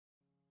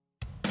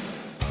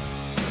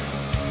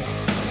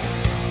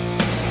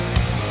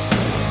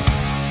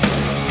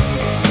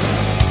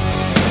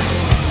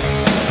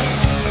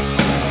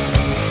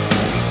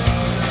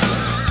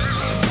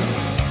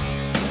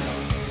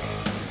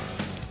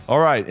All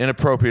right,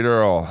 Inappropriate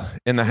Earl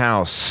in the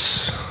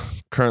house.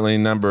 Currently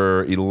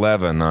number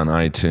 11 on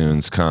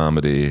iTunes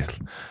comedy.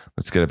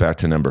 Let's get it back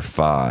to number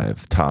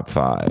 5, top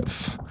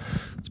 5.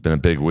 It's been a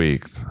big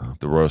week.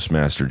 The roast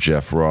master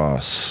Jeff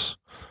Ross,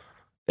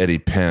 Eddie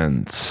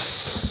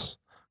Pence,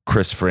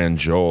 Chris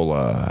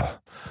Frangiola,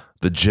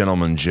 the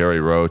gentleman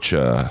Jerry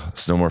Rocha.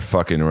 There's no more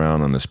fucking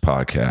around on this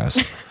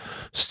podcast.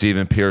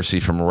 Stephen Piercy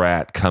from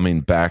Rat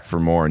coming back for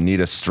more.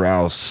 Nita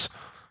Strauss.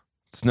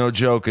 It's no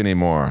joke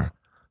anymore.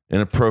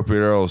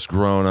 Inappropriate Earl's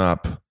grown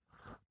up.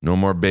 No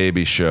more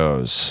baby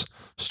shows.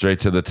 Straight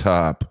to the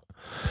top.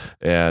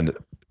 And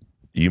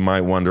you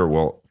might wonder,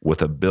 well,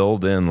 with a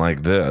build-in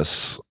like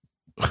this,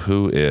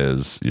 who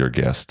is your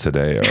guest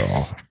today,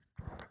 Earl?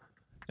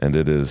 And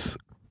it is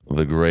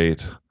the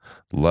great,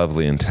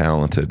 lovely, and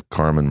talented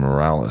Carmen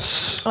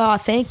Morales. Oh,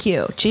 thank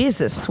you.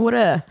 Jesus, what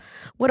a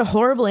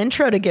horrible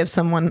intro to give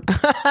someone.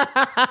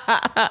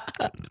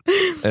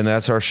 And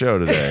that's our show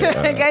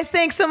today. Guys,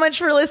 thanks so much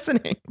for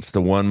listening. It's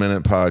the 1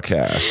 minute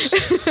podcast.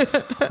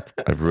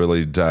 I've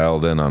really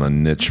dialed in on a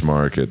niche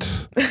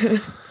market.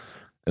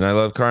 And I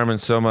love Carmen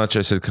so much,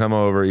 I said, come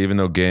over, even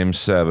though Game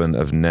 7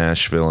 of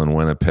Nashville and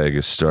Winnipeg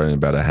is starting in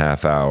about a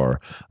half hour.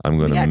 I'm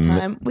going to... We got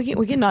time.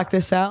 We can knock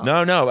this out.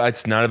 No,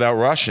 it's not about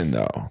rushing,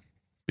 though.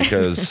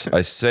 Because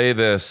I say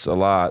this a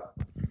lot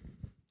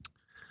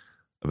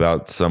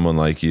about someone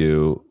like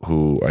you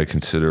who I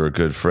consider a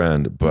good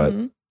friend, but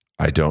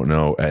I don't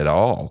know at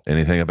all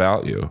anything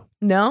about you.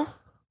 No?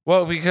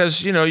 Well,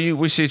 because,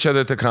 we see each other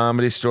at the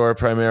Comedy Store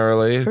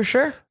primarily. For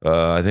sure.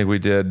 I think we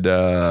did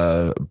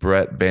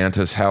Brett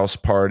Banta's house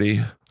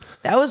party.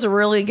 That was a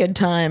really good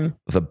time.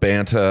 The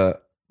Banta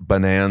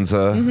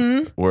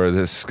Bonanza, where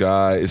this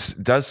guy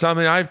does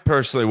something I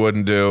personally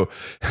wouldn't do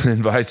and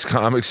invites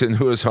comics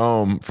into his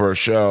home for a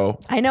show.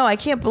 I know. I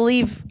can't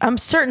believe. I'm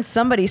certain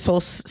somebody stole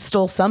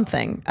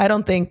something. I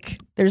don't think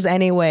there's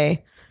any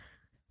way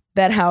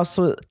that house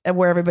was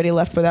where everybody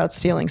left without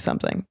stealing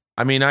something.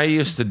 I mean, I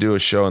used to do a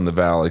show in the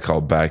Valley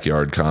called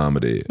Backyard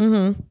Comedy,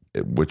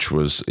 which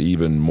was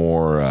even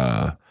more,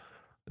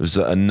 it was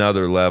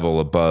another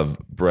level above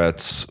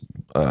Brett's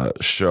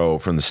show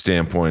from the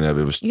standpoint of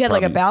it was. You had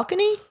like a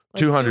balcony? Like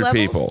 200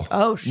 people.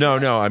 Oh, shit.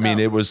 No. I mean,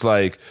 it was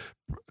like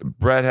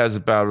Brett has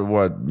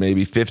about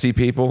maybe 50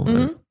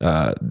 people.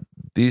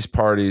 These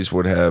parties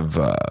would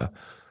have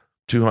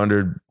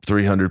 200,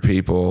 300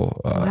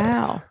 people.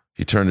 Wow.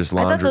 He turned his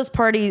laundry. I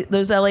thought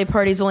those LA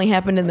parties only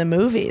happened in the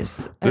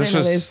movies.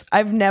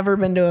 I've never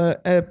been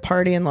to a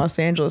party in Los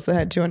Angeles that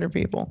had 200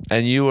 people.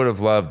 And you would have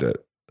loved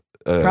it.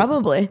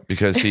 Probably.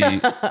 Because he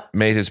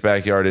made his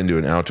backyard into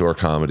an outdoor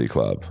comedy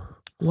club.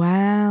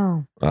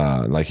 Wow.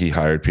 Like he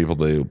hired people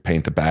to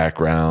paint the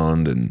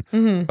background and,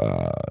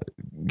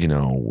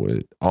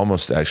 it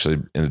almost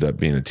actually ended up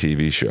being a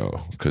TV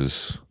show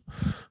because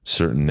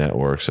certain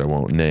networks I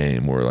won't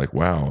name were like,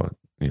 wow,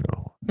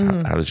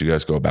 how did you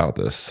guys go about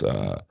this?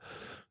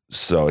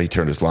 So he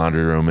turned his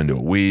laundry room into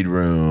a weed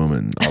room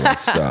and all that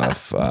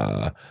stuff.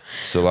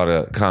 So a lot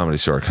of Comedy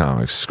Store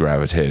comics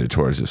gravitated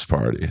towards this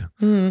party.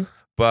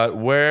 But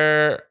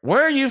where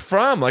are you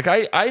from? Like,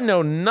 I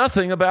know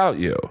nothing about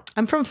you.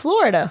 I'm from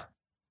Florida.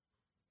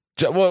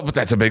 Well, but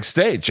that's a big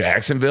state.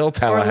 Jacksonville,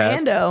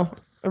 Tallahassee. Orlando,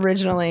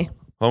 originally.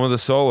 Home of the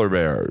Solar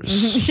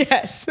Bears.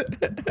 Yes.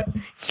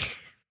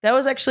 That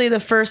was actually the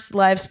first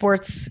live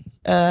sports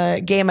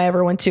game I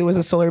ever went to was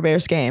a Solar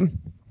Bears game.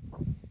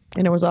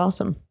 And it was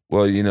awesome.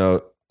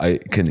 Well, I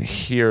can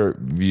hear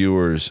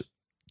viewers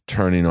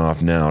turning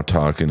off now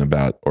talking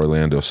about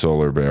Orlando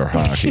Solar Bear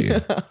hockey.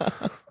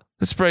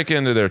 Let's break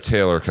into their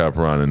Taylor Cup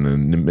run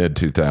in the mid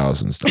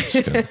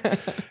 2000s.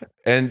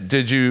 And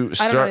did you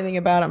start? I don't know anything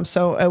about them,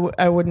 so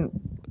I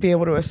wouldn't be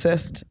able to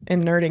assist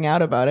in nerding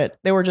out about it.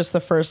 They were just the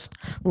first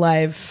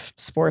live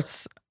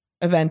sports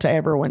event I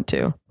ever went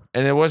to.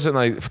 And it wasn't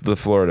like the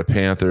Florida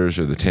Panthers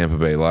or the Tampa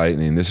Bay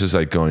Lightning. This is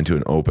like going to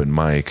an open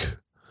mic.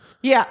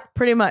 Yeah,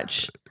 pretty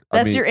much.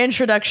 That's your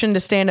introduction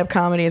to stand-up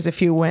comedy, as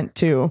if you went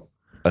to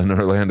an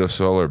Orlando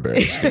Solar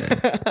Bears game.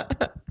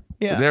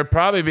 Yeah. There'd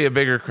probably be a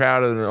bigger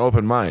crowd at an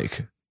open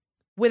mic.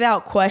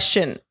 Without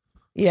question.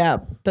 Yeah.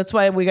 That's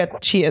why we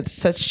got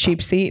such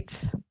cheap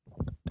seats.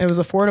 It was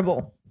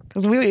affordable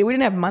because we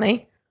didn't have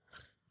money.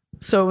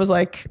 So it was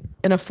like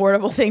an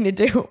affordable thing to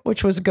do,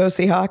 which was go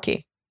see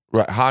hockey.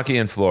 Right. Hockey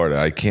in Florida.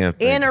 I can't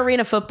think. And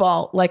arena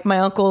football. Like my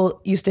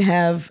uncle used to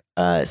have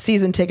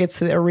season tickets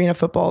to the arena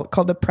football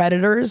called the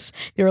Predators,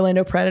 the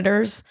Orlando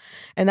Predators.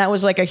 And that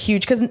was like a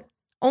huge, because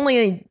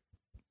only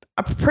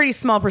a pretty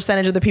small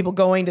percentage of the people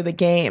going to the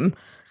game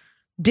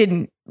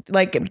didn't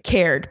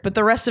cared, but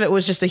the rest of it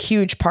was just a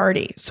huge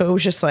party. So it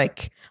was just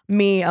like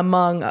me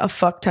among a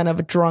fuck ton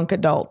of drunk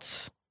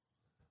adults.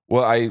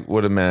 Well, I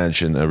would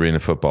imagine arena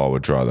football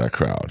would draw that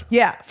crowd.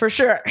 Yeah, for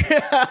sure.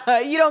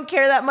 You don't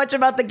care that much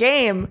about the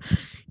game.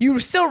 You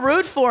still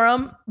root for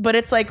them, but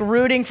it's like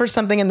rooting for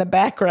something in the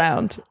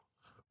background.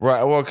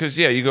 Right. Well, because,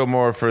 you go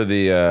more for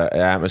the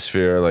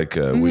atmosphere. Like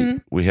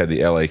we had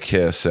the LA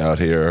Kiss out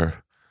here,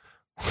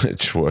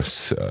 which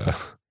was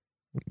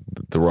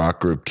the rock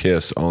group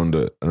Kiss owned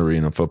an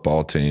arena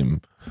football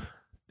team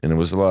And it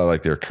was a lot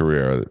like their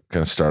career. It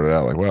kind of started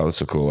out like, wow,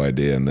 that's a cool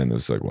idea. And then it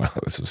was like, wow,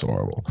 this is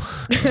horrible.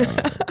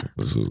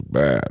 This is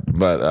bad.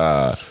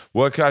 But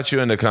what got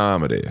you into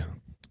comedy?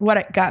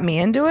 What got me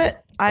into it?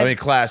 I mean,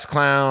 class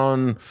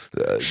clown.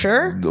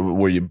 Sure.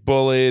 Were you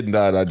bullied?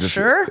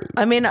 Sure.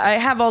 I mean, I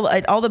have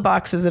all the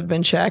boxes have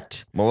been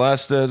checked.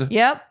 Molested?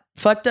 Yep.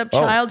 Fucked up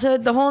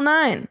childhood, the whole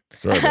nine.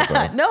 Sorry about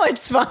that. No,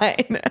 it's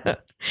fine.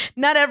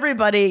 Not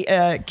everybody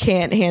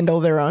can't handle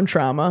their own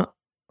trauma.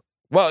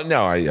 Well,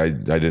 no, I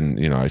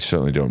didn't, I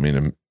certainly don't mean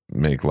to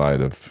make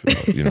light of,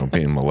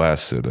 being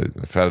molested.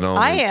 If I'd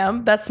only... I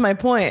am. That's my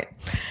point.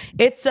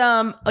 It's,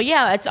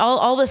 it's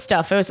all this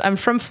stuff. I'm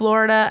from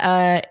Florida.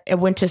 I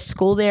went to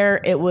school there.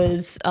 It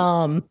was,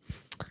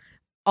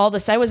 all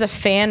this. I was a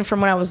fan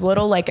from when I was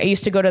little. Like I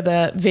used to go to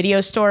the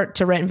video store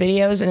to rent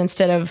videos, and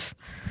instead of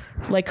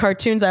like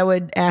cartoons, I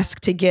would ask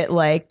to get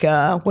like,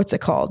 what's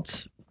it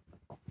called?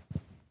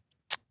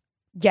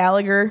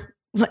 Gallagher.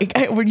 Like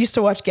I used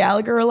to watch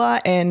Gallagher a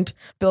lot and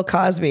Bill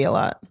Cosby a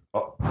lot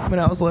when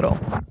I was little.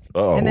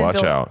 Oh,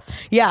 watch out.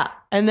 Yeah.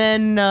 And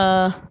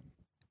then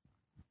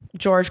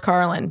George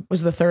Carlin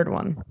was the third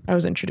one I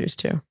was introduced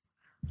to.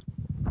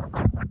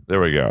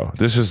 There we go.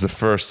 This is the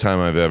first time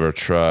I've ever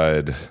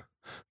tried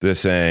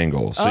this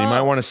angle. So you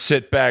might want to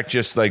sit back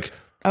just like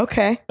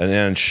an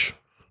inch.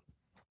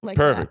 Like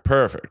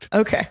Perfect.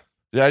 Okay.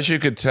 As you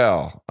could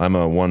tell, I'm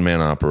a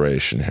one-man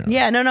operation here.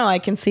 Yeah, no, I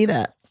can see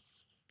that.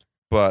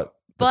 But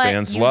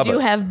fans love it. You do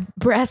have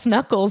brass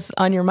knuckles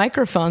on your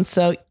microphone,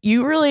 so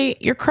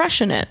you're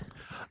crushing it.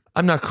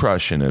 I'm not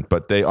crushing it,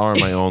 but they are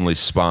my only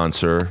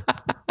sponsor.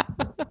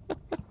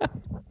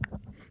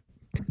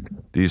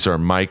 These are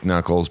mic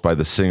knuckles by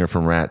the singer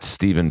from Rat,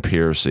 Stephen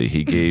Pearcy.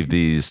 He gave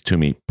these to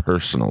me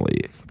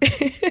personally.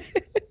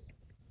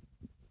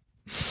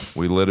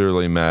 We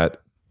literally met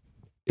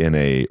in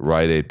a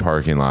Rite Aid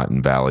parking lot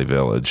in Valley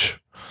Village.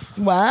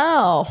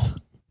 Wow.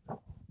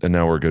 And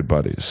now we're good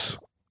buddies.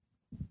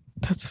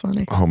 That's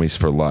funny. Homies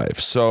for life.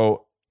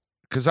 So,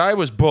 because I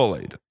was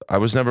bullied. I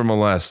was never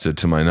molested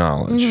to my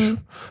knowledge.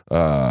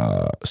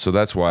 Mm-hmm. So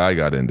that's why I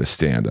got into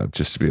stand-up,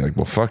 just to be like,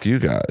 well, fuck you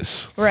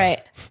guys.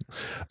 Right.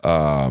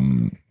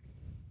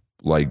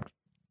 Like,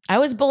 I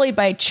was bullied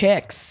by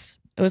chicks.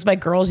 It was my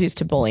girls used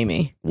to bully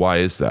me. Why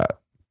is that?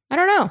 I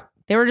don't know.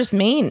 They were just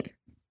mean.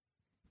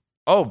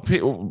 Oh,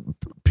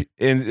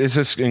 is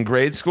this in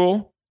grade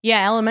school?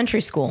 Yeah,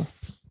 elementary school.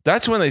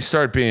 That's when they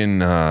start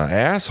being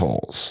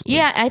assholes.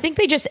 Yeah, I think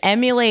they just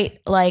emulate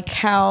like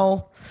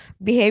how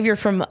behavior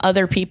from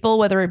other people,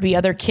 whether it be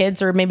other kids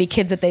or maybe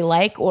kids that they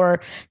like or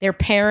their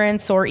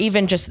parents or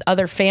even just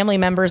other family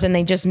members, and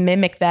they just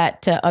mimic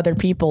that to other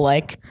people.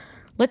 Like,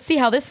 let's see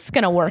how this is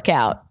going to work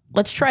out.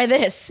 Let's try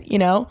this,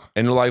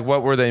 And like,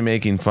 what were they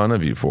making fun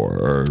of you for?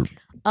 Or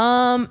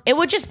it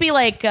would just be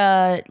like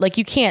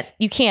you can't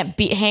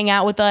hang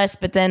out with us,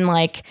 but then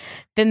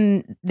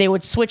they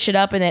would switch it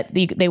up and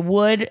they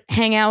would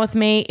hang out with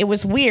me. It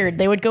was weird.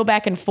 They would go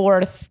back and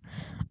forth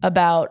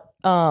about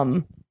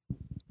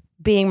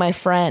being my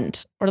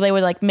friend, or they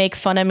would like make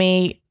fun of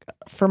me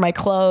for my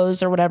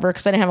clothes or whatever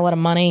because I didn't have a lot of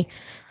money.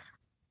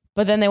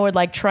 But then they would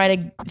like try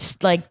to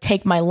like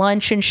take my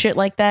lunch and shit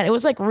like that. It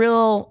was like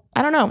real.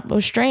 I don't know. It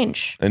was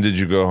strange. And did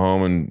you go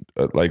home and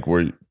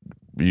were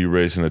you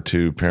raised in a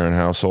 2-parent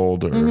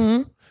household, or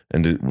mm-hmm.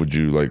 and would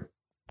you like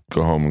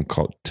go home and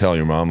tell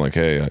your mom like,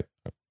 hey, I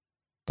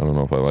don't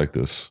know if I like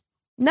this?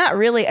 Not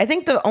really. I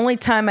think the only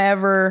time I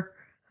ever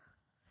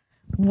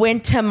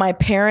went to my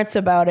parents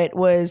about it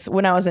was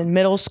when I was in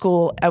middle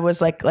school. I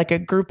was like a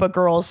group of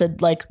girls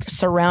had like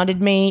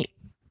surrounded me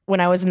when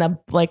I was in the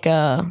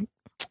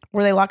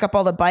where they lock up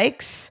all the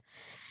bikes,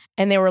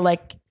 and they were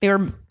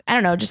I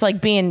don't know, just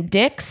like being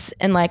dicks,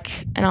 and I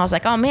was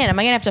like, oh man, am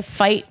I gonna have to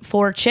fight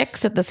 4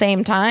 chicks at the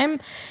same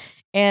time?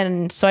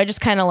 And so I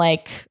just kind of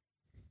like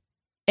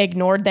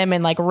ignored them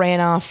and like ran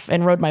off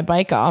and rode my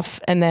bike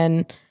off. And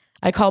then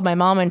I called my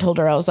mom and told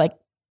her, I was like,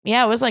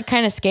 yeah, it was like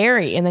kind of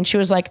scary. And then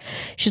she's like,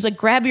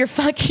 grab your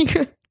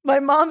fucking. My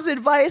mom's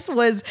advice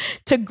was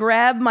to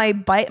grab my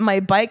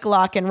bike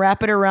lock and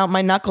wrap it around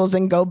my knuckles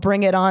and go,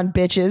 bring it on,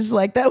 bitches.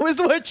 Like that was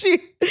what she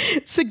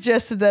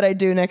suggested that I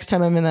do next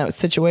time I'm in that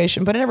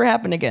situation. But it never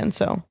happened again.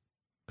 So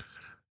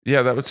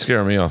yeah, that would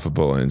scare me off of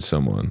bullying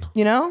someone.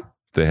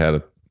 They had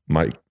a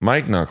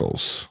Mike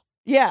Knuckles.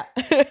 Yeah.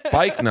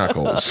 Bike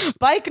Knuckles.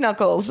 Bike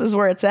Knuckles is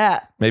where it's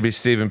at. Maybe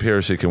Stephen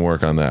Pearcy can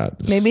work on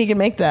that. Maybe he can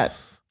make that.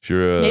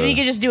 Maybe you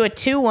could just do a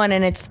 2-1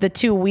 and it's the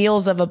 2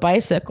 wheels of a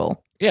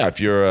bicycle. Yeah,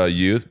 if you're a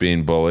youth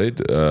being bullied,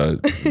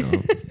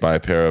 buy a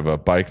pair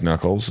of Bike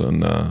Knuckles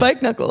and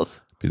Bike Knuckles.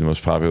 Be the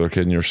most popular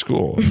kid in your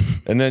school.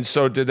 And then,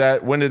 so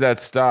when did that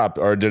stop,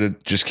 or did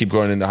it just keep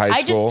going into high school?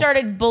 I just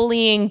started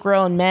bullying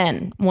grown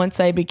men once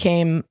I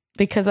became,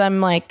 because I'm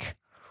like,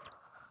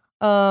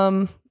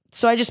 so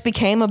I just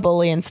became a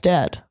bully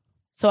instead.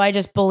 So I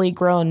just bully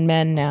grown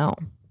men now.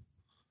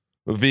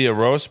 Via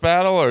roast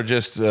battle or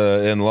just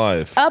in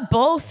life?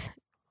 Both.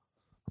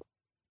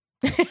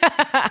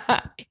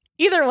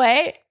 Either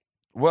way.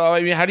 Well,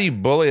 I mean, how do you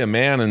bully a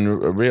man in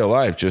real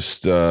life?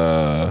 Just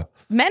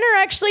Men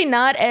are actually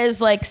not as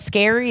like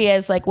scary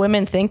as like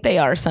women think they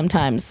are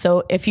sometimes.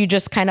 So if you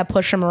just kind of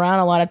push them around,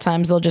 a lot of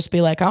times they'll just be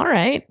like, all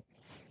right.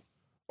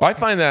 I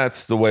find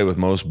that's the way with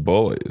most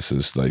bullies.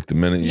 Is like the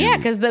minute you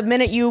because the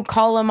minute you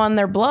call them on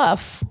their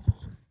bluff,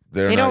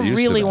 they don't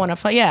really want to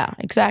fight. Yeah,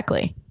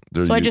 exactly.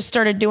 So I just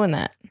started doing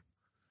that.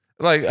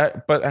 Like,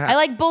 I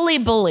like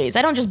bullies.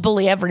 I don't just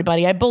bully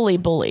everybody. I bully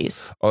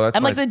bullies. Oh,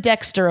 I'm like the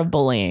Dexter of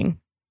bullying.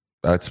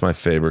 That's my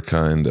favorite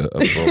kind of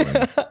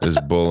bullying, is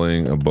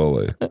bullying a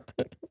bully.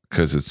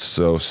 Because it's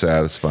so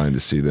satisfying to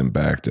see them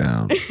back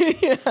down.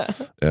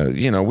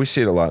 Yeah. We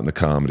see it a lot in the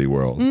comedy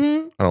world.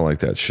 Mm-hmm. I don't like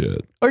that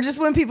shit. Or just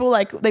when people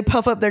like, they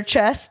puff up their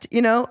chest, they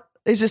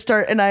just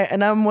start, and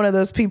I'm one of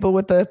those people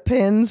with the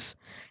pins.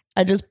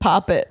 I just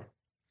pop it.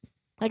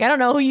 Like, I don't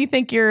know who you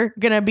think you're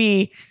going to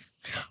be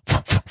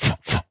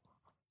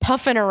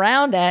puffing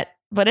around at,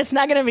 but it's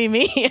not going to be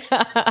me.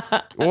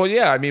 Well,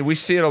 yeah. I mean, we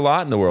see it a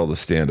lot in the world of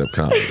stand-up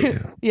comedy.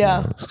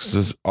 Yeah.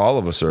 'Cause all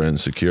of us are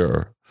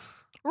insecure.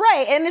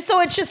 Right. And so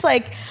it's just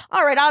like,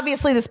 all right,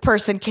 obviously this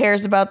person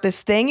cares about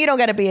this thing. You don't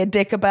got to be a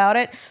dick about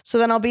it. So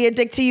then I'll be a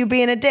dick to you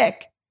being a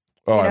dick.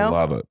 Oh, I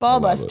love it. Ball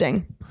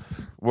busting.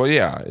 Well,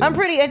 yeah.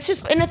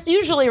 It's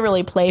usually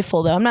really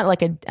playful though.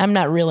 I'm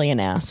not really an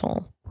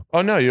asshole.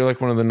 Oh no, you're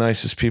like one of the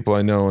nicest people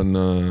I know in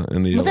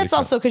the. But that's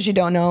also because you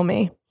don't know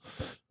me.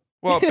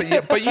 Well,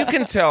 but you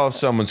can tell if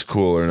someone's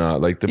cool or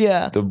not. Like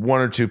the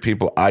one or two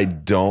people I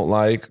don't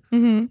like,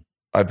 mm-hmm.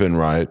 I've been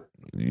right.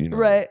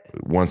 Right.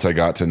 Once I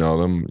got to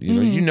know them,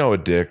 mm-hmm. A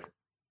dick.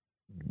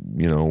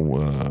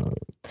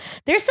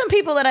 There's some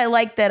people that I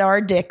like that are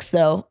dicks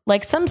though.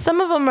 Like some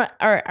of them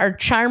are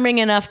charming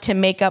enough to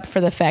make up for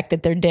the fact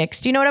that they're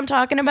dicks. Do you know what I'm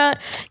talking about?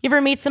 You ever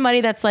meet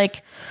somebody that's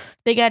like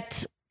they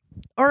got.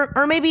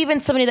 Or maybe even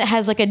somebody that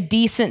has like a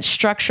decent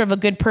structure of a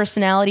good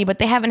personality, but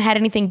they haven't had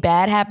anything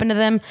bad happen to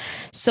them.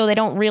 So they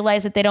don't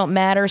realize that they don't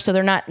matter. So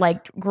they're not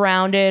like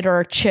grounded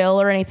or chill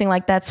or anything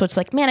like that. So it's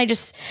like, man,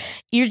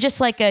 you're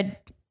just like a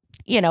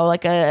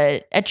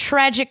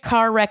tragic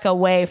car wreck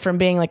away from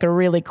being like a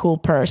really cool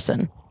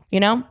person,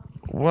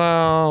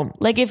 Well,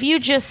 like if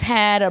you just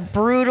had a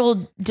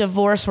brutal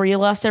divorce where you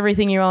lost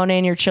everything you own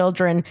and your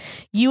children,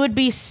 you would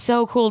be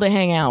so cool to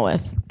hang out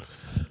with.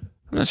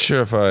 I'm not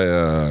sure if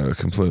I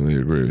completely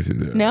agree with you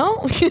there.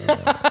 No? You've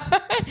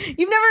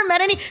never met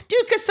any?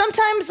 Dude, because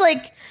sometimes,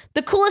 like,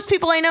 the coolest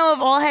people I know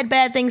have all had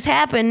bad things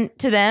happen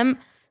to them.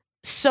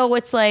 So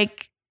it's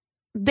like,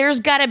 there's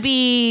got to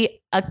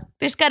be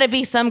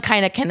some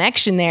kind of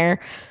connection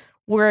there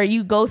where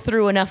you go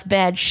through enough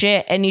bad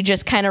shit and you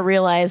just kind of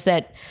realize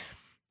that,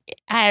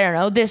 I don't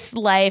know, this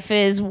life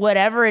is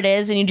whatever it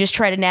is, and you just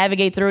try to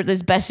navigate through it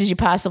as best as you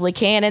possibly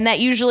can. And that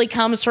usually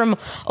comes from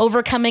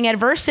overcoming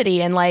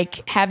adversity and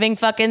like having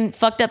fucking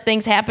fucked up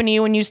things happen to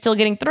you and you still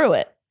getting through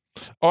it.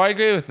 Oh, I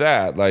agree with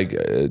that. Like,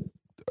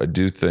 I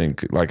do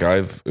think, like,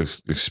 I've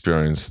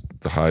experienced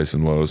the highs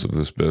and lows of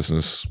this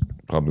business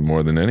probably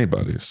more than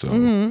anybody. So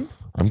mm-hmm.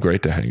 I'm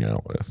great to hang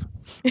out with.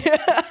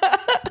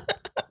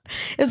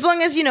 As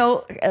long as,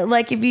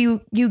 like if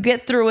you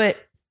get through it,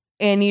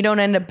 and you don't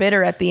end up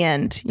bitter at the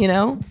end,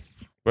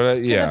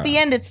 But yeah, at the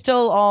end, it's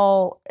still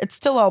all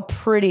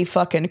pretty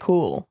fucking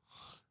cool.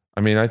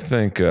 I mean, I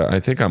think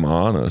I'm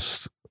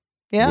honest,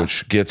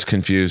 which gets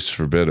confused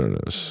for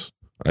bitterness.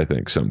 I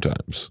think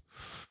sometimes.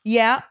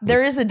 Yeah,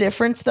 there is a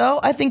difference, though.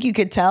 I think you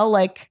could tell.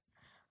 Like,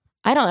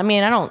 I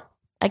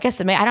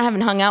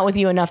haven't hung out with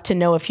you enough to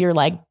know if you're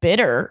like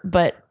bitter,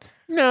 but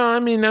no,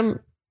 I mean,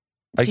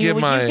 would you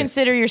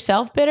consider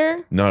yourself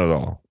bitter? Not at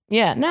all.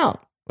 Yeah, no.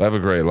 I have a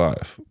great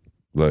life.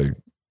 Like,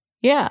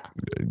 yeah,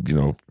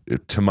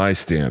 to my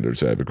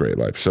standards, I have a great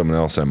life. Someone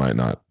else, I might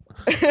not.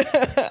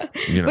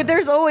 But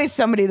there's always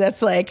somebody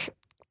that's like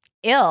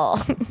ill,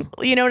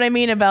 you know what I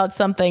mean, about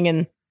something,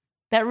 and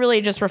that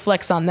really just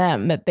reflects on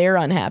them that they're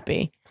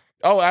unhappy.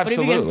 Oh,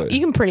 absolutely.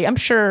 You can I'm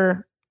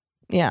sure.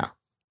 Yeah.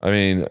 I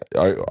mean,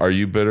 are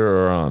you bitter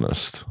or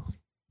honest?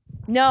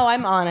 No,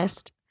 I'm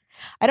honest.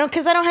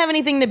 Because I don't have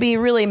anything to be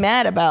really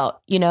mad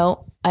about.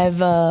 I've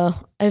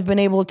been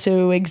able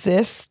to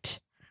exist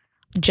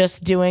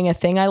just doing a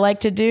thing I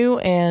like to do.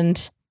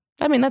 And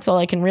I mean, that's all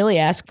I can really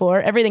ask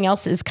for. Everything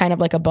else is kind of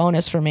like a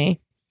bonus for me.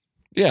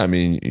 Yeah. I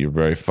mean, you're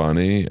very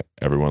funny.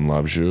 Everyone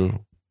loves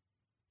you.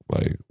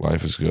 Like,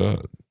 life is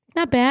good.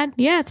 Not bad.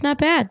 Yeah, it's not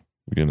bad.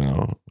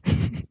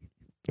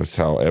 That's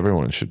how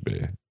everyone should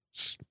be.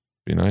 Just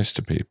be nice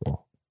to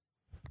people.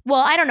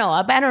 Well, I don't know.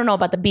 I don't know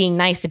about the being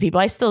nice to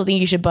people. I still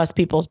think you should bust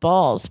people's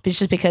balls. It's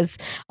just because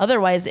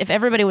otherwise, if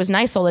everybody was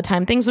nice all the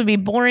time, things would be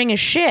boring as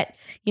shit.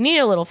 You need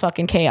a little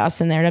fucking chaos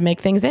in there to make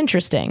things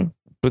interesting.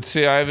 But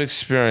see, I've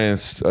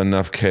experienced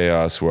enough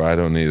chaos where I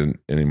don't need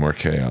any more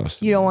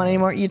chaos. You don't want any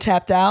more? You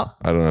tapped out?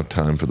 I don't have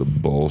time for the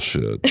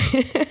bullshit.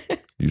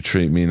 You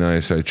treat me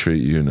nice, I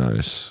treat you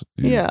nice.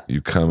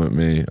 You come at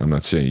me. I'm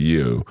not saying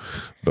you,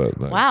 but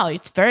like, wow,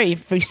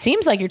 it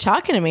seems like you're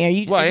talking to me. Are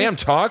you? Well, I am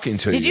talking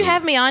to you. Did you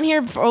have me on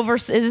here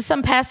is this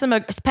some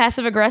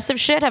passive aggressive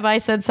shit? Have I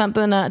said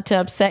something to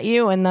upset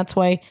you, and that's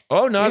why?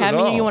 Oh, not at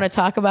all. You want to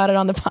talk about it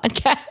on the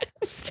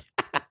podcast?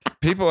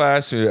 People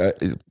ask me,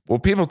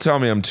 people tell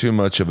me I'm too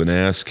much of an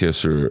ass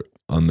kisser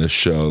on this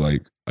show.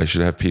 Like I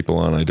should have people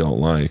on I don't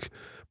like,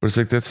 but it's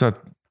like that's not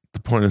the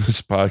point of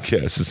this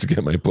podcast. Is to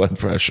get my blood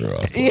pressure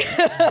up.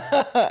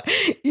 Yeah.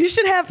 You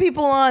should have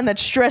people on that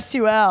stress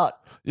you out.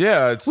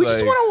 Yeah, we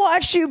just want to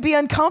watch you be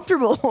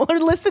uncomfortable or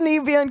listen to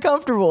you be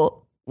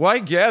uncomfortable. Well, I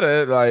get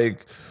it.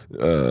 Like,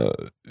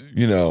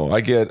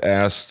 I get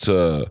asked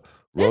to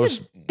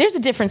roast. There's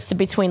a difference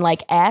between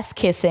like ass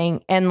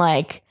kissing and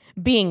like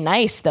being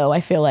nice, though.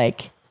 I feel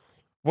like.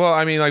 Well,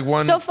 I mean, like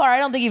one. So far, I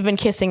don't think you've been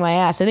kissing my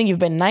ass. I think you've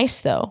been nice,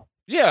 though.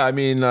 Yeah, I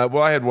mean,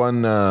 I had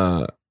one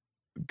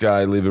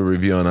guy leave a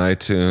review on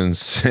iTunes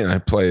saying I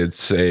play it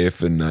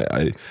safe and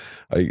I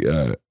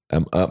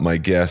am up my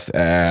guest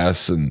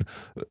ass,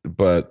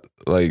 but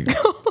like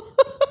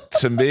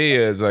to me,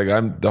 it's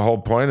like the whole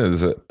point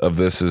of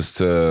this is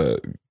to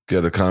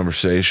get a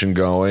conversation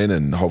going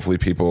and hopefully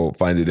people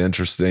find it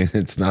interesting.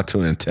 It's not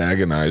to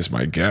antagonize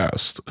my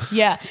guest.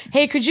 Yeah.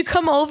 Hey, could you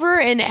come over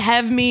and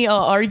have me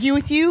argue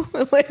with you?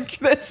 Like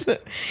that's.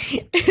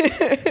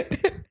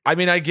 I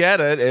mean, I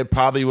get it. It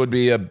probably would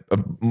be a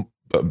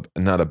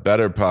not a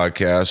better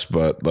podcast,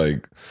 but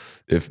like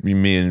if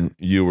me and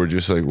you were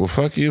just like, well,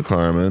 fuck you,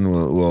 Carmen.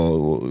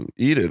 We'll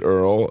eat it,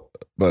 Earl.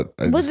 But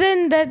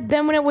then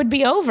when it would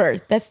be over,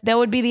 that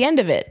would be the end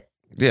of it.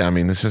 Yeah, I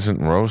mean, this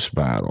isn't roast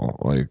battle.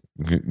 Like,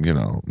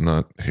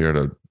 not here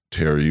to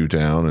tear you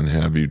down and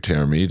have you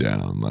tear me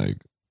down. Like,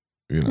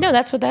 No,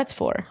 that's what that's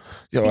for.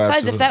 Yeah, Besides,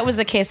 absolutely. if that was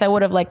the case, I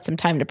would have liked some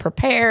time to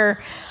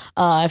prepare.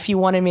 If you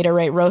wanted me to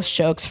write roast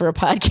jokes for a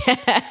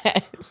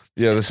podcast.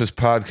 Yeah, this is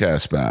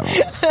podcast battle.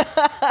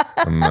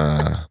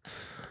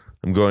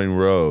 I'm going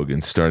rogue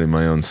and starting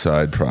my own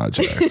side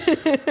project.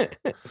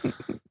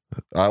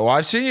 Well,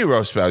 I've seen you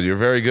roast battle. You're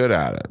very good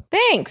at it.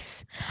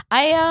 Thanks.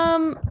 I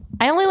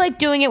only like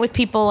doing it with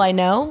people I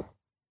know.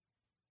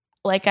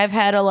 Like I've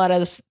had a lot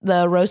of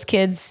the roast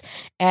kids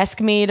ask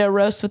me to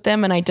roast with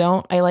them, and I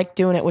don't. I like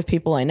doing it with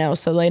people I know,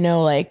 so they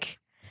know like.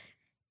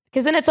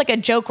 Because then it's like a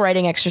joke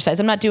writing exercise.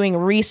 I'm not doing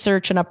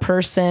research on a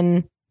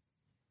person.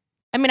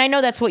 I mean, I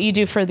know that's what you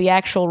do for the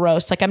actual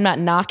roast. Like I'm not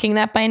knocking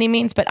that by any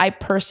means, but I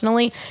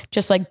personally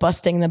just like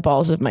busting the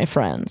balls of my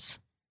friends.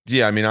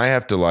 Yeah, I mean, I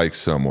have to like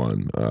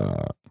someone.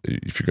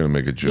 If you're going to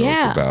make a joke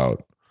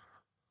about,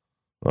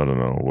 I don't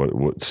know,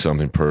 what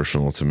something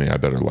personal to me, I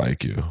better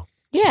like you.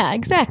 Yeah,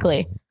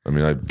 exactly. I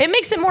mean, it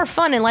makes it more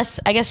fun and less,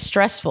 I guess,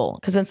 stressful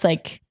because it's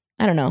like,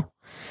 I don't know.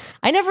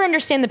 I never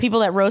understand the people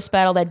that roast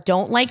battle that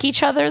don't like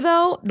each other,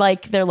 though.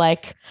 Like, they're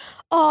like,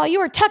 oh, you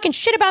were talking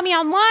shit about me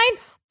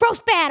online?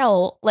 Roast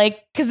battle.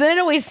 Like, because then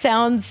it always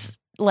sounds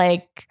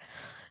like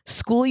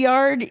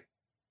schoolyard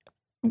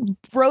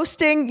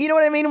roasting, you know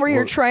what I mean? Where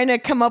you're trying to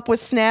come up with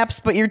snaps,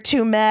 but you're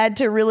too mad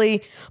to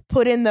really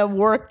put in the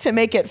work to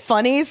make it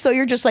funny. So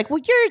you're just like, well,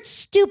 you're a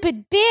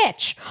stupid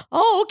bitch.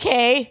 Oh,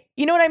 okay.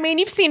 You know what I mean?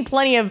 You've seen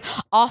plenty of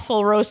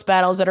awful roast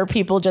battles that are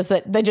people just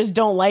that they just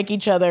don't like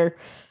each other,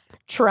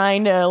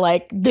 trying to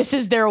like, this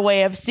is their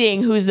way of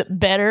seeing who's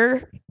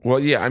better. Well,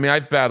 yeah, I mean,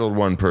 I've battled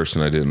one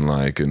person I didn't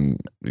like,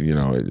 and,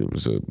 it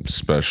was a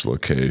special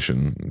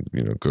occasion.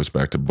 It goes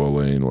back to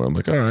bullying, where I'm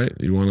like, all right,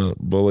 you want to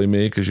bully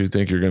me because you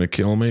think you're going to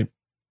kill me?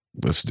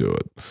 Let's do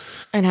it.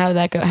 And how did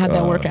that go? How'd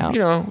that work out?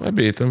 I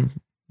beat them.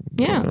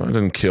 Yeah. I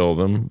didn't kill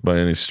them by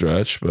any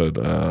stretch, but,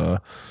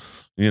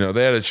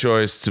 they had a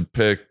choice to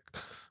pick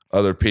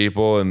other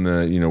people, and,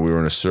 we were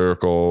in a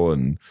circle,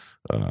 and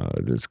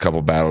there's a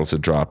couple battles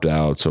that dropped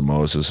out. So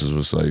Moses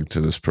was like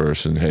to this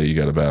person, hey, you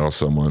got to battle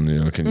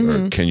someone,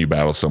 can you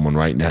battle someone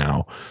right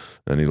now?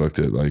 And he looked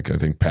at I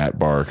think Pat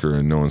Barker,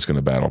 and no one's going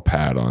to battle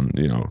Pat on,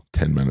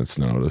 10 minutes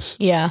notice.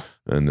 Yeah.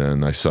 And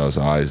then I saw his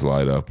eyes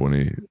light up when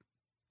he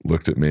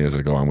looked at me. I was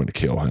like, oh, I'm going to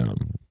kill him,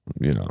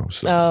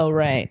 So, oh,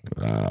 right.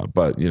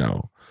 But,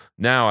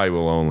 now I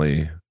will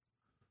only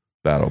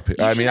battle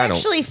people. I mean, I don't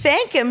actually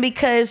thank him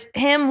because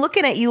him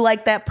looking at you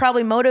like that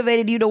probably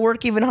motivated you to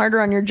work even harder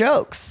on your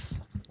jokes.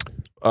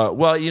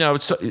 Well,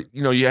 it's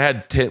we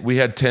had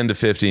 10 to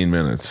 15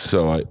 minutes,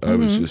 so I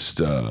was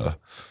just I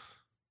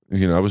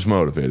was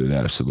motivated,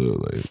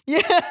 absolutely.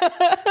 Yeah.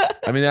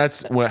 I mean,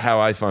 that's how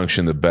I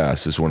function the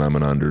best is when I'm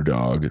an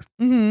underdog,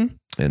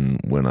 and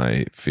when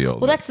I feel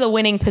that's the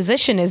winning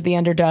position is the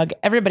underdog.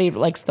 Everybody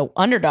likes the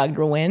underdog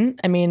to win.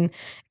 I mean,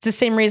 it's the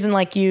same reason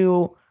like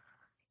you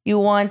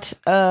want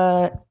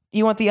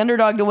the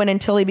underdog to win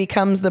until he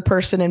becomes the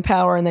person in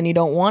power, and then you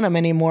don't want him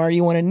anymore.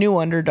 You want a new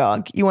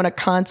underdog. You want a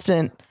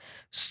constant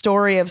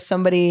story of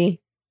somebody,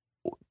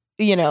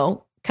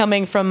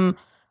 coming from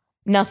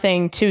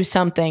nothing to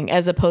something,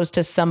 as opposed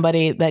to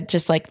somebody that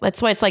just like,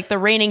 that's why it's like the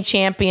reigning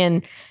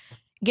champion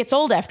gets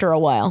old after a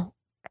while.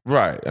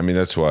 Right. I mean,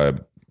 that's why,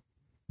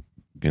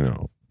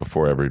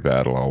 before every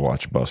battle, I'll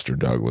watch Buster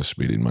Douglas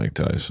beating Mike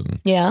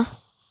Tyson. Yeah.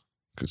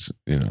 Because,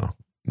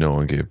 no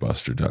one gave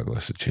Buster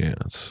Douglas a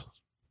chance.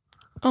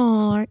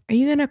 Oh, are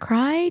you going to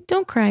cry?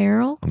 Don't cry,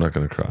 Earl. I'm not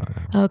going to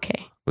cry.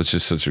 Okay. It's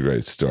just such a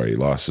great story. He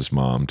lost his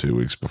mom 2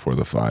 weeks before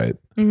the fight.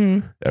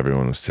 Mm-hmm.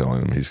 Everyone was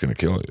telling him he's going to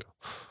kill you.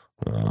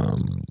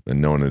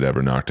 And no one had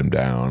ever knocked him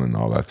down and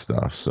all that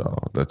stuff. So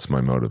that's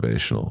my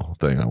motivational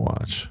thing I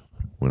watch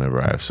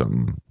whenever I have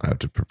something I have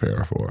to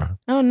prepare for.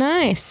 Oh,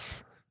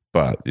 nice.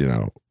 But,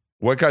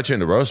 what got you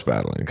into roast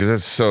battling? Because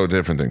that's so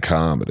different than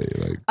comedy.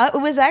 Like,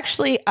 It was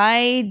actually,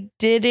 I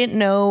didn't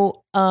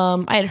know,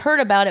 I had heard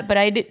about it, but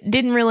I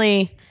didn't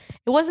really,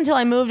 it wasn't until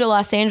I moved to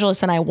Los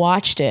Angeles and I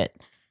watched it.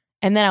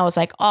 And then I was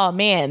like, oh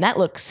man, that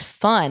looks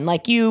fun.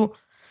 Like Duke,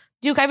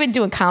 I've been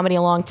doing comedy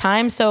a long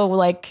time. So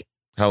like,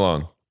 how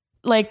long?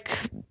 Like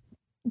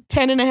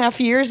 10 and a half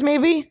years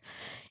maybe.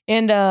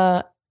 And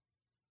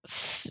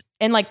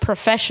like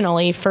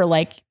professionally for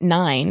like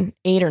 8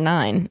 or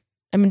 9.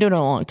 I've been doing it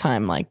a long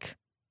time, like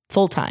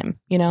full time,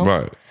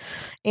 Right.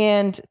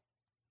 And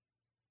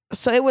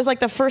so it was like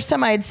the first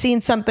time I had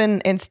seen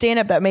something in stand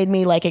up that made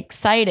me like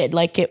excited,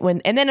 like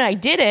and then I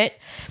did it.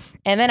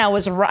 And then I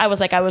was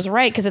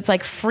right. Cause it's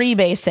like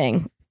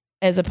freebasing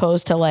as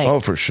opposed to like, oh,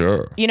 for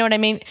sure. You know what I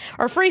mean?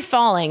 Or free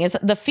falling is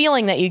the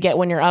feeling that you get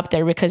when you're up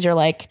there because you're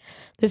like,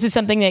 this is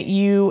something that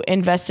you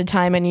invested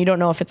time in. You don't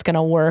know if it's going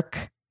to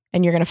work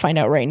and you're going to find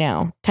out right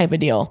now type of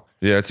deal.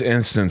 Yeah. It's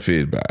instant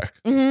feedback.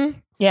 Mm-hmm.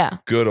 Yeah.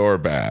 Good or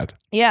bad.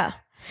 Yeah.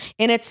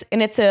 And it's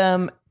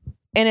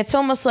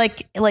almost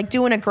like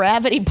doing a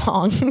gravity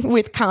bong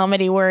with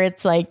comedy where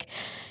it's like,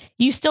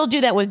 you still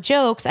do that with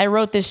jokes. I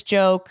wrote this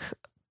joke,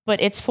 but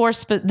it's for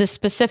the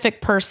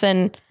specific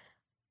person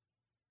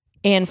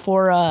and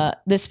for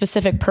this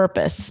specific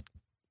purpose.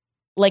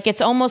 Like,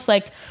 it's almost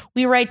like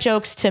we write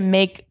jokes to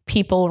make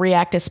people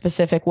react a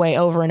specific way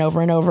over and over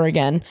and over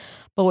again.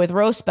 But with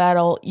roast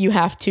battle, you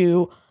have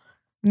to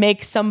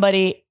make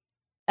somebody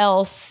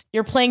else,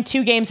 you're playing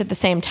 2 games at the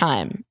same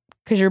time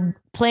because you're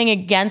playing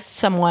against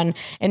someone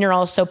and you're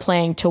also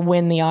playing to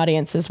win the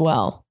audience as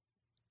well.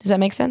 Does that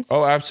make sense?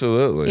 Oh,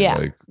 absolutely. Yeah.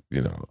 Like,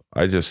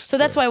 so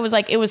that's why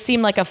it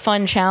seemed like a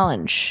fun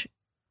challenge.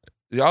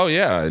 Oh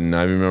yeah, and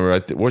I remember.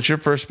 What's your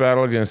first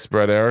battle against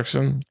Brett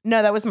Erickson?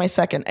 No, that was my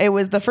second.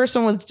 The first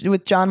one was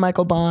with John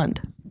Michael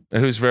Bond,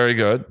 who's very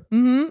good.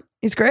 Mm-hmm.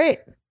 He's great.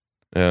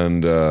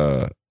 And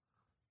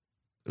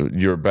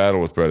your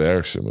battle with Brett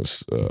Erickson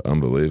was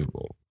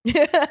unbelievable.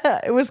 Yeah,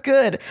 it was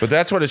good. But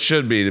that's what it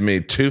should be to me.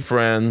 2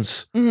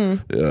 friends.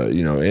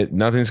 Mm-hmm.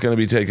 Nothing's going to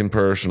be taken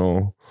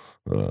personal.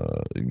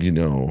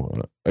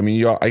 I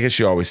mean, I guess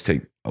you always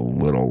take a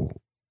little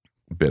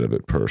bit of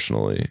it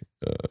personally.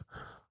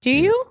 Do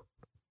you?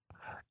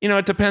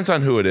 It depends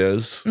on who it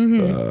is.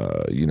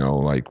 Mm-hmm.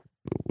 Like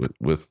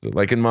with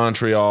like in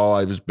Montreal,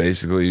 I was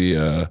basically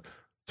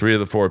 3 of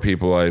the 4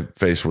 people I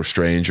faced were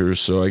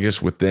strangers. So I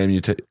guess with them, you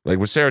take, like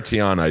with Sarah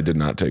Tiana, I did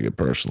not take it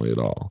personally at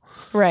all.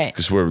 Right.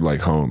 Because we're like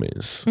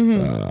homies.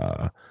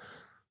 Mm-hmm.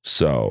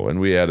 And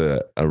we had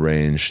a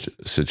arranged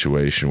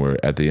situation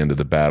where at the end of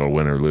the battle,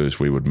 win or lose,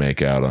 we would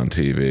make out on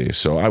TV.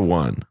 So I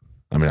won.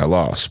 I mean, I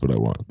lost, but I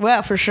won.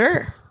 Well, for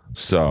sure.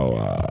 So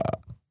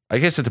I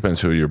guess it depends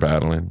who you're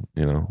battling,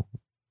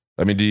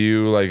 I mean, do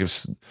you like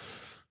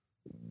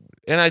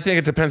and I think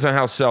it depends on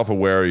how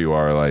self-aware you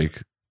are.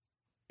 Like,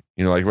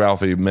 like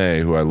Ralphie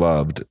May, who I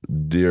loved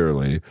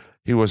dearly,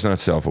 he was not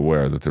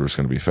self-aware that there was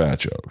going to be fat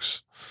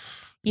jokes.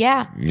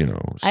 Yeah.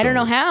 I don't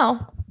know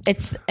how.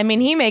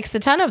 He makes a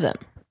ton of them,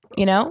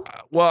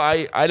 Well,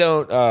 I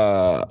don't,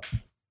 I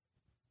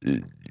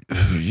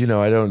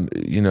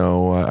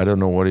don't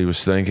know what he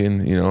was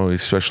thinking,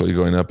 especially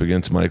going up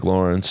against Mike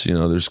Lawrence.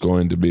 There's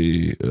going to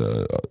be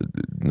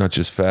not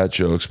just fat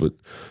jokes, but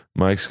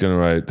Mike's going to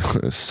write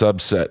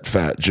subset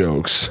fat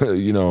jokes,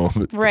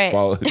 Right.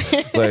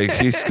 Like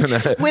he's going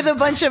to. With a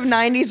bunch of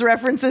 90s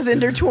references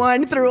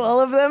intertwined through all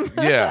of them.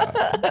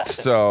 Yeah.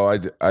 So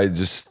I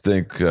just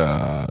think,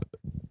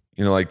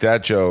 like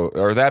that joke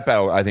or that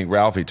battle, I think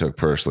Ralphie took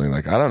personally.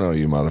 Like, I don't know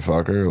you,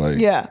 motherfucker. Like,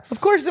 yeah, of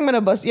course I'm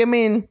gonna bust you. I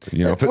mean,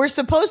 we're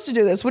supposed to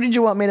do this. What did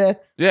you want me to?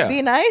 Yeah.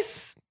 Be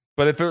nice.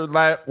 But if it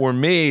were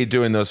me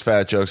doing those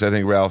fat jokes, I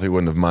think Ralphie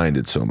wouldn't have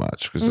minded so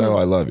much because I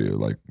love you.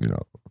 Like,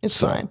 it's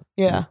fine.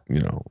 Yeah.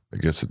 I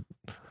guess.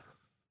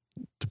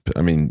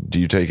 Do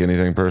you take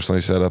anything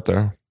personally said up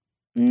there?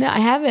 No, I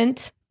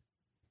haven't.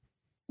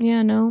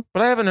 Yeah, no.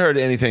 But I haven't heard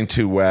anything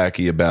too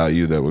wacky about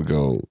you that would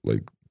go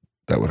like.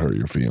 That would hurt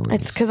your feelings.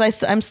 It's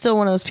because I'm still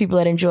one of those people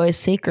that enjoys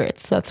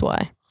secrets. That's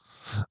why.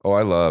 Oh,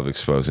 I love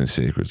exposing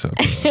secrets up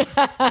there.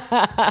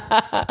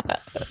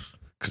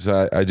 Because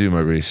I do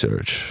my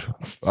research.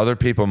 Other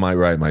people might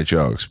write my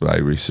jokes, but I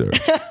research.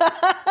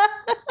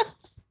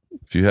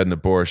 If you had an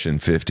abortion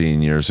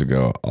 15 years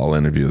ago, I'll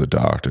interview the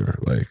doctor.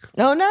 Like,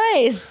 oh,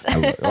 nice.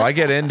 I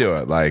get into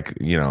it. Like,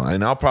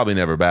 and I'll probably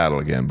never battle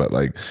again. But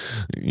like,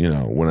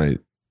 when I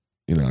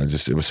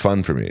it was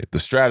fun for me. The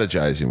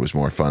strategizing was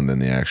more fun than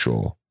the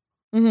actual.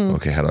 Mm-hmm.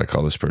 Okay, how do I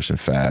call this person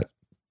fat,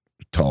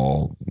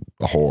 tall,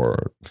 a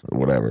whore,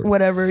 whatever?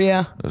 Whatever,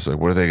 yeah. I was like,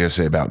 what are they going to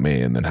say about me?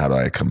 And then how do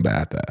I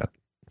combat that?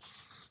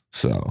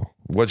 So,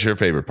 what's your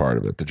favorite part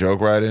of it? The joke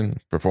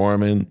writing,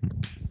 performing?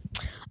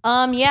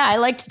 Yeah, I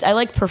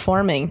liked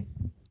performing.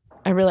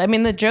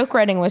 The joke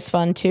writing was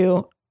fun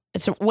too.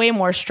 It's way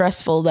more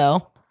stressful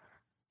though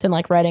than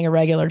like writing a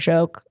regular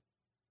joke.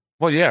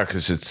 Well, yeah,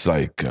 because it's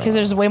like because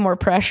there's way more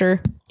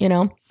pressure,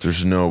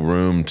 there's no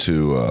room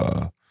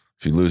to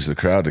if you lose the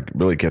crowd to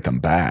really get them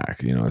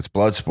back. It's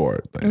blood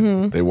sport.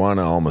 They want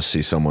to almost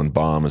see someone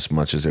bomb as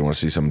much as they want to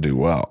see someone do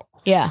well.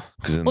 Yeah.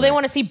 Well, they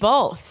want to see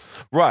both.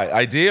 Right.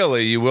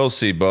 Ideally, you will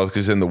see both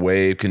because then the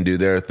Wave can do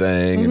their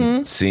thing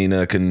and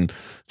Cena can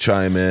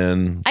chime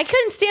in. I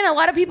couldn't stand a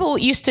lot of people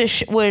used to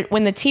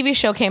when the TV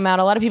show came out.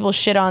 A lot of people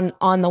shit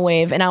on the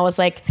Wave, and I was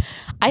like,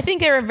 I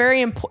think they're a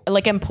very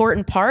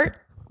important part,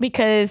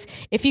 because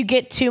if you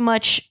get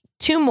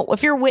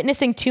if you're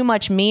witnessing too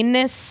much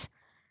meanness,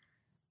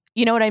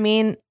 you know what I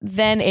mean?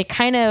 Then it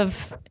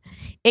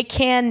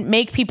can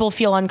make people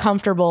feel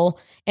uncomfortable.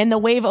 And the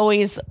Wave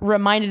always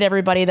reminded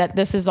everybody that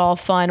this is all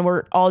fun.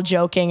 We're all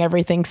joking.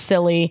 Everything's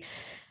silly.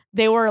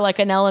 They were like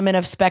an element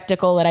of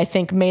spectacle that I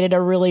think made it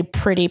a really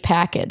pretty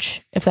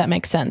package, if that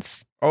makes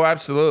sense. Oh,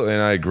 absolutely.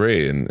 And I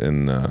agree.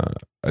 And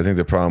I think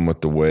the problem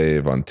with the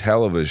Wave on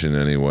television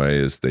anyway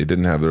is they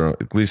didn't have their own,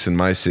 at least in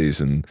my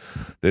season,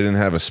 they didn't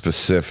have a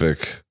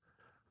specific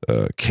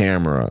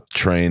camera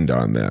trained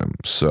on them.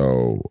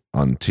 So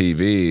on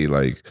TV,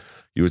 like,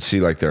 you would see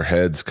like their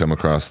heads come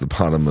across the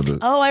bottom of the.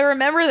 Oh, I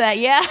remember that.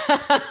 Yeah.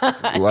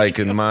 Like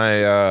in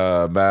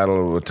my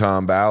battle with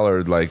Tom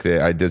Ballard, like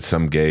I did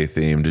some gay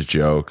themed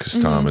joke because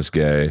Tom is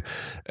gay,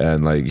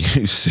 and like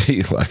you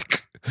see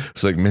like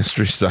it's like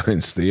Mystery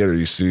Science Theater.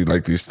 You see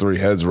like these three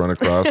heads run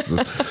across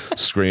the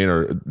screen,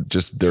 or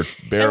just they're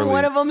barely. And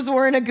one of them's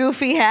wearing a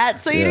goofy hat,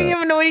 so you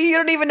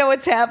don't even know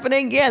what's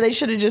happening. Yeah, they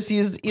should have just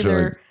used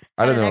either.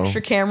 I don't know, an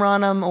extra camera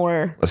on them,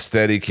 or a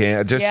steady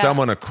cam, just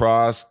someone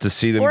across to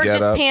see them, or get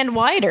just up. Panned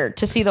wider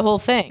to see the whole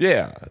thing.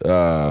 Yeah,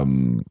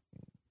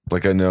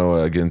 like I know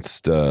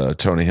against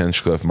Tony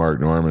Hinchcliffe,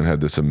 Mark Norman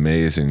had this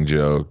amazing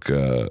joke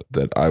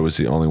that I was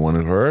the only one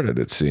who heard it.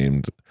 It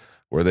seemed,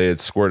 where they had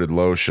squirted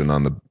lotion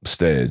on the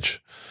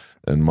stage,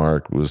 and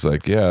Mark was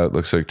like, "Yeah, it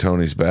looks like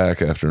Tony's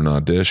back after an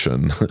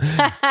audition."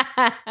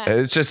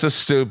 It's just a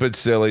stupid,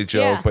 silly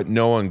joke, but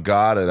no one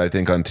got it. I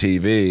think on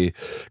TV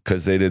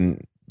because they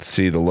didn't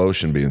see the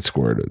lotion being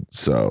squirted.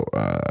 So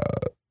I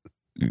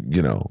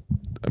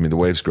mean, the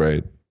Wave's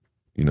great,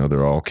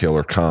 they're all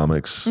killer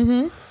comics.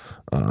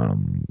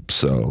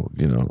 So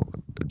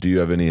do you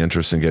have any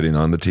interest in getting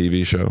on the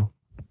TV show?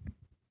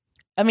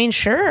 I mean,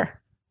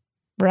 sure,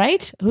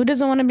 right? Who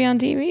doesn't want to be on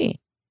TV?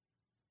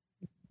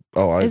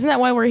 Isn't that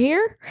why we're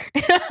here?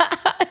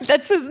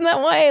 Isn't that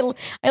why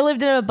I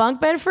lived in a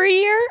bunk bed for a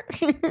year?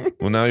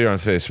 Well, now you're on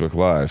Facebook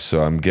Live,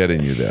 so I'm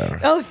getting you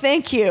there. Oh,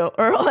 thank you,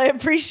 Earl. I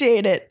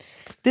appreciate it.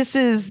 This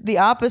is the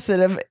opposite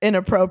of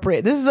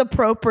inappropriate. This is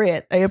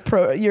appropriate.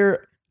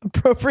 You're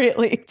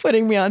appropriately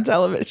putting me on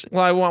television.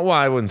 Well,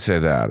 I wouldn't say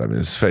that. I mean,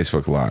 it's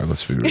Facebook Live.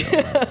 Let's be real.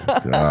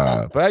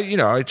 But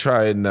I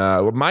try and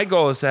my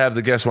goal is to have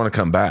the guests want to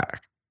come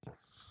back.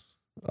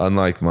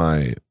 Unlike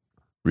my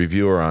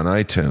reviewer on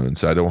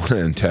iTunes, I don't want to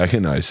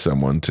antagonize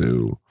someone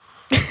to.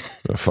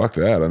 Fuck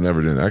that. I'm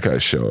never doing that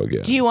guy's show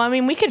again.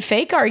 We could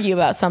fake argue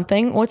about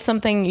something. What's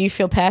something you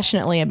feel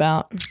passionately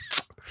about?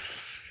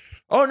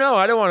 Oh no,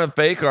 I don't want to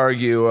fake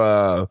argue.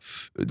 About,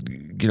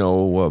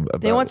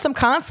 they want some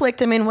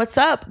conflict. I mean, what's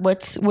up?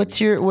 What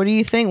do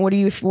you think? What are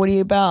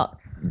you about?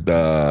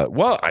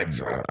 Well,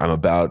 I'm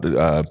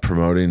about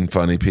promoting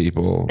funny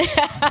people.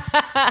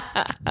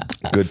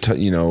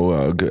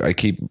 I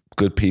keep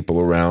good people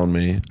around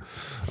me.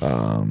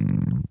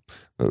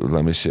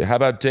 Let me see. How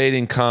about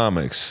dating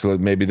comics?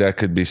 Maybe that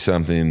could be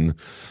something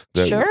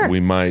that we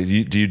might.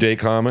 Do you date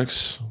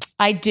comics?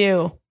 I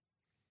do.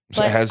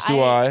 So as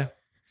do I.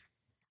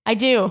 I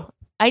do.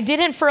 I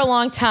didn't for a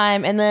long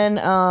time, and then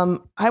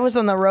I was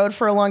on the road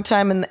for a long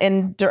time,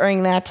 and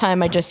during that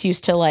time, I just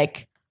used to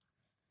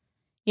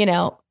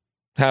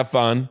have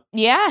fun.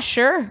 Yeah,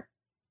 sure.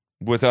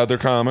 With other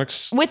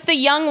comics, with the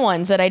young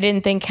ones that I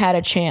didn't think had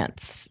a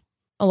chance.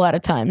 A lot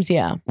of times,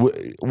 yeah.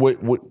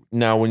 What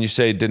now? When you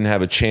say didn't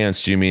have a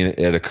chance, do you mean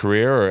at a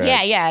career? Or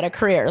at a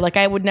career. Like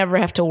I would never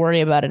have to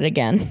worry about it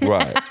again.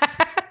 Right.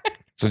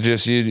 So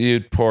just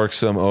you'd pork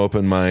some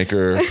open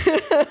micer,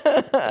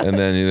 and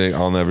then you think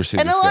I'll never see.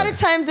 And this a lot guy. of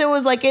times it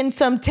was like in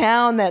some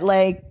town that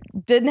like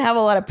didn't have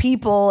a lot of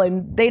people,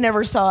 and they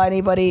never saw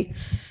anybody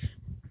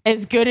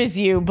as good as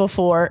you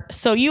before.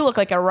 So you look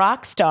like a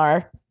rock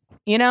star,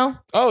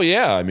 Oh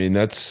yeah, I mean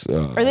that's.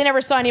 Or they never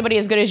saw anybody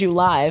as good as you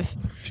live.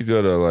 If you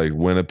go to like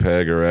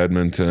Winnipeg or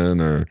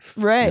Edmonton or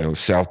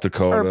South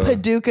Dakota or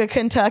Paducah,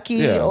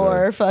 Kentucky,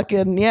 or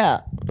fucking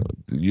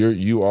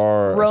you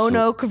are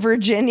Roanoke,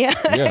 Virginia.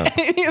 Yeah,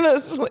 any of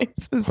those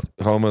places.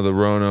 Home of the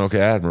Roanoke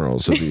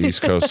Admirals of the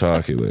East Coast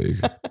Hockey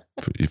League.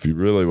 If you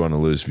really want to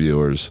lose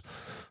viewers,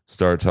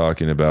 start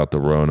talking about the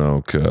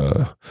Roanoke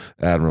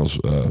Admirals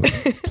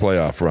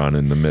playoff run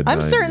in the mid-90s.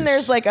 I'm certain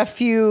there's like a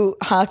few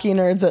hockey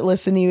nerds that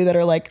listen to you that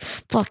are like,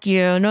 fuck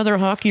you, another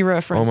hockey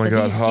reference. Oh my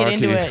God, just hockey. Get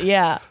into it.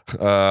 Yeah.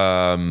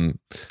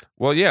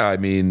 Well, yeah, I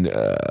mean,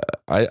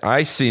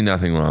 I see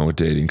nothing wrong with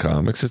dating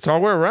comics. It's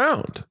all we're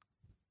around.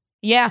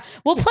 Yeah.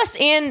 Well, plus,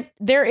 and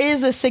there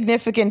is a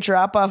significant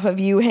drop off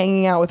of you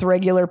hanging out with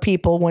regular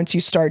people once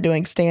you start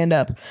doing stand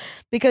up,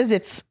 because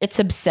it's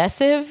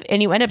obsessive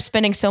and you end up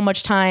spending so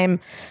much time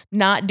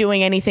not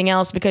doing anything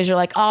else because you're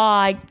like,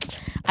 oh,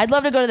 I'd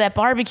love to go to that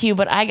barbecue,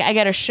 but I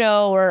got a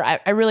show, or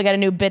I really got a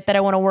new bit that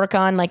I want to work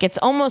on. Like, it's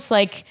almost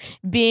like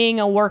being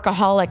a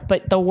workaholic,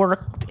 but the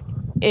work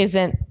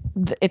isn't,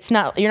 it's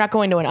not, you're not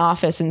going to an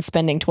office and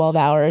spending 12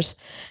 hours.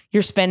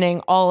 You're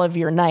spending all of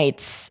your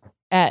nights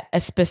at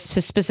a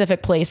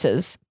specific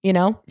places, you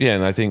know? Yeah,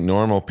 and I think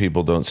normal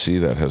people don't see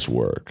that as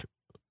work.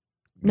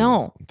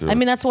 No. I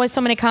mean, that's why so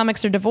many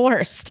comics are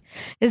divorced,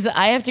 is that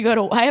I have to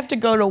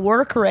go to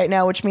work right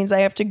now, which means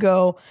I have to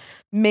go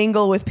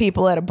mingle with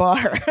people at a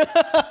bar.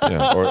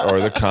 Yeah,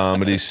 or the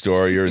Comedy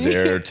Store. You're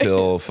there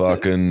till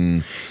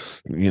fucking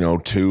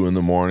 2 in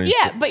the morning.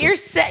 Yeah, but your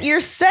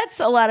sets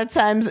a lot of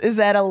times is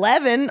at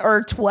 11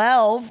 or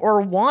 12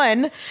 or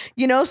 1,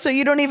 so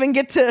you don't even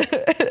get to,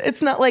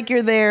 it's not like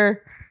you're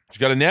there. You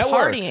got to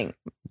network. Partying.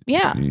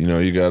 Yeah.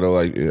 You got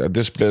to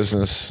this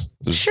business.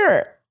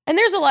 Sure. And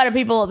there's a lot of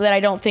people that I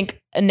don't think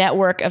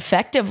network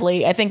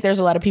effectively. I think there's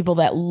a lot of people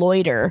that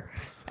loiter.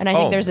 And I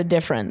think there's a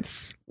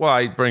difference. Well,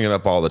 I bring it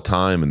up all the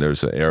time. And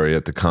there's an area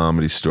at the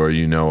Comedy Store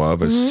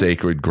of as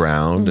sacred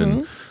ground.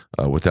 And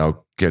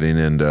without getting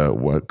into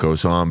what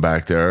goes on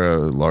back there, a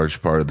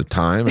large part of the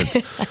time, it's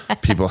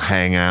people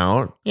hang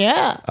out.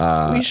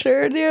 Yeah, we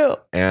sure do.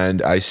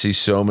 And I see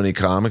so many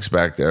comics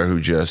back there who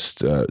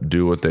just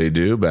do what they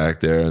do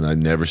back there, and I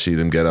never see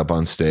them get up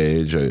on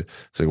stage.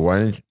 It's like,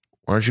 why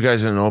aren't you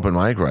guys in an open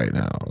mic right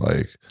now?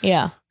 Like,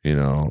 yeah,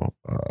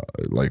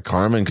 like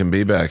Carmen can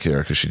be back here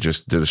because she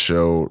just did a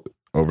show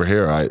over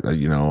here.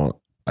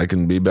 I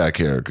can be back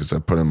here because I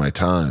put in my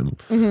time.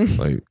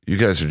 Like, you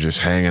guys are just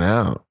hanging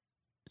out.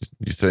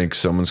 You think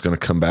someone's going to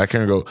come back here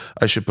and go,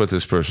 I should put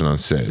this person on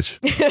stage.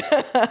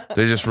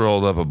 They just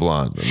rolled up a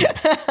blunt.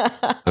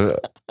 Let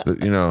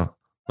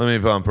me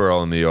bump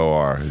Earl in the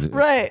OR.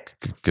 Right.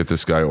 Get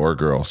this guy or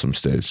girl some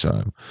stage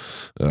time.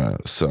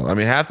 So, I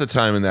mean, half the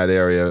time in that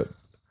area,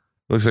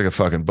 looks like a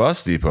fucking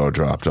bus depot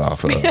dropped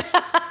off of.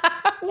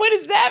 What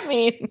does that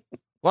mean?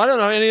 Well, I don't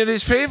know any of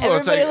these people.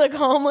 Everybody look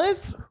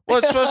homeless? Well,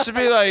 it's supposed to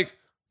be like,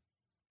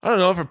 I don't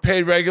know, for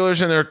paid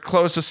regulars and their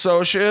close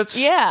associates.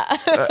 Yeah.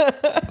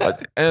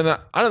 And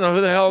I don't know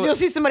who the hell. You'll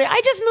see somebody, I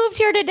just moved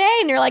here today.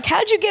 And you're like,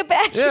 how'd you get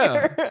back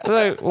here?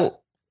 Like,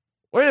 well,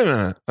 wait a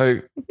minute.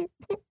 Like,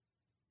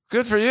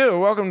 good for you.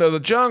 Welcome to the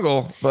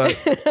jungle. But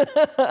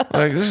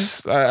like,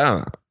 this is,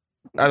 I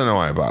don't know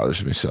why it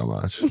bothers me so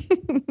much.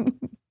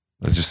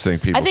 I just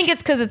think people. I think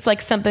it's because it's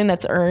like something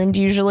that's earned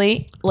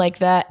usually like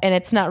that. And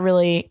it's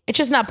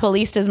just not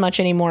policed as much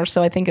anymore.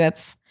 So I think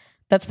that's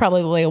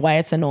probably why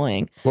it's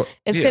annoying. Well,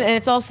 and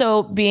it's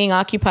also being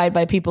occupied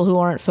by people who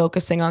aren't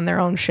focusing on their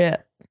own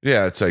shit.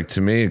 Yeah, it's like, to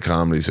me,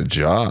 comedy's a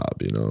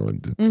job,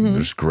 and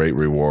there's great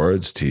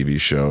rewards, TV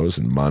shows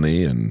and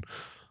money and,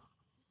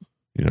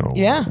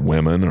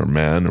 women or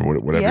men or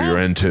whatever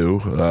you're into.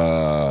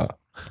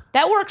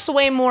 That works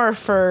way more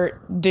for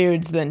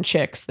dudes than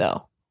chicks,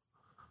 though.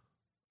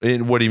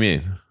 And what do you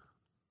mean?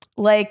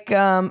 Like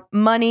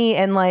money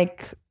and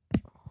like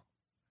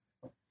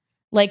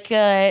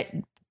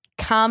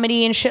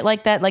comedy and shit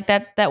like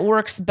that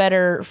works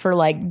better for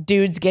like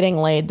dudes getting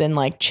laid than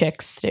like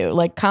chicks do.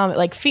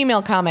 Like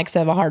female comics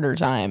have a harder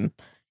time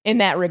in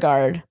that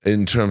regard.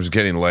 In terms of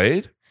getting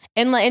laid?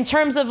 And in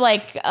terms of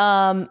like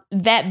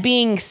that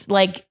being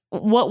like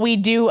what we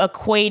do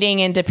equating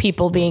into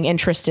people being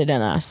interested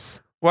in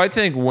us. Well, I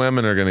think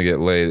women are going to get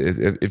laid.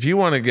 If you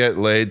want to get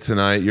laid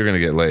tonight, you're going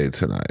to get laid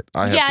tonight.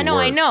 I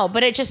know,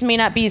 but it just may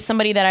not be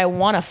somebody that I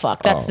want to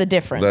fuck. That's the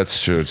difference.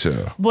 That's true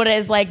too. But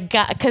as like,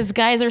 because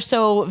guys are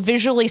so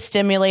visually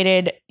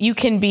stimulated, you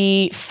can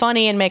be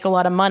funny and make a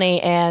lot of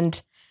money and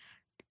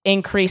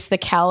increase the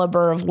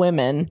caliber of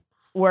women,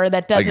 where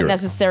that doesn't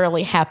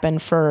necessarily happen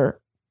for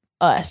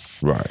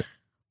us. Right.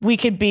 We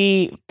could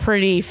be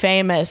pretty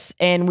famous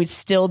and we'd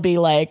still be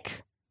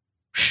like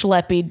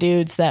schleppy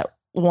dudes that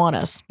want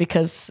us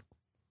because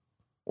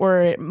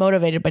we're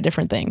motivated by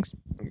different things.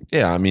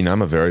 Yeah, I mean,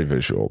 I'm a very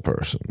visual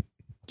person.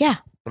 Yeah.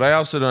 But I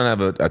also don't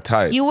have a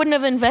type. You wouldn't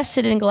have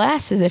invested in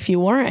glasses if you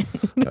weren't.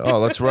 Oh,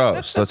 let's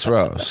roast.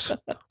 Well,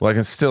 I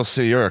can still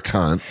see you're a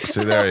cunt.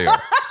 See, there you go.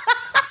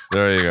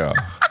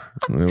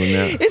 There you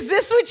go. Is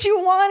this what you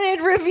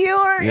wanted,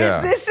 reviewer? Yeah.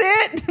 Is this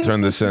it?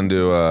 Turn this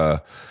into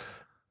a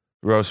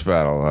roast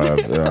battle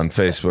on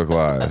Facebook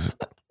Live.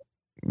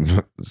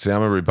 See,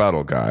 I'm a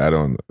rebuttal guy. I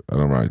don't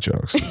write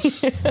jokes.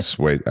 Just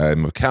wait.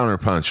 I'm a counter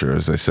puncher,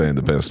 as they say in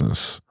the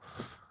business.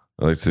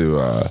 I like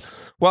to.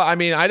 Well, I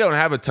mean, I don't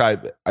have a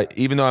type.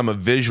 Even though I'm a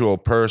visual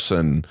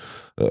person,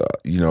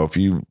 if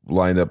you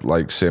lined up,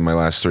 like, say, my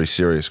last 3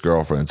 serious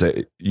girlfriends,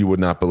 you would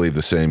not believe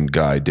the same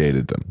guy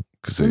dated them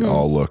because they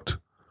all looked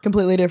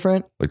completely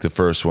different. Like, the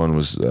first one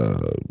was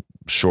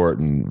short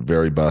and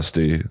very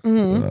busty.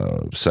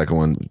 Second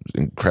one,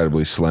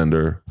 incredibly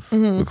slender,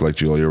 looked like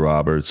Julia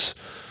Roberts.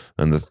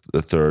 And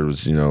the third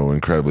was,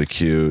 incredibly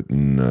cute,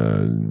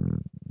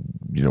 and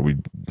we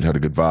had a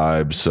good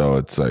vibe. So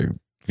it's like,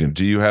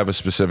 Do you have a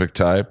specific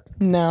type?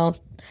 No.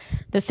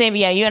 The same.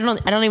 Yeah. I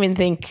don't even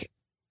think.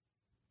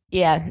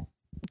 Yeah.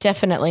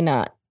 Definitely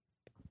not.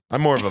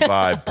 I'm more of a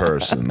vibe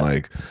person.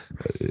 Like,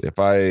 if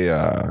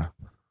I.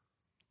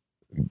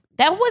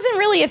 That wasn't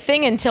really a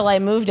thing until I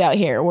moved out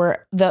here,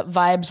 where the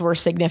vibes were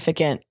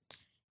significant.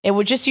 It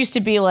would just used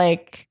to be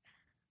like,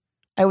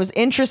 I was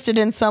interested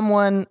in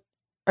someone,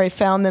 or I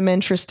found them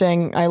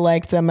interesting, I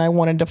liked them, I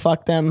wanted to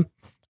fuck them,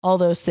 all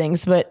those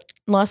things. But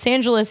Los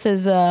Angeles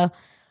is, and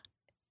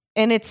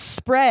it's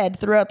spread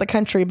throughout the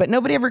country, but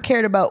nobody ever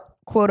cared about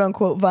quote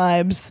unquote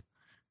vibes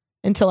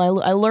until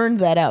I learned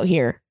that out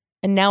here.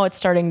 And now it's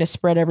starting to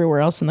spread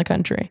everywhere else in the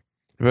country.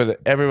 But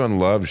everyone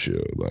loves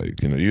you.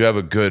 Like, you have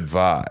a good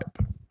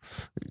vibe.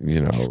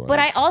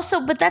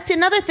 But that's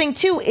another thing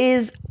too,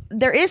 is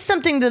there is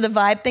something to the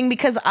vibe thing,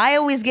 because I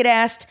always get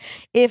asked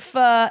if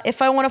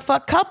I want to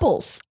fuck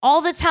couples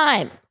all the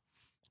time.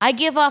 I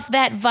give off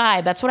that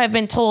vibe. That's what I've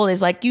been told,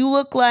 is like, you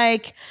look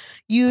like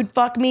you'd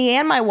fuck me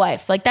and my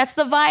wife. Like, that's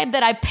the vibe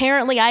that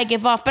I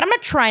give off, but I'm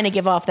not trying to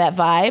give off that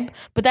vibe,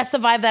 but that's the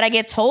vibe that I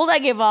get told I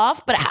give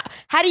off. But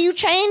how do you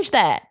change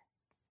that?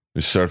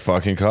 You start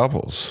fucking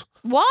couples.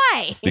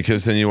 Why?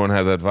 Because then you won't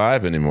have that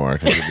vibe anymore.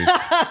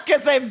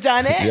 Because I've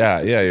done it? Yeah.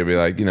 You'll be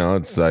like,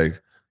 it's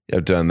like,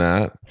 I've done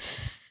that.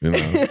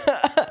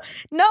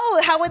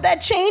 No, how would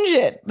that change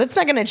it? That's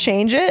not going to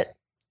change it.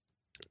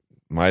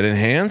 Might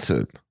enhance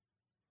it.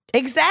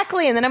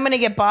 Exactly. And then I'm going to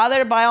get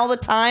bothered by all the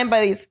time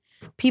by these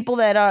people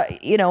that are,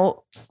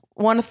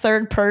 want a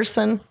third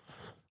person.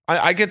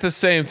 I get the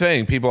same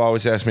thing. People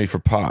always ask me for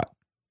pot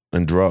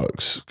and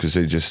drugs because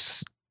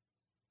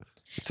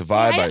it's a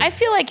vibe. I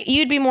feel like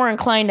you'd be more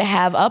inclined to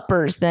have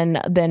uppers than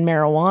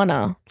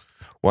marijuana.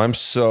 Well, I'm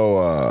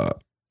so.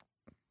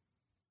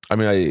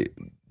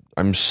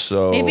 I'm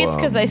so. Maybe it's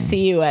because I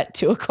see you at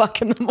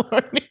 2:00 in the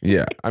morning.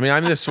 Yeah, I'm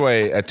this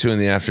way at 2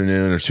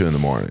 p.m. or 2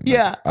 a.m. Like,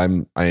 yeah,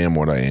 I am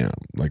what I am.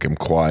 Like, I'm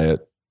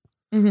quiet.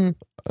 Mm-hmm.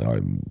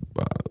 I'm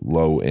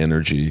low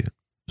energy,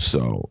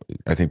 so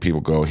I think people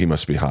go, he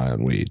must be high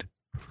on weed.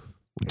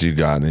 Do you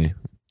got any?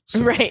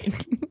 So, right.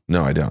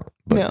 No, I don't.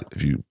 But no.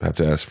 If you have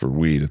to ask for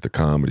weed at the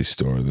Comedy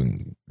Store,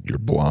 then you're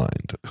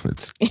blind.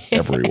 It's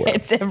everywhere.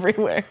 It's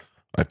everywhere.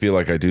 I feel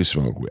like I do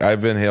smoke weed.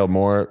 I've inhaled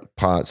more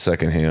pot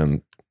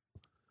secondhand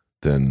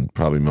than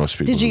probably most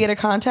people. Did you get a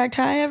contact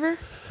high ever?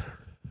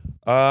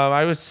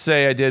 I would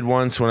say I did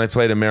once when I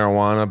played a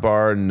marijuana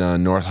bar in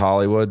North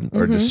Hollywood,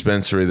 or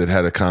dispensary that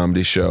had a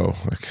comedy show.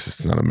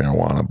 It's not a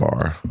marijuana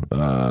bar.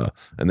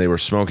 And they were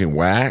smoking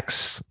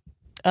wax.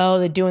 Oh,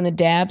 they're doing the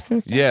dabs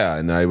and stuff? Yeah,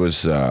 and I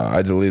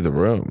had to leave the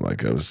room.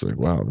 Like, I was like,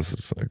 wow, this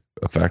is like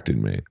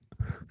affecting me.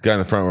 The guy in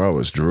the front row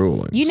was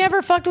drooling. You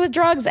never fucked with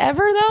drugs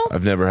ever, though?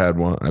 I've never had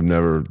one. I've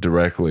never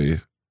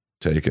directly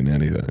taken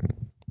anything.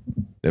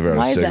 Never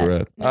had a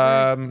cigarette.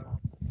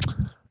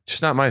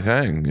 Just not my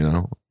thing,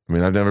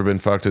 I've never been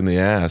fucked in the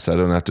ass. I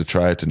don't have to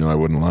try it to know I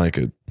wouldn't like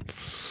it.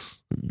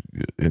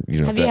 Have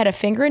you had a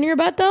finger in your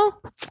butt, though?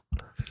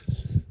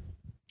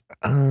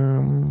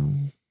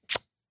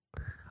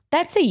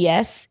 That's a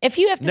yes. If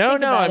you have to think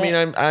about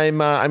it.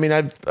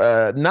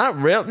 I've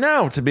not real.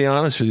 No, to be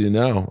honest with you,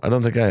 no, I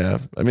don't think I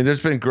have.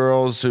 There's been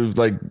girls who've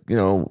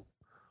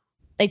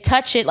they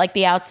touch it like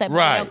the outside, but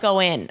right. They don't go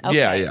in.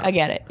 Okay, yeah. I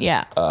get it.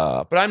 Yeah.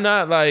 But I'm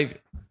not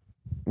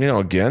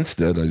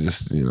against it. I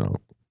just,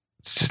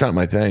 it's just not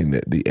my thing.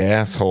 The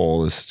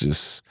asshole is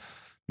just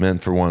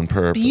meant for one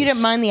purpose. But you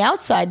didn't mind the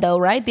outside, though,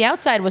 right? The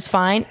outside was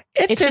fine.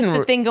 It's just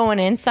the thing going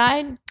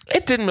inside.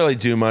 It didn't really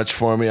do much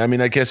for me.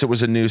 I guess it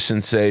was a new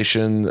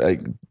sensation.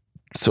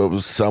 So it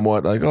was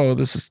somewhat like, oh,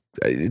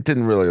 it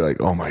didn't really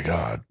like, oh my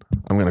God,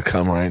 I'm going to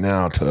come right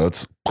now,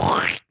 Toots.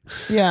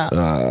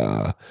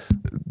 Yeah.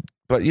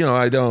 But,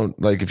 I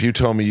don't, like, if you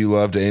told me you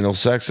loved anal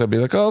sex, I'd be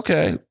like, oh,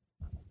 okay.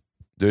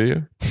 Do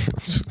you?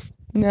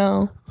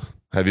 No.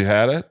 Have you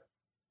had it?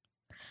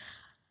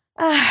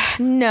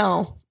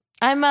 No.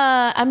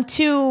 I'm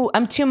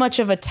too much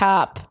of a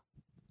top.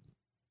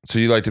 So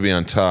you like to be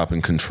on top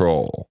and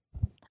control?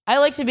 I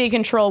like to be in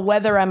control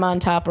whether I'm on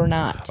top or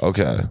not.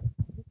 Okay.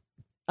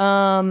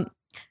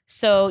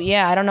 So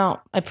yeah, I don't know.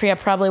 I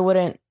probably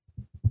wouldn't.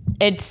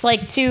 It's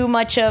like too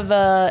much of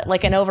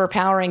an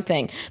overpowering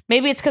thing.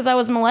 Maybe it's because I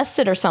was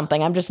molested or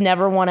something. I'm just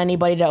never want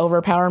anybody to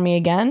overpower me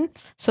again.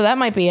 So that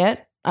might be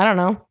it. I don't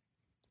know.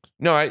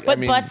 No,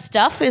 butt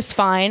stuff is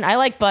fine. I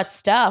like butt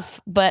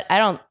stuff, but I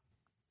don't.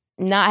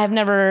 I've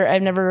never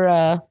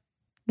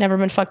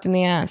been fucked in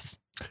the ass.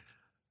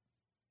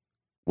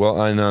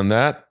 Well, and on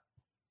that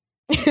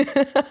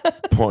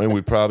point,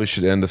 we probably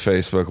should end the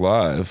Facebook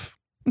Live.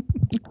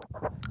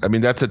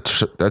 That's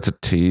a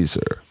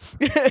teaser.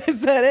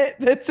 Is that it?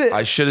 That's it.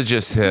 I should have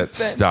just hit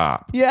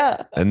stop.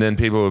 Yeah. And then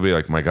people would be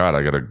like, my God,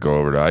 I got to go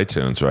over to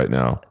iTunes right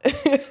now.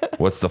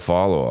 What's the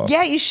follow-up?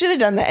 Yeah, you should have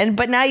done that.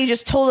 But now you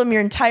just told them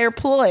your entire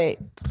ploy.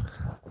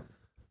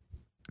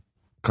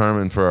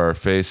 Carmen, for our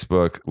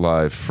Facebook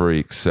Live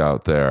freaks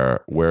out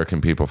there, where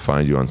can people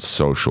find you on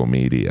social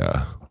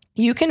media?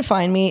 You can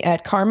find me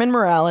at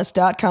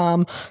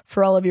CarmenMorales.com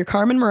for all of your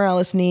Carmen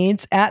Morales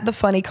needs, at The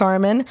Funny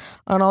Carmen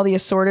on all the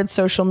assorted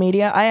social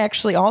media. I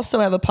actually also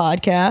have a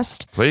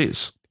podcast.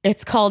 Please.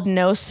 It's called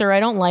No Sir, I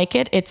Don't Like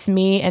It. It's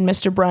me and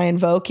Mr. Brian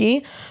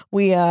Vokey.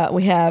 We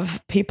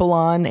have people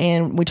on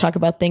and we talk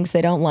about things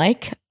they don't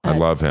like. I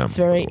love him. It's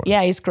very,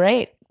 yeah, he's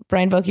great.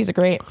 Brian Vokey's a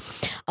great.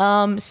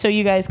 So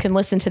you guys can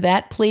listen to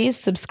that. Please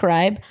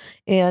subscribe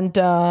and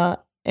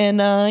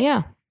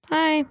yeah.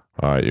 Hi.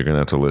 All right, you're going to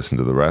have to listen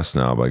to the rest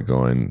now by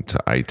going to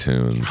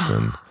iTunes.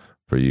 And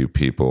for you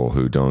people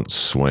who don't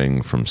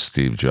swing from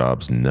Steve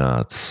Jobs'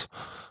 nuts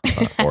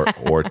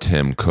or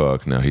Tim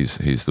Cook, no,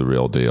 he's the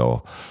real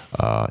deal.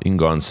 You can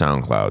go on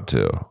SoundCloud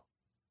too.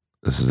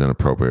 This is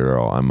Inappropriate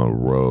Earl. I'm a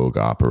rogue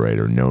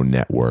operator, no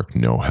network,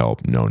 no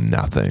help, no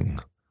nothing.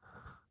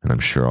 And I'm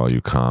sure all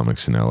you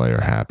comics in LA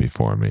are happy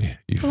for me.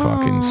 You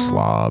fucking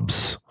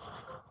slobs.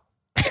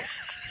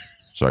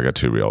 So I got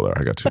too real there.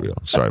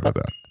 Sorry about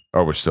that.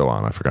 Oh, we're still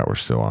on. I forgot we're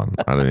still on.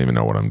 I didn't even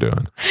know what I'm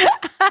doing.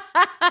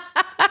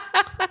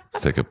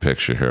 Let's take a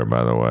picture here,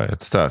 by the way.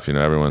 It's tough. You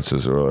know, everyone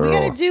says, we got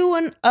to do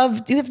one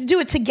of, you have to do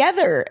it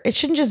together. It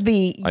shouldn't just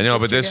be. I know,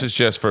 but this is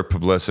just for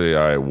publicity.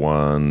 All right,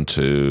 1,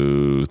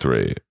 2,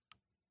 3.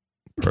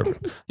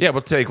 Perfect. Yeah,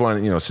 we'll take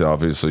one,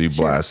 selfie. So you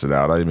blast it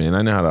out. I mean,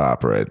 I know how to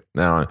operate.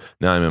 Now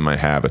I'm in my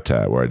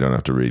habitat where I don't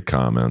have to read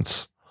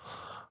comments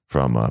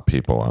from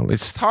people.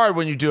 It's hard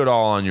when you do it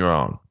all on your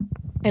own.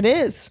 It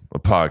is. A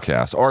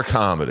podcast or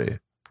comedy.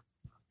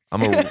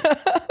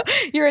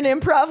 You're an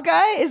improv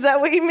guy? Is that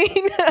what you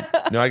mean?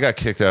 No, I got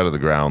kicked out of the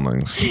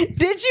Groundlings.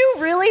 Did you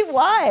really?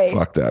 Why?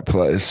 Fuck that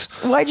place.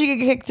 Why'd you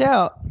get kicked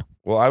out?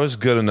 Well, I was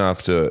good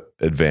enough to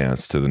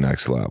advance to the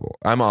next level.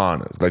 I'm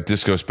honest. Like,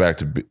 this goes back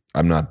to,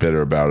 I'm not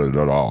bitter about it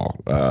at all.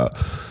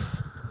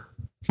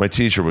 My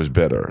teacher was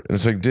bitter. And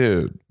it's like,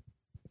 dude,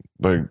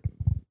 like,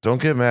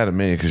 don't get mad at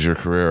me because your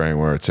career ain't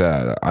where it's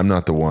at. I'm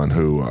not the one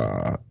who,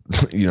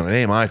 it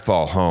ain't my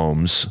fault,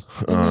 Holmes.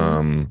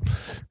 And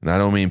I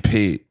don't mean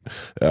Pete.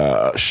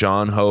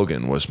 Sean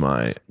Hogan was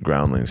my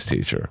Groundlings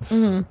teacher.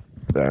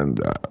 And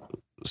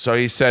so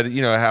he said,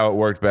 how it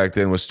worked back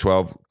then was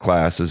 12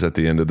 classes. At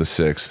the end of the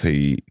 6th,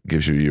 he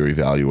gives you your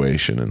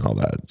evaluation and all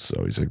that.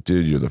 So he's like,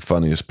 dude, you're the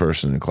funniest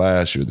person in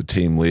class. You're the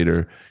team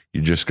leader.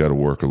 You just got to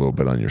work a little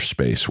bit on your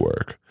space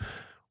work.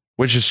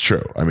 Which is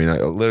true. I mean,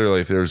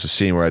 literally, if there was a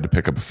scene where I had to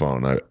pick up a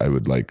phone, I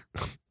would like,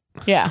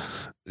 yeah,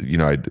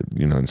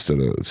 instead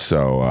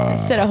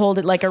of hold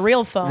it like a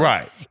real phone,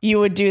 right? You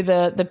would do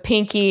the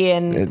pinky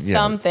and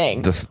thumb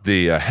thing,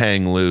 the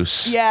hang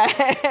loose,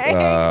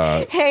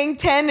 hang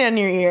 10 on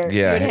your ear,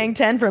 you would hang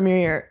 10 from your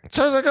ear.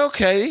 So I was like,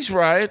 okay, he's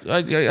right.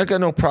 I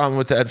got no problem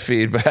with that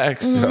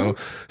feedback. So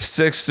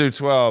 6 through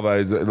 12,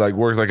 I like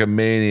worked like a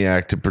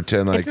maniac to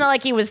pretend like it's not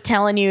like he was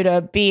telling you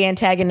to be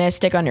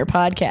antagonistic on your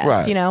podcast,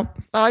 right.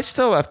 I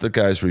still left the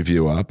guy's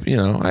review up.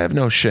 I have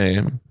no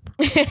shame.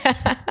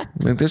 I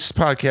mean, this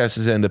podcast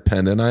is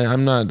independent.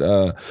 I'm not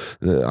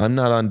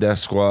on Death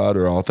Squad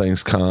or All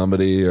Things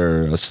Comedy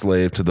or a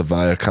slave to the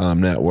Viacom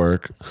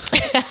network.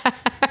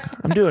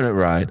 I'm doing it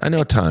right. I know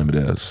what time it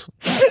is.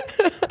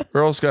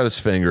 Earl's got his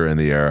finger in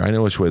the air. I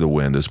know which way the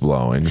wind is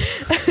blowing.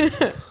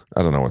 I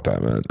don't know what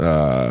that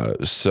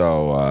meant.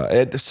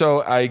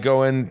 So I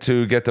go in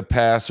to get the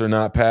pass or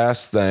not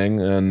pass thing,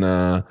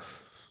 and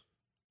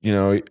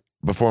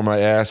before my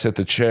ass hit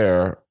the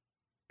chair,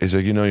 he's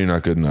like, you're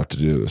not good enough to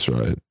do this,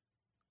 right?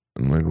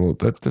 I'm like, well,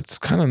 that's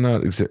kind of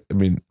not I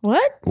mean,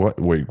 what?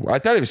 Wait, I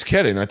thought he was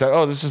kidding. I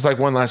thought, this is like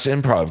one last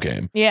improv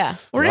game. Yeah,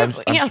 we're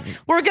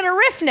gonna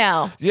riff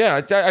now.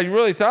 Yeah, I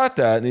really thought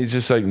that, and he's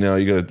just like, no,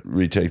 you got to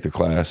retake the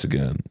class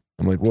again.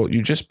 I'm like, well,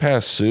 you just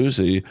passed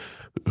Susie,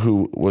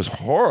 who was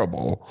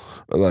horrible.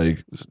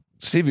 Like,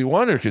 Stevie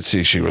Wonder could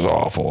see she was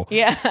awful.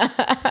 Yeah.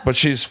 But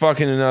she's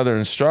fucking another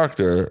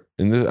instructor.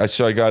 And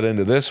so I got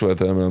into this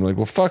with him. And I'm like,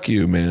 well, fuck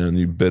you, man,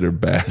 you bitter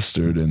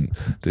bastard. And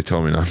they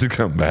told me not to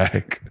come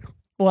back.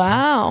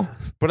 Wow.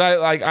 But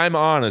I'm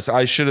honest.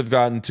 I should have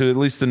gotten to at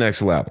least the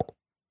next level.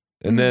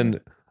 And then,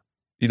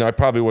 I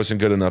probably wasn't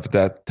good enough at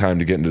that time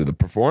to get into the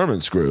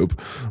performance group.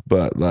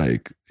 But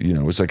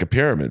it was like a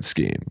pyramid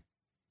scheme.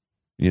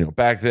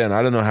 Back then,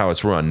 I don't know how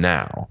it's run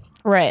now.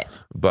 Right.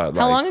 But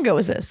how long ago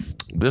was this?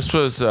 This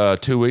was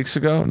 2 weeks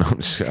ago. No,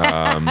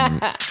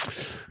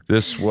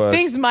 this was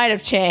things might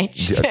have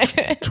changed.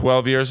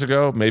 12 years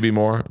ago, maybe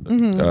more.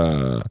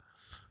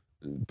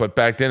 But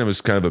back then, it was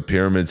kind of a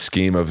pyramid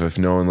scheme of if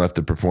no one left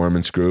the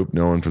performance group,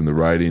 no one from the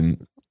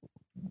writing,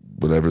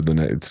 whatever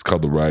it's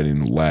called, the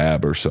writing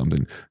lab or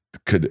something,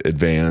 could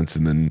advance,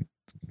 and then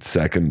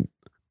second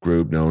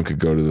group, no one could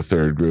go to the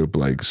third group.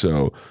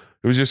 So.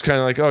 It was just kind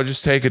of like, oh,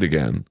 just take it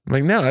again. I'm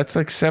like, no, that's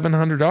like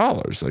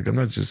 $700. Like, I'm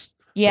not just.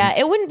 Yeah,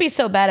 it wouldn't be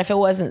so bad if it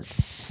wasn't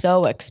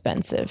so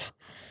expensive.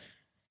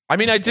 I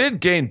mean, I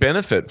did gain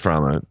benefit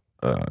from it,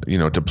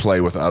 to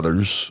play with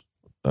others,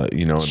 and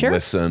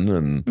listen.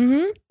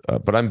 And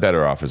but I'm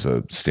better off as a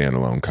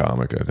standalone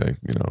comic, I think,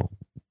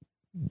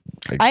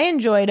 I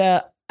enjoyed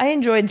I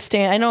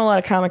know a lot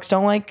of comics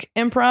don't like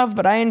improv,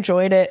 but I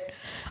enjoyed it.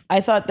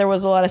 I thought there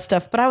was a lot of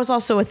stuff, but I was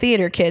also a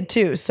theater kid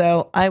too.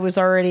 So I was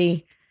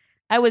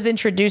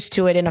introduced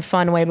to it in a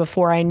fun way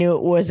before I knew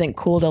it wasn't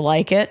cool to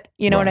like it.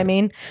 You know what I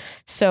mean?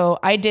 So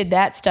I did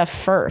that stuff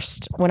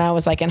first when I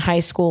was like in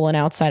high school, and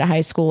outside of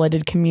high school, I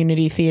did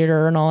community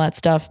theater and all that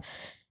stuff.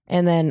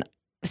 And then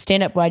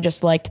stand up, I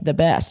just liked the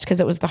best because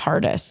it was the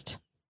hardest.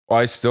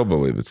 I still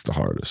believe it's the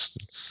hardest.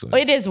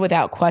 It is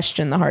without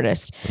question the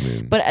hardest. I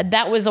mean, but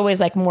that was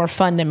always like more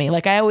fun to me.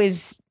 Like I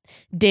always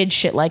did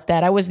shit like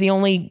that. I was the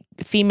only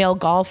female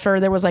golfer.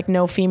 There was like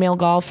no female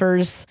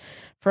golfers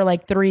for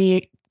like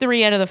three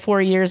out of the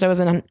 4 years I was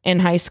in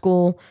high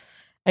school.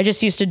 I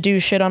just used to do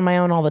shit on my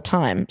own all the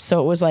time. So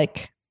it was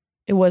like,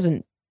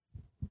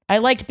 I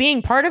liked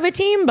being part of a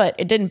team, but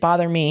it didn't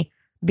bother me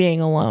being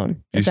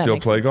alone. You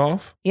still play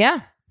golf?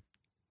 Yeah.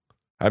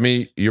 I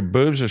mean, your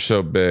boobs are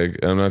so big.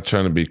 I'm not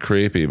trying to be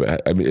creepy,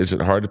 but I mean, is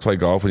it hard to play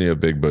golf when you have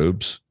big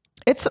boobs?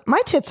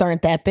 My tits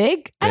aren't that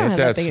big. I don't Ain't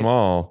have that big.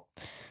 small.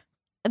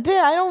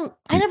 I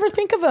never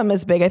think of them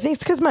as big. I think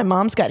it's because my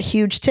mom's got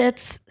huge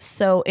tits.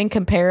 So in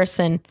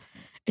comparison,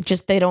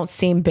 they don't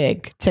seem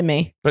big to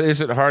me. But is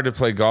it hard to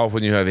play golf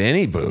when you have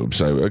any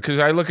boobs? Because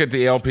I look at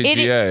the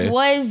LPGA. It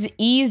was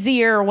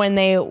easier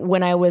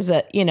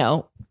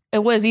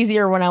it was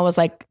easier when I was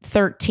like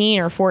 13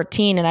 or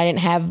 14 and I didn't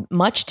have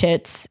much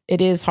tits. It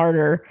is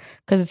harder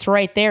because it's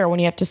right there when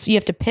you have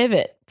to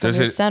pivot from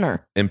your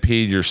center.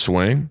 Impede your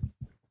swing?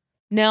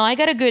 No, I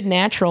got a good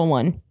natural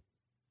one.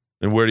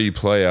 And where do you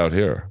play out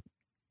here?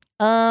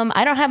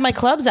 I don't have my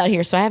clubs out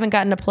here, so I haven't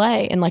gotten to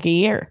play in like a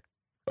year.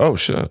 Oh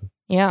shit.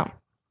 Yeah.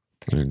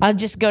 I'll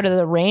just go to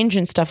the range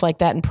and stuff like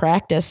that and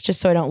practice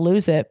just so I don't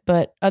lose it.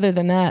 But other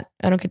than that,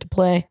 I don't get to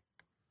play.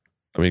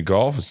 I mean,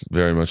 golf is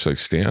very much like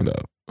stand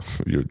up.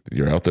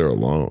 You're out there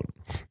alone.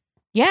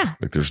 Yeah.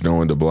 Like there's no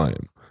one to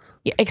blame.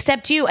 Yeah,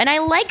 except you. And I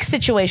like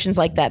situations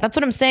like that. That's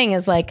what I'm saying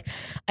is like,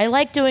 I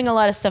like doing a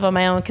lot of stuff on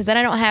my own because then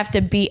I don't have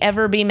to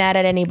ever be mad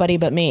at anybody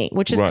but me,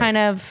 which is kind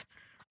of,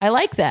 I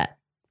like that.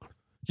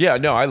 Yeah,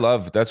 no,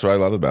 that's what I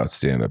love about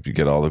stand up. You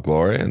get all the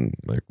glory, and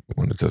like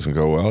when it doesn't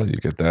go well, you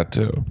get that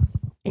too.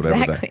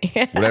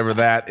 Whatever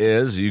that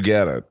is, you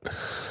get it.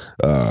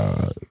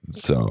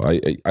 So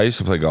I used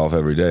to play golf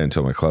every day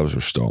until my clubs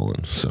were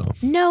stolen. So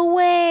no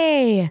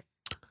way.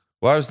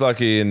 Well, I was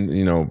lucky, and I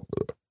don't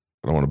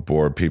want to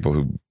bore people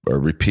who are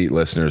repeat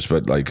listeners,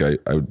 but like I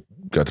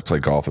got to play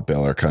golf at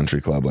Bel Air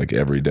Country Club like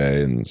every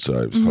day, and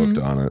so I was hooked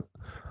on it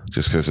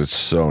just because it's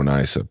so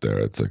nice up there.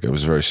 It's like I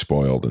was very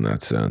spoiled in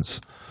that sense.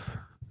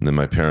 And then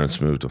my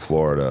parents moved to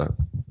Florida,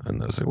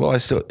 and I was like, well,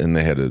 and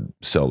they had to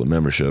sell the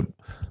membership.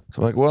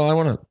 So I'm like, well, I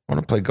want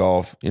to play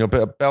golf.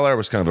 Bel Air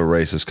was kind of a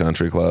racist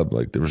country club.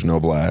 Like there was no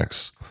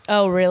blacks.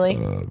 Oh, really?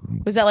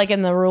 Was that like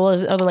in the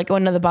rules or like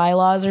one of the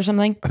bylaws or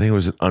something? I think it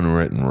was an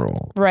unwritten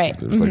rule. Right.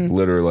 There's like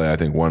literally, I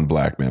think one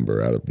black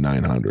member out of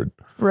 900.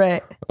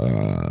 Right.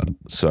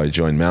 So I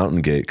joined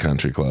Mountain Gate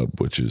Country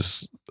Club, which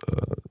is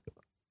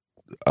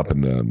up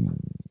in the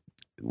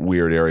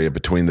weird area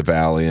between the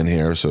valley and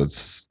here, so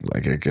it's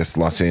like I guess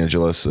Los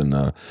Angeles, and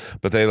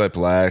but they let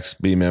blacks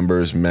be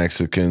members,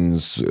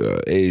 Mexicans,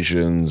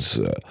 Asians,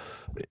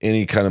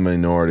 any kind of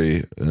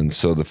minority. And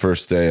so the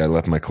first day I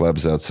left my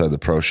clubs outside the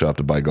pro shop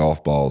to buy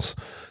golf balls,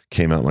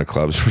 came out, my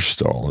clubs were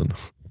stolen.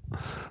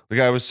 Like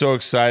I was so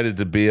excited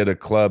to be at a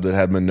club that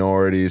had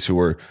minorities who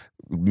were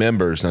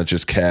members, not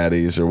just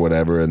caddies or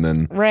whatever, and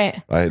then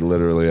I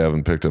literally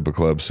haven't picked up a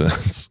club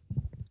since.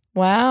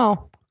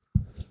 Wow.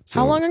 So,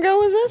 how long ago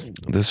was this?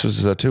 This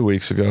was 2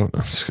 weeks ago.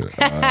 I'm just kidding.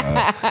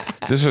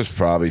 This was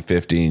probably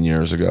 15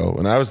 years ago,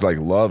 and I was like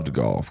loved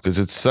golf because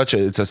it's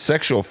a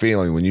sexual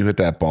feeling when you hit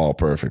that ball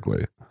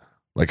perfectly,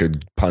 like a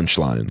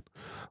punchline.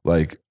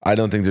 Like I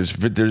don't think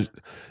there's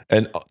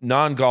and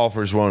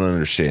non-golfers won't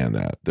understand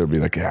that. They'll be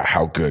like, yeah,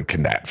 how good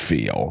can that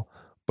feel?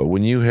 But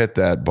when you hit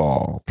that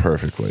ball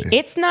perfectly,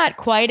 it's not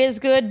quite as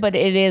good, but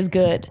it is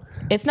good.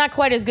 It's not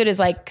quite as good as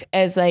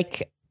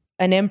like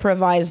an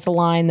improvised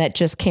line that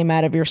just came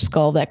out of your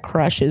skull that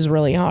crushes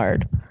really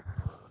hard.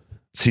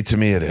 See, to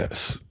me it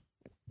is.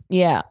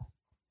 Yeah.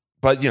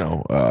 But,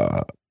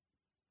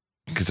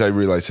 because I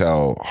realize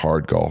how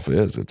hard golf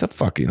is. It's a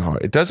fucking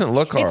hard. It doesn't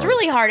look hard. It's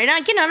really hard. And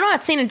again, I'm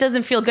not saying it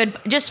doesn't feel good.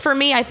 Just for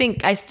me,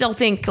 I still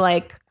think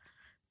like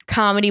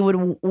comedy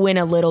would win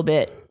a little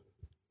bit.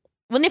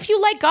 Well, if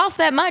you like golf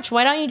that much,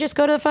 why don't you just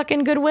go to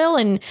fucking Goodwill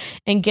and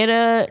get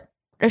a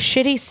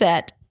shitty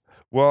set?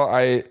 Well,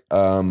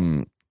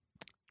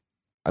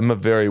 I'm a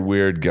very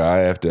weird guy.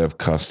 I have to have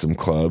custom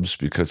clubs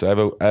because I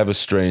have a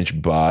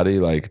strange body.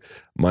 Like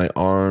my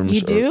arms.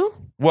 You do?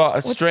 Well,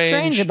 What's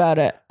strange about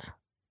it?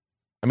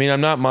 I mean,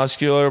 I'm not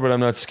muscular, but I'm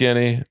not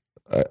skinny.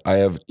 I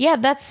have. Yeah,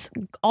 that's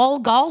all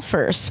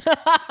golfers.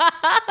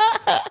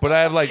 But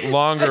I have like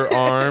longer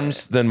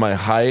arms than my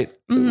height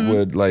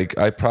would. Like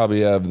I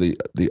probably have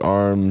the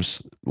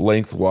arms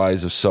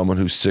lengthwise of someone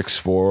who's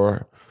 6'4"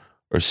 or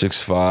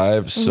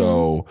 6'5".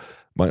 So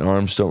my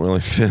arms don't really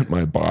fit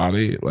my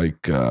body.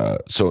 Like,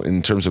 so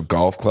in terms of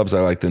golf clubs,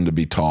 I like them to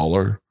be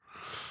taller.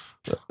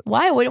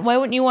 Why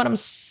wouldn't you want them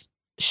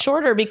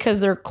shorter?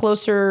 Because they're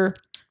closer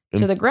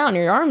to the ground.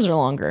 Your arms are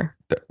longer.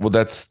 Well,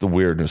 that's the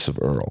weirdness of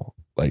Earl.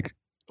 Like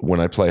when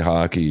I play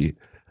hockey,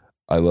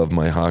 I love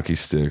my hockey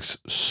sticks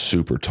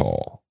super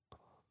tall.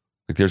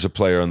 Like there's a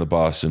player on the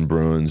Boston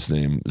Bruins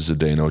named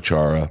Zdeno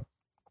Chara.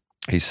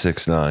 He's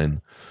 6'9",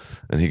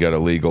 and he got a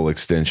legal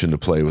extension to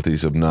play with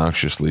these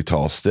obnoxiously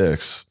tall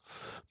sticks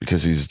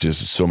because he's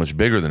just so much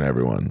bigger than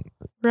everyone.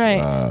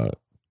 Right.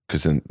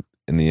 Because in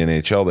the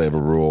NHL, they have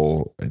a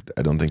rule.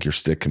 I don't think your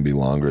stick can be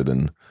longer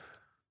than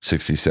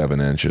 67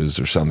 inches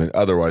or something.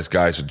 Otherwise,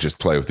 guys would just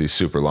play with these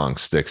super long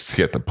sticks to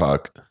get the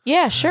puck.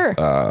 Yeah, sure.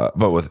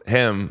 But with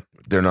him,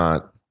 they're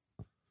not.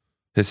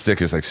 His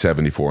stick is like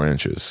 74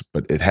 inches,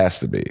 but it has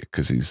to be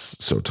because he's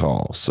so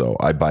tall. So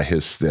I buy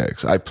his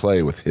sticks. I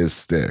play with his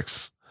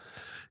sticks,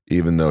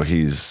 even though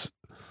he's,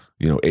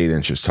 8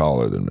 inches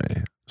taller than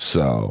me.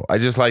 So I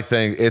just like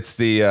things. It's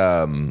the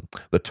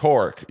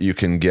torque you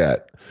can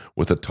get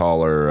with a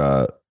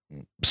taller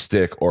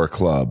stick or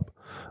club.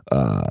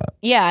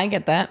 Yeah, I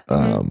get that.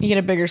 You get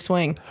a bigger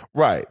swing.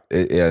 Right.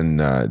 And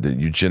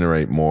you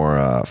generate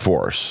more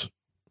force.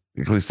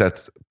 At least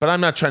but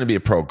I'm not trying to be a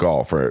pro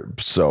golfer,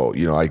 so,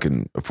 I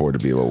can afford to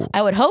be a little.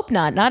 I would hope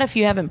not. Not if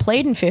you haven't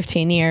played in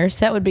 15 years.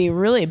 That would be a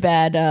really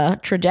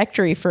bad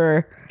trajectory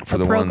for a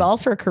pro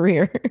golfer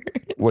career.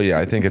 Well, yeah,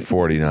 I think at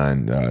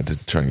 49 to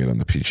try and get on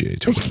the PGA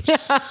Tour.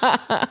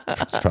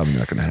 It's probably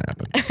not going to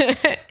happen.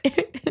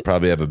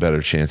 Probably have a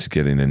better chance of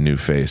getting in new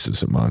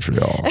faces at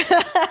Montreal.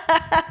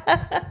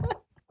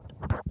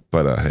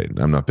 But hey,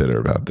 I'm not bitter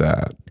about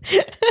that.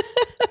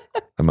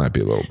 I might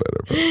be a little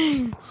bitter, but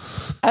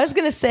I was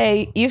going to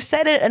say, you've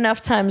said it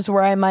enough times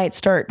where I might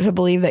start to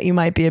believe that you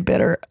might be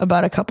bitter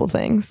about a couple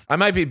things. I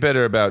might be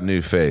bitter about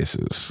new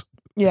faces.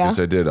 Yeah.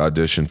 Because I did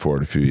audition for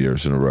it a few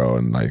years in a row,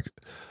 and like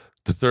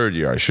the third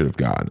year I should have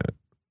gotten it.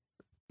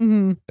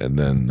 Mm-hmm. And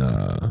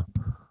then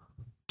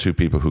 2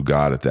 people who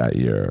got it that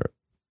year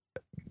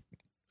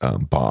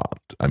bombed.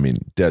 I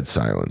mean, dead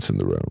silence in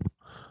the room.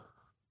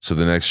 So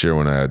the next year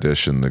when I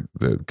auditioned,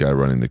 the guy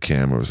running the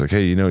camera was like,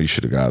 "Hey, you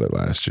should have got it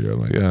last year."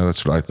 I'm like, "Yeah,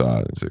 that's what I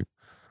thought." He's like,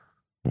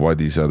 "Why'd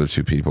these other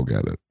 2 people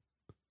get it?"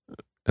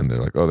 And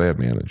they're like, "Oh, they have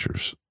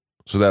managers."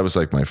 So that was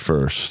like my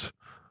first,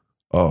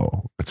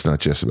 it's not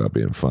just about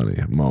being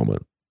funny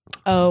moment.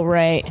 Oh,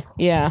 right.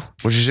 Yeah.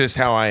 Which is just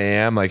how I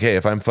am. Like, hey,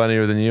 if I'm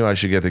funnier than you, I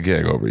should get the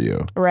gig over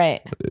you. Right.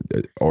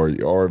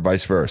 Or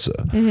vice versa.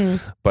 Mm-hmm.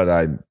 But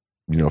I,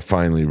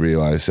 finally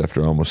realized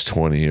after almost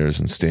 20 years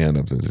in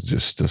stand-up that it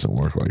just doesn't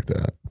work like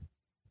that.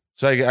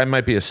 So I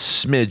might be a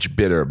smidge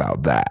bitter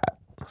about that.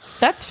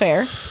 That's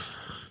fair.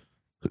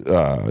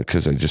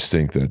 Because I just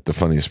think that the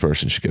funniest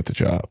person should get the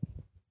job.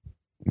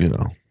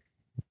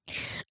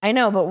 I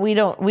know, but we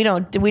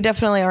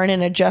definitely aren't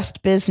in a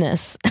just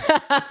business.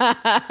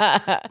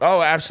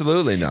 Oh,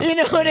 absolutely not. You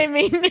know what I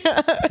mean?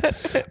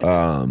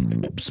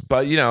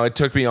 But it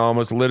took me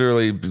almost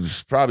literally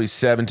probably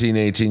 17,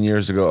 18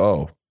 years to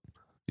go,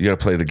 you got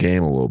to play the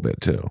game a little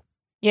bit too.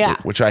 Yeah.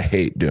 Which I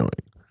hate doing.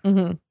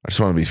 Mm-hmm. I just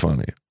want to be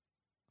funny.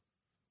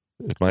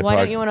 Why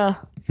don't you want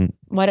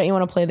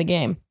to play the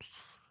game?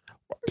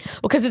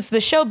 Because it's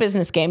the show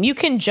business game. You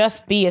can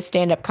just be a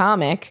stand-up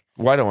comic.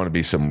 Well, I don't want to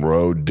be some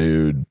road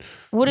dude.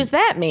 What does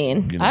that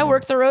mean? I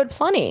work the road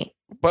plenty.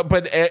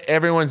 But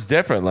everyone's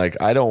different. Like,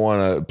 I don't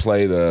want to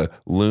play the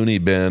loony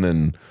bin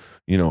in,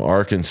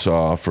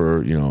 Arkansas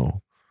for, a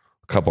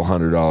couple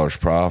 $100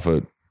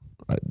 profit.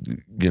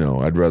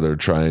 I'd rather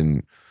try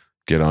and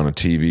get on a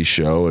TV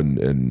show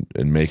and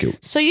make it.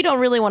 So you don't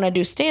really want to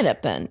do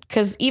stand-up then?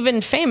 Because even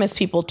famous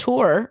people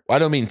tour. I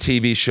don't mean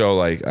TV show.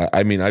 Like,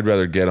 I mean, I'd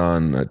rather get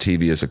on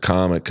TV as a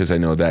comic because I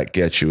know that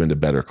gets you into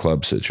better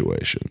club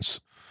situations.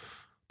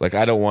 Like,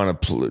 I don't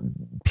want to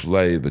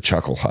play the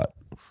Chuckle Hut.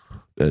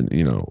 And,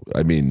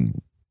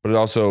 but it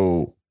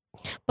also.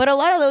 But a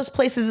lot of those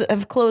places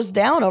have closed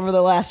down over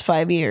the last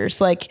 5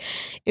 years. Like,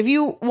 if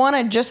you want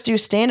to just do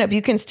stand-up,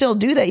 you can still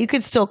do that. You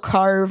could still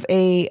carve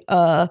an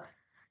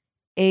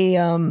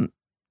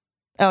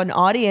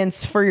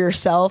audience for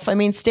yourself. I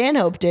mean,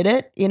 Stanhope did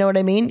it. You know what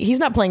I mean? He's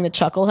not playing the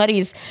Chuckle Hut.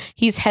 He's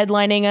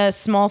headlining a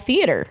small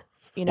theater.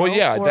 Well,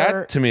 yeah,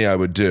 that to me I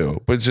would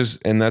do. But it's just,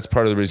 and that's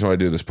part of the reason why I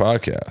do this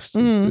podcast.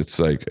 Mm-hmm. It's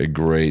like a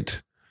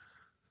great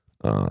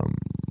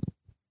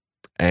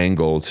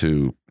angle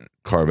to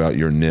carve out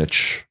your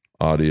niche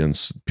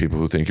audience, people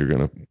who think you're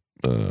gonna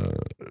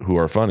who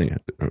are funny,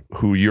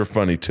 who you're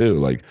funny too,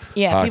 like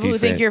people who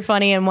think you're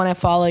funny and want to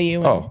follow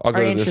you and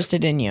are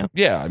interested in you.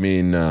 Yeah, I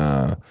mean,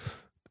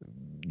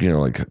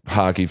 like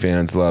hockey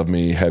fans love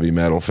me, heavy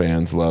metal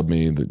fans love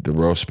me, the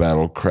roast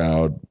battle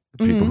crowd,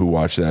 people who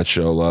watch that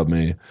show love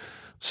me.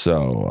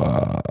 So,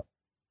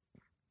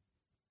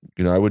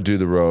 I would do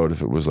the road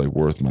if it was like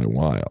worth my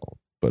while,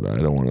 but I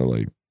don't want to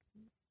like,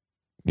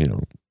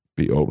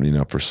 be opening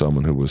up for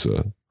someone who was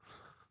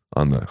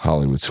on the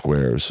Hollywood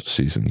Squares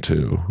season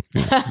 2.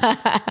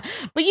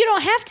 But you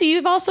don't have to.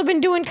 You've also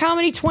been doing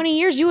comedy 20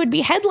 years. You would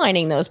be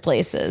headlining those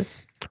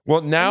places. Well,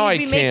 now I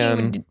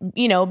can.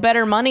 Making,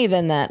 better money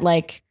than that.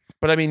 Like,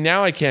 but I mean,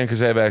 now I can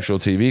because I have actual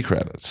TV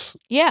credits.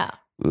 Yeah.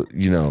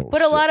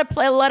 But a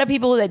lot of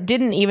people that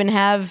didn't even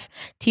have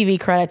TV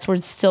credits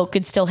could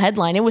still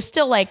headline. It was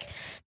still like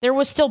there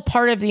was still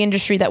part of the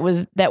industry that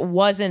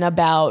wasn't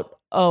about,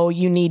 oh,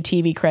 you need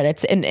TV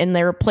credits. And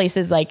there are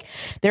places like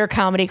there are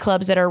comedy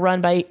clubs that are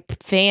run by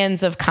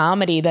fans of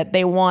comedy that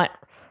they want,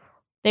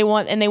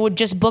 and they would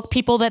just book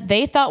people that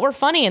they thought were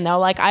funny. And they're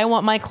like, I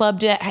want my club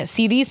to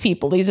see these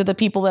people. These are the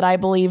people that I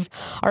believe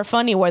are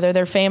funny, whether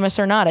they're famous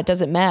or not. It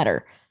doesn't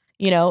matter.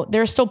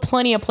 There's still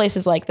plenty of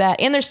places like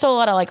that. And there's still a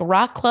lot of like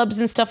rock clubs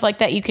and stuff like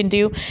that you can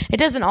do. It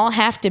doesn't all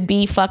have to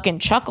be fucking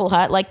Chuckle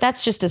Hut. Like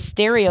that's just a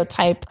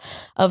stereotype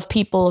of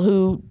people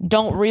who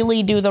don't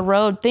really do the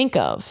road think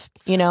of,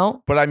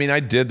 But I mean,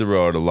 I did the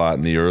road a lot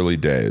in the early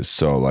days.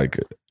 So like,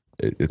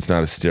 it's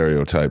not a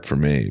stereotype for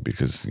me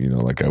because,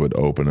 like I would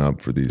open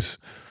up for these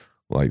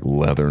like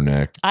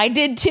Leatherneck. I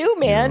did too,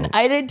 man.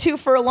 I did too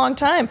for a long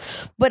time.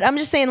 But I'm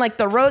just saying like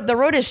the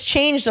road has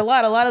changed a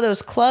lot. A lot of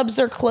those clubs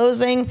are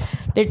closing.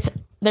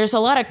 There's a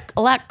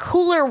lot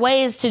cooler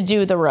ways to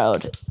do the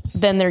road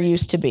than there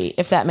used to be,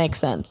 if that makes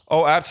sense.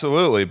 Oh,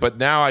 absolutely. But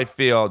now I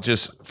feel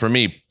just for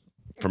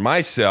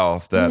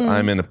myself that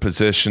I'm in a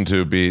position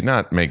to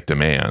not make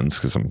demands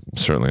because I'm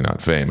certainly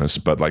not famous,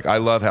 but like I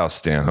love how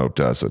Stanhope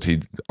does it.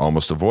 He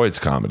almost avoids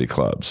comedy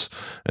clubs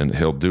and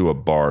he'll do a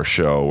bar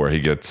show where he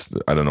gets,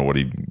 I don't know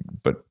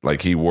but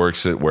like he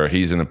works it where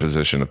he's in a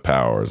position of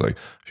power. It's like,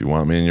 if you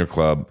want me in your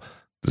club,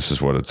 this is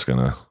what it's going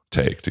to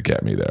take to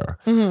get me there.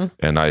 Mm-hmm.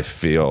 And I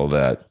feel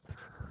that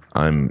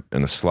I'm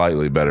in a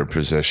slightly better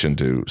position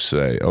to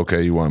say,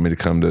 okay, you want me to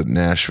come to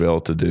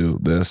Nashville to do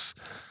this?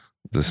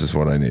 This is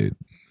what I need.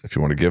 If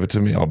you want to give it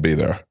to me, I'll be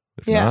there.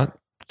 If not,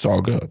 it's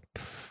all good.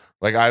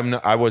 Like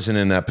I wasn't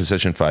in that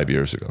position 5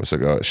 years ago. It's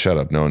like, oh, shut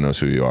up. No one knows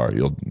who you are.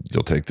 You'll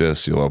take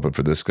this. You'll open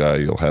for this guy.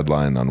 You'll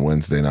headline on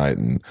Wednesday night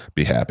and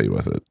be happy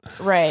with it.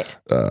 Right.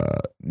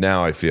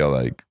 Now I feel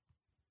like,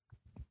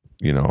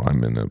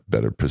 I'm in a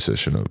better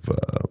position of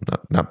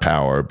not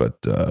power, but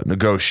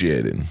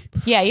negotiating.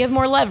 Yeah, you have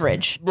more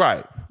leverage.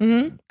 Right.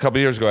 Mm-hmm. A couple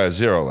of years ago, I had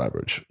zero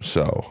leverage.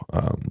 So,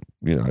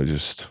 I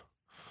just.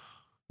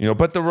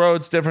 But the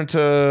road's different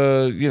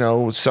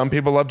to, some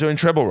people love doing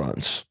triple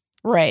runs.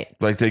 Right.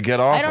 Like they get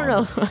off. I don't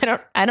know.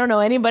 I don't know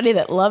anybody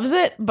that loves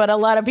it, but a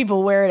lot of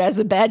people wear it as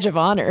a badge of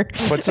honor.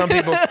 But some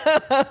people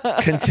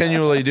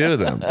continually do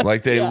them.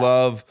 Like they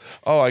love,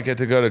 I get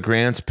to go to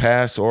Grants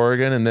Pass,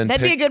 Oregon, and then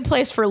that'd be a good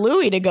place for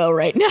Louis to go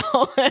right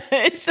now.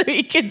 So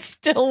he could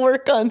still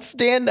work on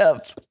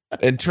stand-up.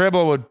 And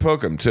Tribble would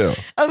poke him too.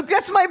 Oh,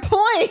 that's my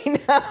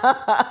point.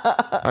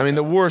 I mean,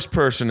 the worst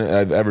person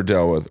I've ever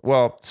dealt with.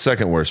 Well,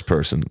 second worst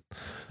person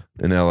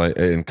in LA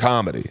in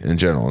comedy in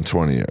general in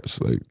 20 years.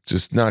 Like,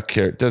 just not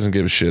care. Doesn't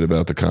give a shit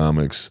about the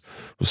comics.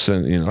 We'll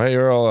send, hey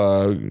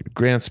Earl,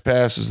 Grants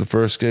Pass is the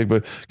first gig,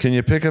 but can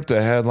you pick up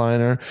the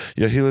headliner?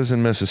 Yeah, he lives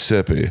in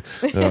Mississippi.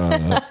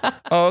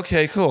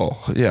 Okay, cool.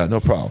 Yeah, no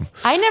problem.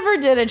 I never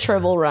did a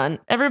Tribble run.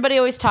 Everybody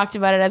always talked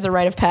about it as a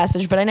rite of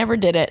passage, but I never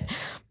did it.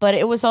 But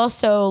it was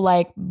also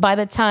like by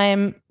the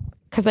time,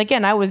 because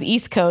again, I was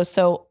East Coast,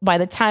 so by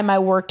the time I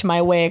worked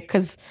my way,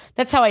 because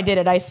that's how I did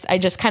it. I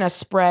just kind of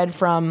spread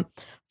from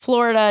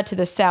Florida to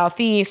the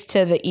Southeast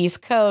to the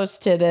East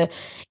Coast to the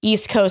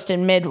East Coast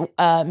and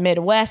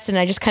Midwest, and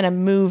I just kind of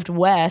moved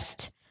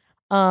west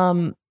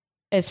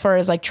as far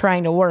as like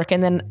trying to work,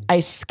 and then I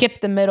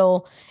skipped the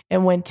middle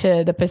and went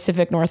to the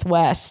Pacific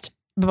Northwest.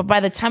 But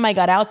by the time I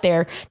got out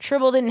there,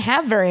 Tribble didn't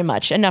have very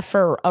much, enough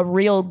for a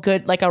real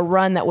good, like a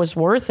run that was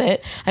worth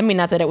it. I mean,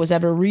 not that it was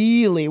ever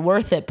really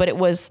worth it, but it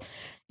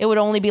would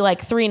only be like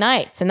 3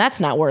 nights, and that's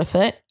not worth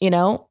it,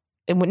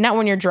 not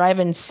when you're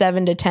driving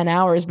 7 to 10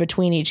 hours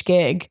between each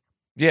gig.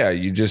 Yeah,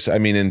 you just,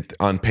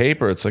 on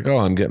paper, it's like,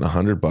 I'm getting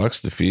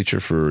 $100 to feature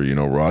for,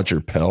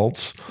 Roger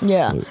Peltz.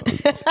 Yeah.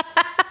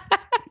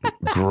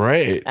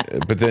 Great.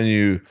 But then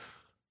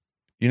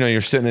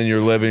you're sitting in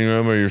your living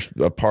room or your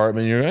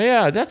apartment,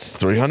 that's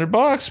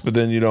 $300. But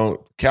then you don't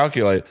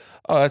calculate,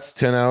 that's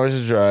 10 hours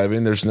of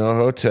driving. There's no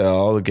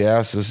hotel. The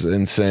gas is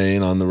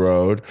insane on the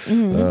road.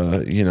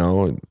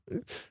 Mm-hmm.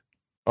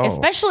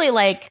 Especially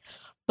like,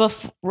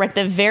 at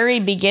the very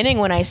beginning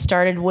when I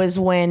started was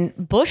when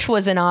Bush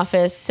was in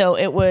office. So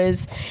it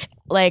was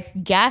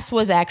like gas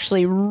was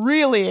actually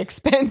really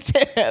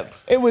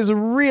expensive. It was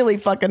really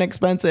fucking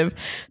expensive.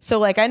 So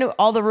like I knew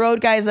all the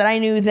road guys that I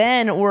knew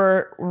then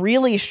were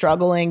really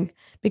struggling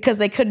because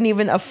they couldn't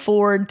even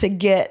afford to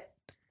get.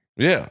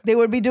 Yeah. They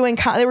were doing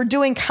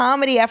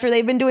comedy after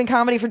they'd been doing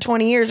comedy for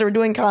 20 years. They were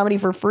doing comedy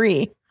for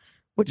free,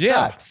 which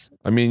sucks.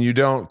 You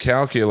don't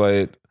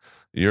calculate.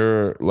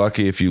 You're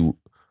lucky if you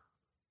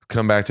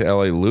come back to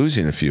LA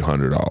losing a few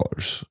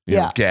 $100. You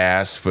know,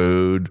 gas,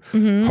 food,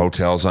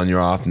 hotels on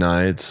your off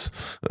nights,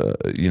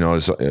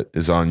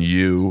 is on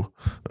you.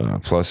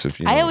 Plus, if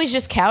you I always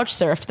just couch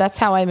surfed. That's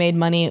how I made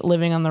money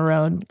living on the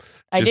road.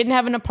 I didn't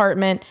have an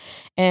apartment,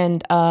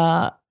 and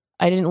I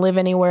didn't live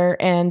anywhere,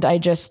 and I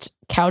just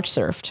couch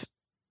surfed.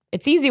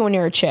 It's easy when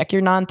you're a chick.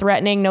 You're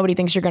non-threatening. Nobody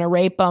thinks you're going to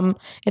rape them.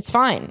 It's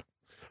fine.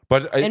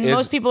 And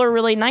most people are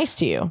really nice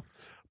to you.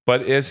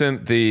 But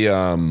isn't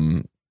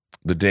the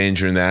the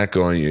danger in that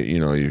going,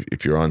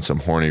 if you're on some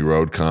horny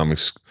road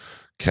comics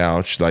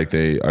couch, like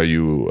are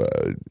you,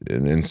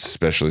 and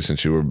especially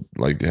since you were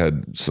like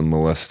had some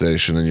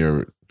molestation in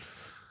your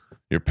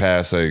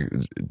past, like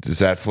does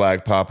that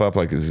flag pop up?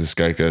 Like, is this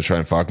guy gonna try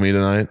and fuck me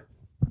tonight?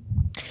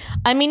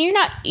 I mean,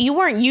 you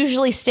weren't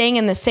usually staying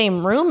in the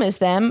same room as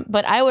them,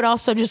 but I would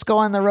also just go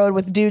on the road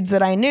with dudes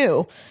that I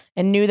knew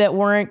that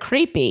weren't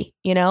creepy,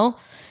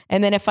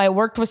 And then if I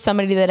worked with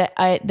somebody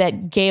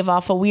that gave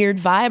off a weird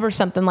vibe or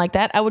something like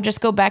that, I would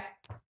just go back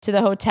to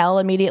the hotel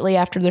immediately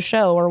after the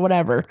show or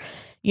whatever,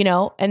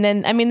 And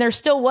then, I mean, there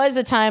still was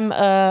a time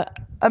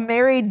a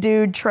married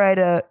dude tried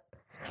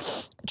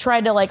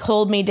to like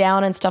hold me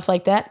down and stuff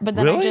like that, but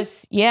then Really?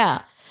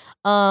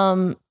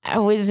 I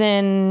was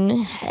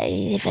in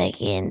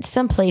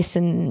someplace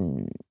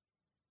in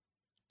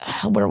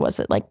where was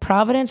it? Like not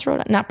Providence,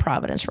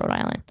 Rhode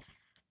Island.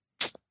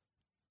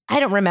 I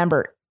don't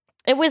remember.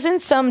 It was in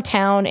some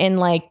town in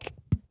like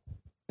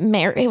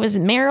it was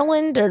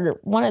Maryland or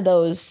one of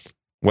those.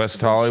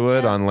 West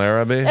Hollywood on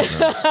Larrabee?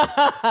 No.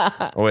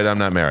 Oh, wait, I'm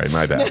not married.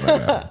 My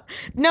bad.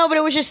 No, but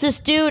it was just this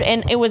dude,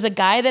 and it was a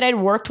guy that I'd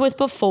worked with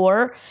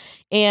before,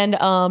 and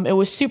it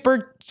was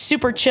super,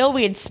 super chill.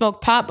 We had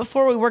smoked pot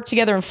before. We worked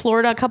together in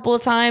Florida a couple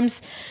of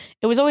times.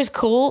 It was always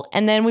cool.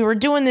 And then we were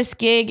doing this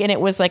gig, and it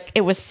was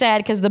sad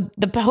because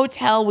the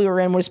hotel we were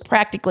in was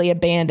practically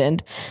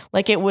abandoned.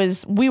 Like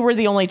we were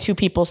the only two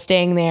people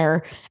staying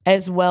there,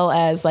 as well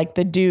as like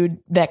the dude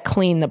that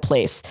cleaned the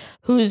place,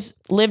 who's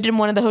lived in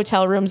one of the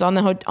hotel rooms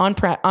on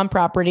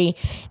property,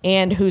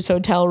 and whose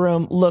hotel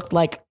room looked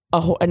like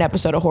an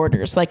episode of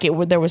Hoarders. Like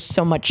there was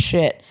so much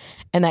shit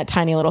in that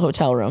tiny little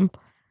hotel room.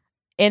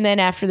 And then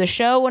after the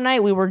show one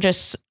night, we were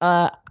just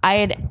I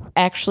had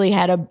actually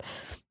had a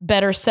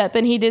better set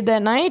than he did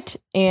that night,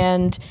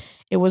 and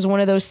it was one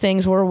of those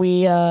things where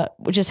we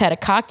just had a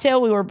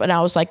cocktail. And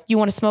I was like, "You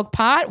want to smoke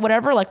pot?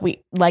 Whatever." Like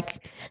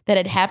that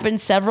had happened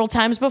several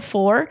times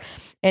before,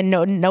 and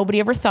nobody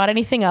ever thought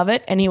anything of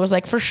it. And he was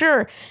like, "For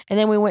sure." And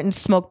then we went and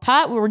smoked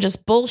pot. We were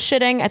just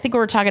bullshitting. I think we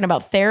were talking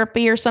about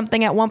therapy or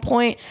something at one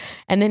point.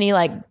 And then he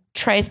like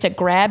tries to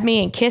grab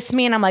me and kiss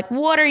me, and I'm like,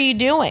 "What are you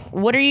doing?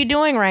 What are you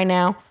doing right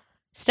now?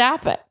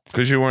 Stop it."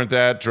 Because you weren't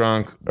that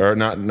drunk, or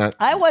not.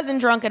 I wasn't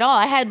drunk at all.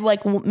 I had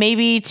like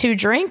maybe 2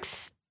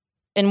 drinks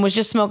and was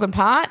just smoking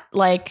pot.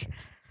 Like,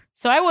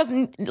 so I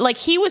wasn't like,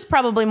 he was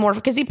probably more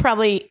because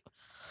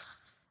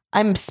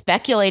I'm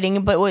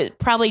speculating, but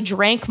probably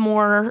drank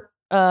more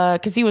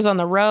because he was on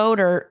the road,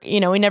 or,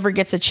 he never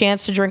gets a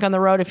chance to drink on the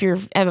road if you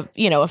have,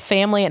 a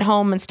family at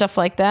home and stuff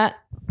like that.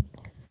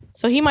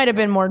 So he might have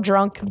been more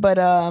drunk, but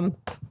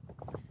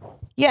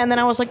yeah. And then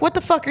I was like, "What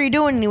the fuck are you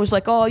doing?" And he was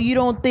like, "Oh, you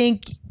don't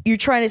think you're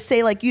trying to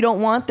say like you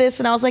don't want this?"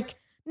 And I was like,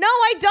 "No,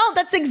 I don't.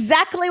 That's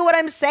exactly what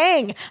I'm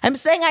saying. I'm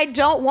saying I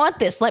don't want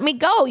this. Let me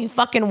go, you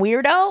fucking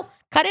weirdo.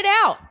 Cut it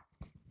out."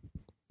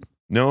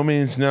 No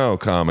means no,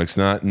 comics,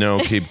 not no,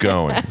 keep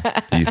going.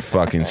 You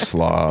fucking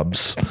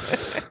slobs.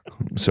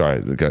 Sorry,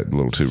 it got a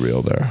little too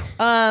real there.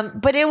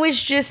 But it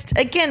was just,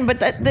 again, but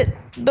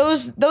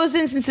those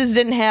instances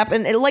didn't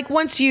happen. Like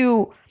once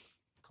you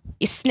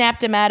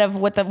snapped them out of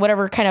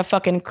whatever kind of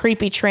fucking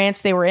creepy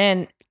trance they were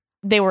in,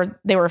 they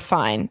were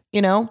fine,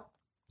 But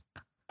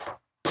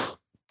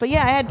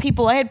yeah, I had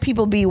people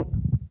be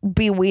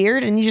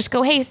weird, and you just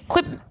go, "Hey,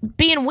 quit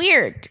being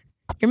weird.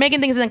 You're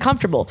making things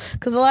uncomfortable."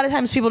 Because a lot of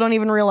times people don't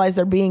even realize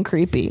they're being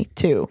creepy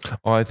too.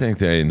 Oh, I think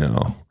they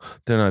know.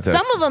 They're not that.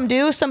 Some of them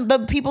do.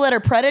 The people that are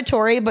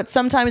predatory, but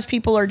sometimes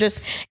people are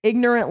just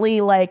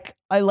ignorantly like,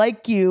 "I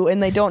like you,"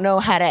 and they don't know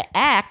how to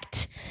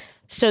act.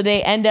 So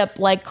they end up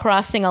like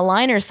crossing a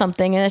line or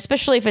something. And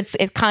especially if it's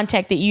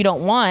contact that you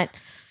don't want,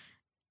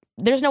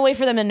 there's no way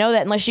for them to know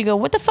that unless you go,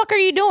 "What the fuck are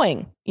you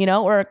doing?"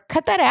 Or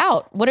cut that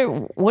out. What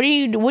do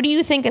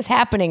you think is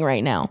happening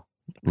right now?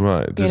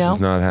 Right. This is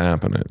not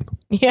happening.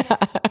 Yeah.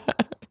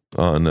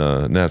 On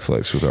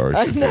Netflix with Ari.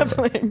 On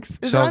Netflix.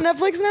 Is it on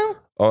Netflix now?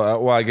 Oh,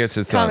 well, I guess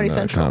it's Comedy on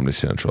Central. Comedy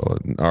Central.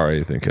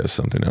 Ari, I think, has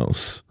something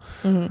else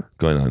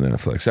going on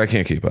Netflix. I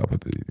can't keep up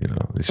with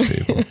these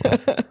people.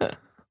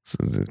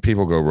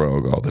 People go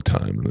rogue all the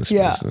time in this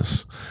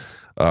business.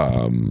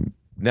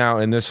 Now,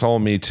 in this whole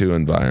Me Too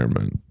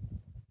environment,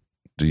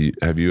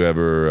 have you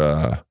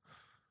ever,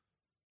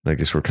 I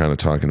guess we're kind of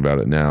talking about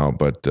it now,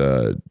 but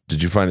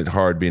did you find it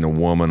hard being a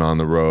woman on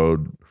the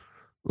road?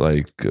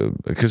 Like,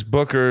 because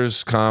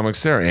bookers,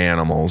 comics, they're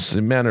animals.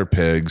 Men are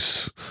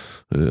pigs.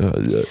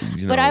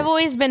 But I've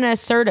always been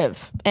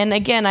assertive. And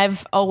again,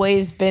 I've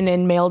always been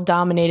in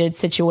male-dominated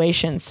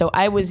situations. So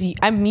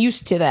I'm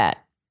used to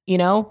that,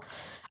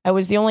 I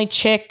was the only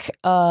chick,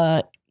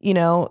 it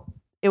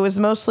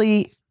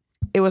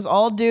was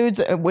all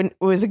dudes. When it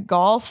was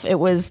golf, it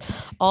was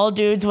all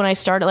dudes. When I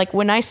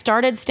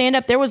started, stand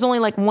up, there was only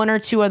like 1 or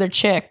 2 other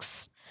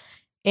chicks.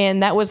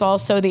 And that was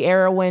also the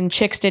era when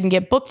chicks didn't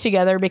get booked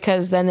together,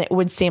 because then it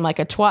would seem like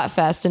a twat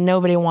fest, and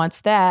nobody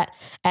wants that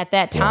at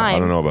that time. Well, I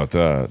don't know about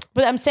that.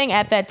 But I'm saying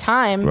at that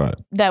time, right,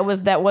 that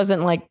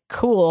wasn't like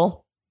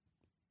cool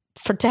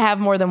to have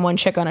more than one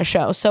chick on a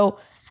show. So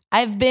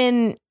I've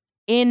been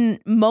in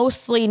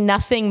mostly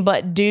nothing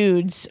but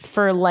dudes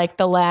for like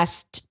the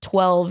last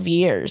 12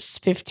 years,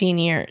 15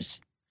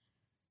 years.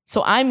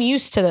 So I'm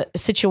used to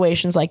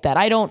situations like that.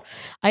 I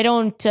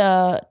don't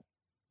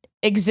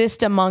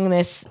exist among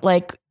this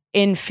like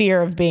in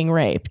fear of being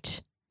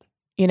raped,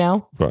 you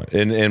know? Right.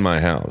 In my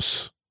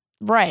house.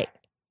 Right.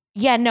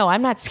 Yeah, no,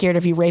 I'm not scared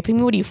of you raping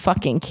me. What are you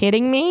fucking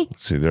kidding me?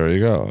 See, there you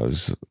go.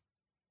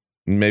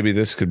 Maybe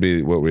this could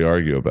be what we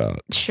argue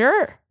about.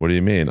 Sure. What do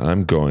you mean? No,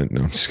 I'm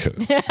just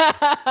kidding.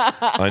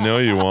 I know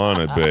you want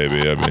it,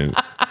 baby. I mean,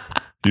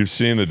 you've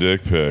seen the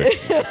dick pic.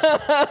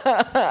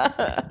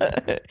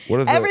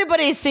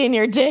 Everybody's seen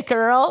your dick,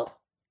 Earl.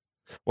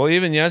 Well,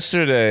 even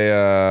yesterday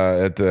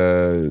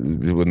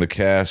when the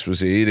cast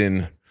was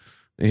eating,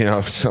 you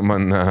know,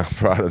 someone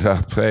brought it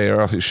up. Hey,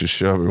 Earl, you should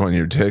show everyone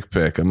your dick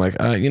pic. I'm like,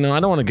 I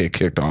don't want to get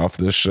kicked off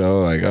this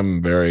show. Like,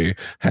 I'm very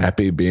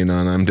happy being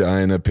on I'm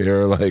Dying Up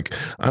Here. Like,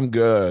 I'm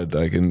good.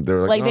 Like, and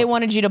they're like, they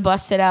wanted you to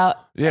bust it out.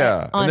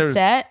 Yeah, on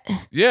set.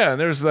 Yeah,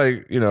 and there's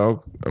like, you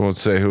know, I won't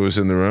say who was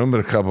in the room, but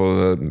a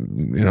couple of the,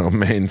 you know,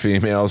 main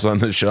females on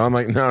the show. I'm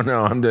like, no,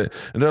 I'm dead.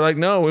 And they're like,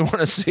 no, we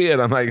want to see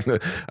it. I'm like,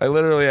 I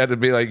literally had to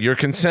be like, you're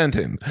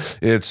consenting.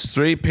 It's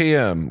 3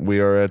 p.m. We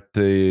are at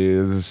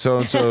the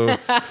so-and-so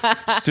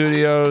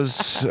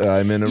studios.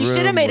 I'm in a room. You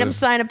should have made him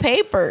sign a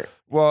paper.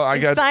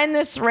 Well, sign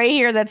this right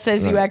here that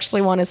says you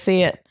actually want to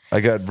see it. I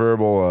got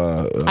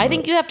verbal. I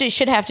think you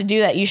should have to do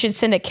that. You should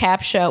send a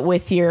CAPTCHA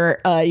with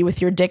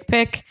your dick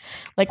pic,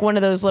 like one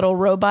of those little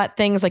robot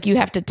things. Like you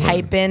have to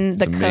type in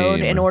the code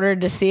in order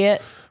to see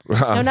it.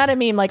 No, not a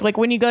meme. Like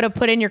when you go to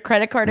put in your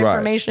credit card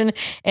information,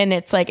 and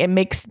it's like it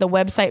makes the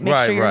website make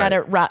sure you're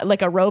not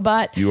like a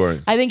robot. You are.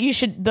 I think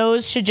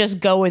those should just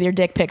go with your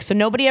dick pic, so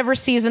nobody ever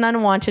sees an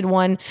unwanted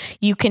one.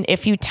 You can,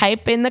 if you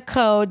type in the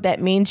code, that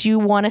means you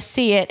want to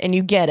see it, and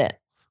you get it.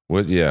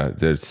 What? Yeah,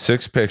 there's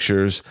 6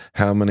 pictures.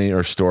 How many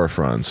are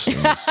storefronts?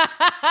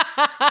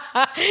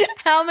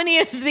 How many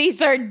of these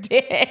are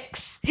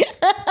dicks?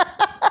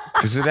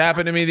 Because it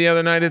happened to me the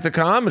other night at the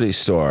Comedy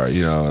Store.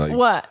 You know, like,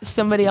 what?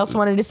 Somebody else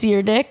wanted to see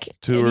your dick,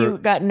 and you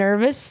got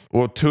nervous.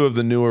 Well, 2 of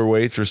the newer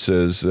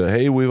waitresses.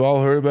 Hey, we've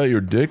all heard about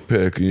your dick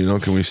pic. You know,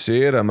 can we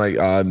see it? I'm like,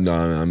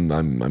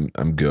 no,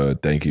 I'm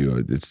good. Thank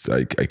you. It's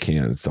like I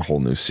can't. It's a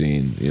whole new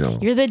scene. You know,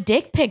 you're the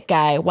dick pic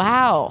guy.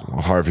 Wow.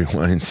 Harvey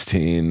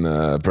Weinstein,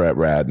 Brett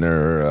Ratner.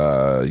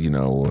 You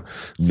know,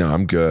 no,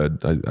 I'm good.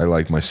 I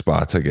like my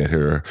spots I get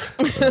here.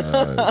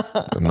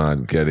 I'm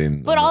not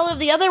getting. But all of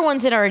the other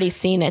ones had already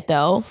seen it,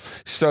 though.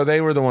 So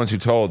they were the ones who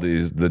told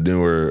the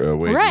newer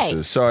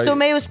waitresses. Right. So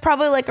maybe it was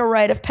probably like a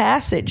rite of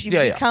passage. You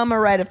become a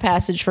rite of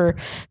passage for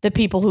the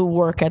people who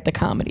work at the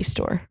Comedy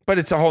Store. But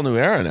it's a whole new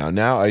era now.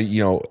 Now,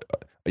 you know,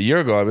 a year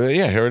ago, I'd be like,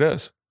 yeah, here it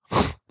is.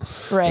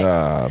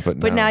 Right.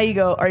 But now you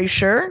go, are you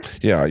sure?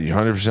 Yeah, you're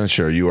 100%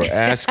 sure. You are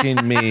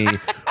asking me,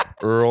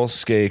 Earl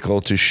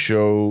Skakel, to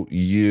show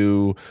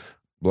you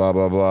blah,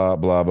 blah, blah,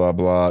 blah, blah,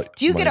 blah.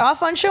 Do you get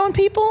off on showing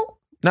people?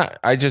 No,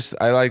 I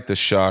like the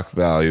shock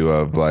value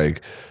of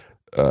like,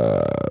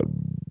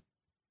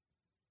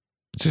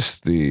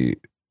 just the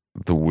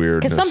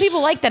weirdness. Because some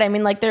people like that. I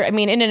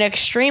mean, in an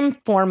extreme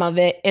form of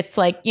it, it's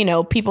like, you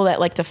know, people that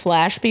like to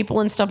flash people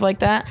and stuff like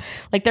that.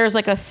 Like there's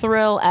like a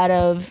thrill out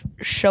of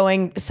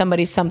showing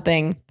somebody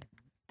something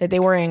that they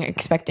weren't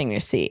expecting to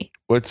see.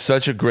 Well, it's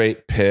such a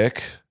great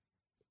pick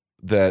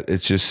that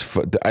it's just,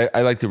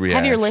 I like the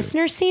reaction. Have your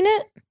listeners seen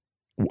it?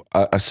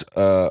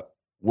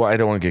 Well, I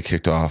don't want to get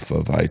kicked off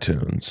of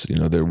iTunes. You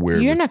know, they're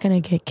weird. You're not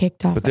going to get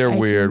kicked off. But they're of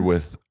weird iTunes.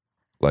 with,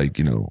 like,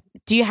 you know.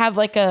 Do you have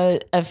like a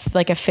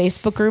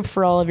Facebook group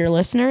for all of your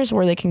listeners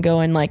where they can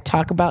go and like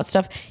talk about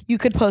stuff? You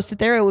could post it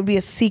there. It would be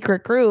a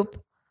secret group.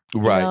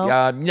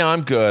 Right. No,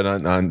 I'm good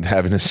on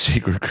having a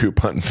secret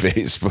group on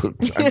Facebook.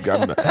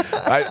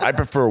 I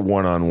prefer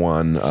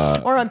one-on-one.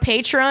 Or on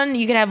Patreon,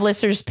 you can have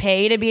listeners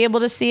pay to be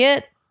able to see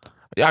it.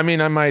 I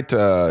mean, I might,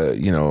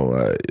 I'm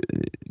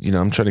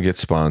trying to get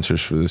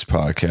sponsors for this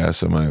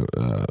podcast. I might,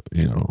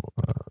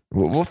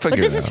 we'll figure it out. But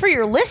this is for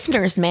your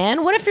listeners,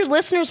 man. What if your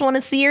listeners want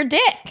to see your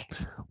dick?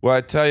 Well,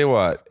 I tell you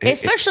what.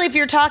 Especially if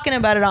you're talking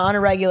about it on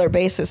a regular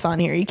basis on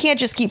here. You can't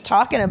just keep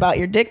talking about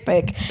your dick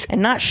pic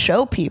and not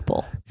show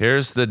people.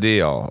 Here's the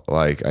deal.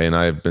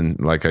 I've been,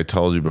 like I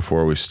told you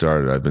before we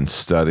started, I've been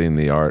studying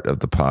the art of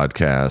the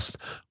podcast,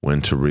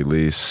 when to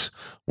release,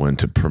 when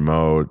to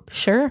promote,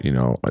 sure,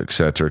 et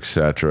cetera, et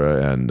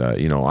cetera. And,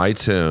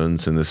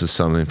 iTunes, and this is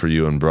something for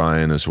you and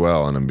Brian as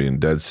well, and I'm being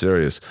dead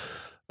serious.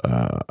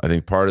 I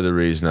think part of the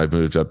reason I've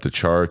moved up the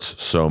charts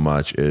so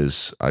much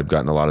is I've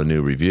gotten a lot of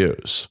new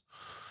reviews.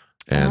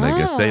 And I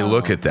guess they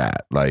look at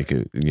that. Like,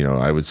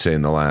 I would say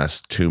in the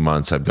last 2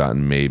 months, I've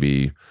gotten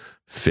maybe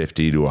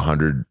 50 to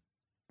 100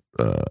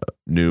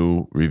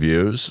 new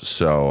reviews.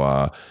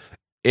 So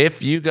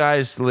if you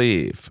guys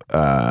leave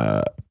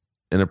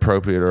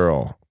Inappropriate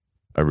Earl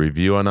a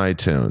review on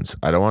iTunes,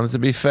 I don't want it to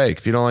be fake.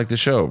 If you don't like the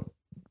show,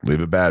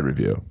 leave a bad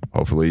review.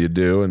 Hopefully you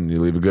do, and you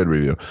leave a good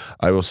review.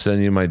 I will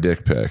send you my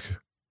dick pic.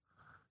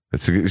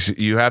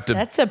 You have to.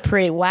 That's a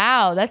pretty,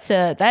 wow.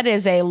 That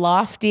is a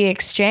lofty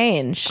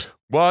exchange.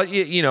 Well,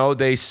 you know,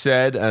 they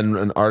said in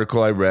an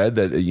article I read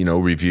that, you know,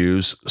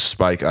 reviews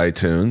spike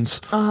iTunes.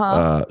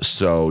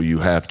 So you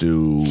have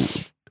to,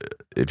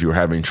 if you're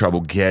having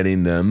trouble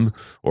getting them,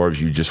 or if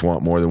you just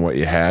want more than what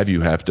you have,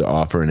 you have to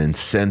offer an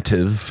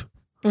incentive,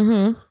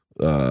 you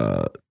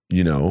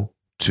know,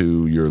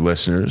 to your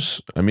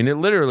listeners. I mean, it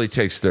literally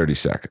takes 30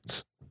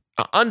 seconds.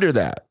 Under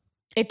that.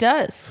 It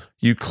does.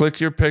 You click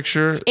your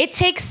picture. It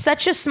takes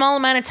such a small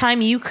amount of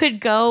time. You could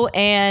go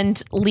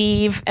and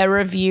leave a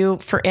review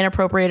for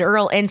Inappropriate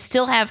Earl and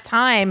still have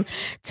time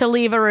to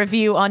leave a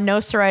review on No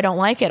Sir, I Don't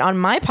Like It on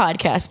my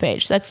podcast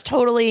page. That's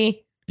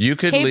totally You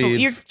could capable. leave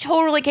You're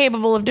totally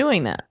capable of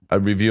doing that. a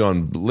review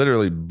on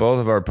literally both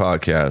of our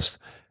podcasts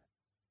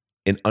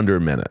in under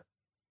a minute.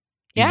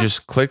 You Yeah.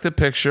 just click the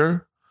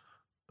picture.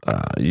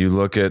 You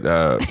look at,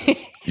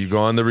 you go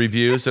on the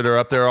reviews that are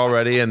up there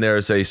already, and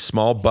there's a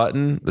small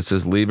button that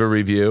says leave a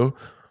review.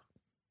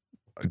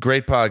 A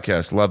great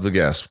podcast. Love the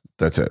guest.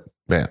 That's it.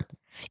 Bam.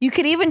 You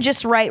could even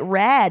just write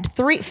rad,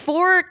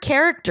 4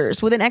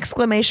 characters with an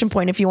exclamation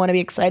point if you want to be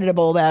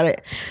excitable about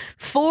it.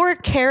 4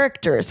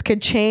 characters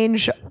could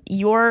change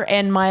your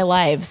and my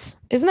lives.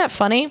 Isn't that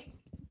funny?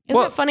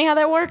 Isn't it funny how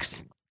that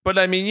works? But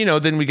I mean, you know,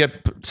 then we get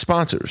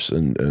sponsors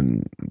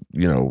and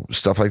you know,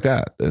 stuff like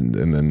that. And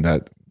then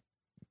that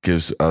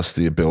gives us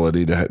the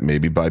ability to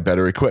maybe buy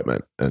better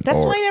equipment.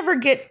 That's why I never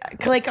get,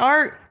 like,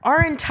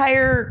 our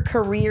entire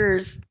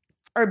careers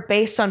are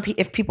based on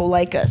if people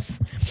like us.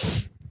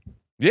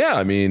 Yeah,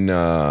 I mean,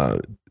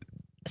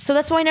 So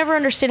that's why I never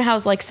understand how,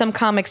 like, some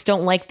comics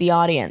don't like the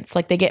audience.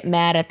 Like, they get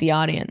mad at the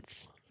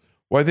audience.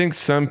 well, I think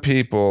some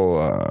people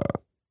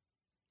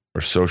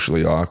are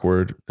socially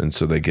awkward, and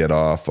so they get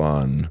off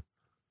on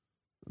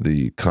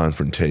the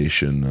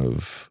confrontation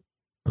of.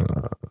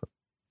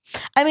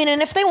 I mean,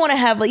 and if they want to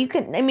have, like, you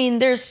can, I mean,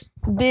 there's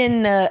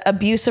been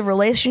abusive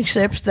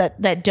relationships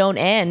that don't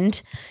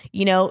end.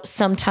 You know,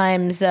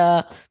 sometimes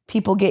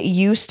people get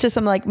used to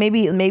something, like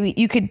maybe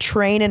you could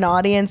train an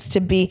audience to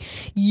be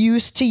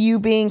used to you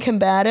being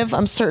combative.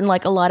 I'm certain,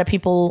 like, a lot of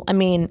people, I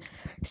mean,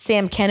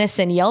 Sam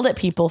Kinison yelled at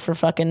people for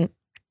fucking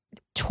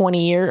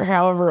 20 years,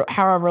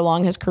 however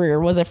long his career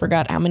was. I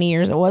forgot how many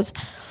years it was.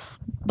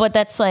 But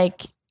that's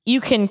like,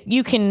 you can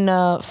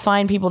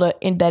find people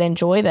that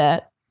enjoy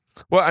that.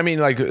 Well, I mean,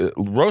 like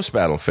roast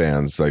battle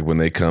fans, like when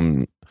they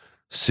come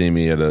see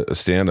me at a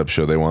stand-up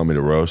show, they want me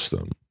to roast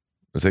them.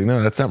 It's like,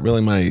 no, that's not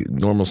really my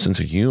normal sense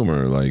of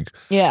humor. Like,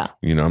 Yeah.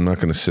 you know, I'm not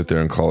going to sit there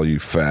and call you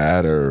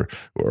fat or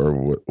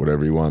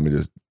whatever you want me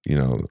to, you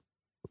know,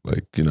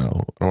 like, you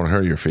know, I don't want to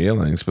hurt your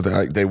feelings,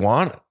 but they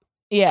want it.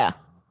 Yeah.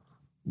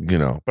 You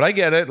know, but I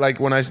get it. Like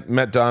when I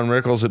met Don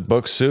Rickles at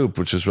Book Soup,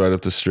 which is right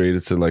up the street,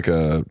 it's like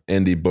a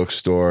indie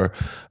bookstore.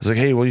 I was like,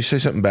 "Hey, will you say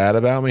something bad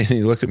about me?" And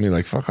he looked at me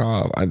like, "Fuck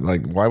off!" I'm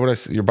like, "Why would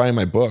I? You're buying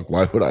my book.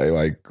 Why would I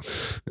like?"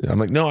 I'm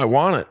like, "No, I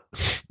want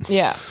it."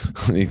 Yeah.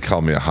 He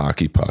called me a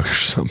hockey puck or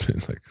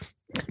something,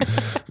 like,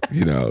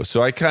 you know.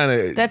 So I kind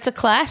of. That's a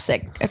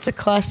classic. That's a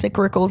classic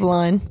Rickles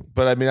line.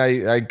 But I mean,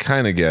 I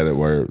kind of get it.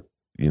 Where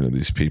you know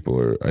these people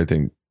are. I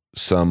think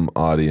some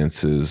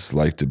audiences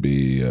like to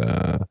be.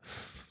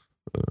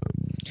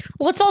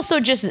 Well, it's also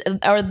just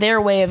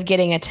their way of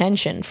getting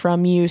attention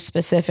from you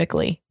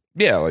specifically.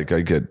 Yeah, like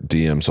I get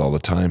DMs all the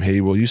time. Hey,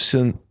 will you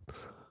send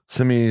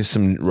me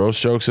some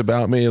roast jokes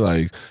about me?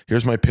 Like,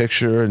 here's my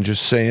picture and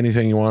just say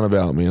anything you want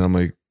about me. And I'm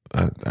like,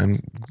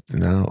 I'm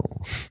no.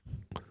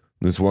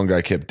 This one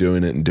guy kept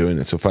doing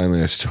it. So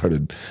finally I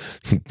started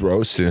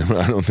roasting him.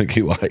 I don't think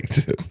he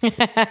liked it.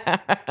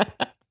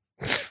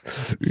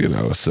 You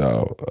know,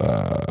 so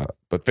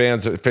but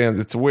fans,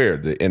 it's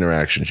weird the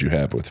interactions you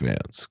have with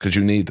fans because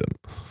you need them.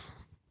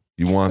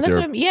 You want That's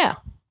their, yeah.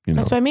 you know,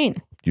 That's what I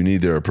mean. You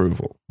need their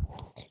approval.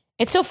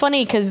 It's so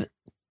funny because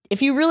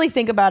if you really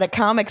think about it,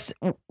 comics,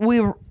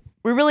 we're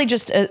really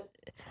just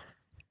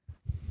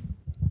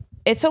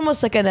it's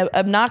almost like an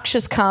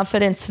obnoxious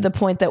confidence to the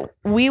point that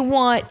we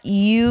want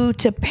you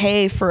to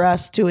pay for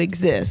us to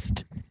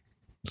exist.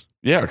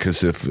 Yeah,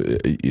 because if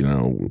you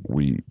know,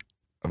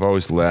 I've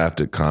always laughed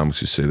at comics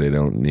who say they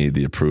don't need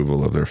the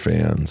approval of their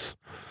fans,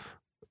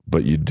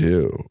 but you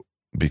do,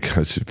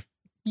 because if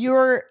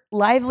your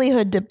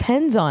livelihood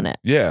depends on it.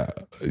 Yeah,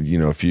 you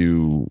know, if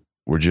you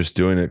were just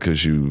doing it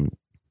because I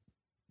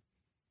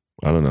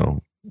don't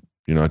know,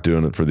 you're not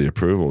doing it for the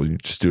approval. You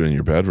just do it in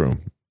your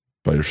bedroom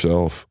by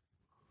yourself.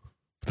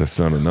 But that's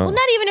not enough. Well,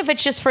 not even if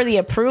it's just for the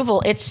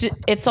approval.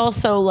 It's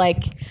also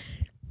like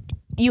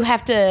you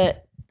have to.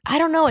 I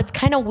don't know. It's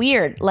kind of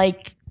weird.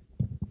 Like,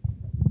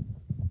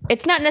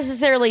 it's not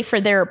necessarily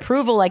for their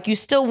approval. Like, you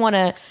still want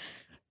to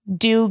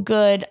do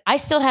good. I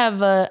still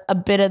have a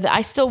bit of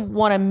I still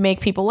want to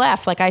make people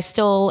laugh. Like, I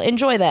still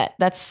enjoy that.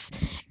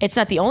 It's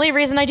not the only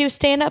reason I do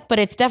stand up, but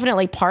it's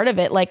definitely part of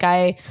it. Like,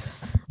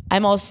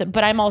 I'm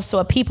also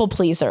a people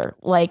pleaser.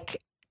 Like,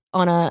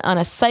 on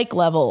a psych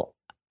level.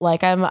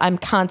 Like, I'm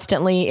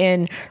constantly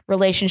in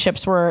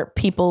relationships where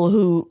people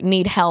who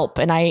need help,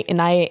 and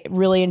I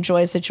really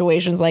enjoy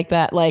situations like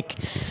that. Like,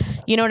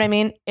 you know what I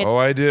mean?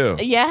 I do.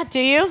 Yeah, do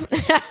you?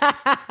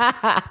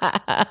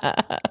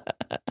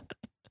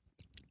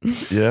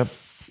 Yep.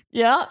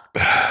 Yeah.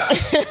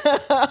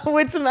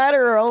 What's the matter,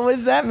 Earl? What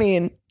does that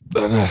mean?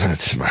 Nothing.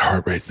 It's my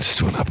heart rate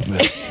just went up a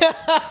bit.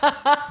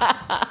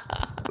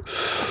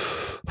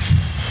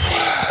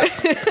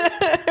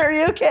 Are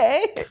you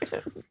okay?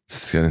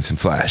 It's getting some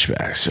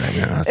flashbacks right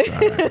now. That's all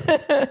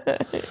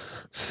right.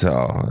 So,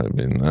 I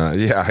mean,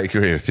 yeah, I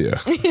agree with you.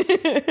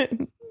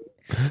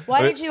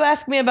 Why did you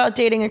ask me about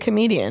dating a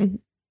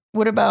comedian?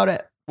 What about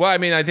it? Well, I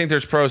mean, I think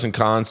there's pros and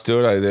cons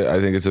to it. I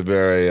think it's a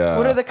very...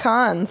 what are the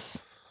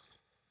cons?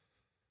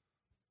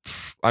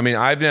 I mean,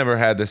 I've never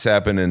had this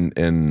happen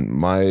in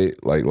my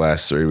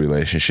last 3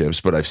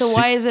 relationships, but So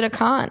why is it a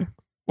con?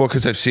 Well,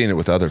 because I've seen it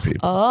with other people.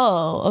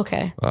 Oh,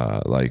 okay.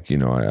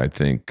 I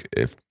think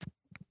if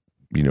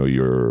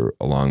you're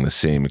along the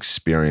same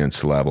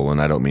experience level,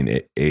 and I don't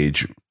mean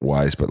age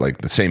wise, but like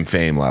the same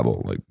fame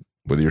level, like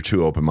whether you're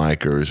 2 open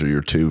micers or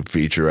you're 2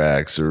 feature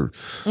acts or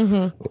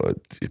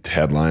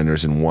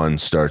headliners, and one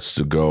starts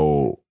to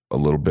go a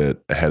little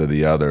bit ahead of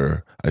the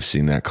other, I've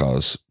seen that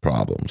cause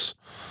problems.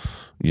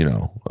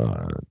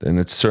 And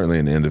it's certainly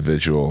an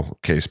individual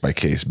case by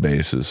case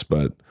basis,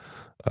 but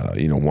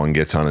one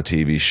gets on a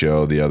TV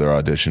show, the other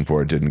auditioned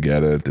for it, didn't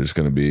get it. There's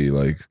going to be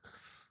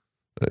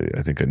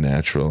I think a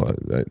natural,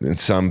 and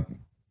some,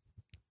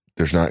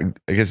 there's not,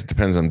 I guess it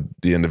depends on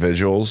the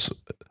individuals,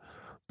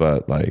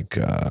 but like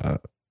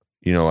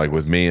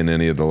with me and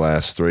any of the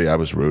last 3, I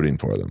was rooting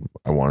for them.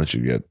 I wanted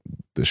you to get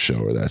this show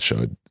or that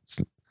show.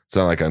 It's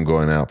not like I'm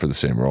going out for the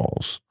same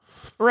roles.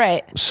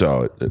 Right.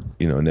 So,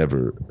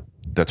 never,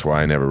 that's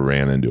why I never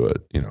ran into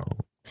it,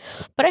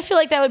 But I feel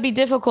like that would be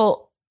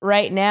difficult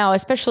right now,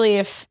 especially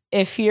if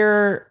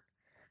you're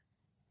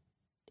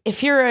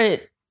a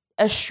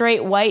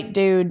straight white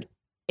dude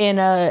in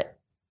a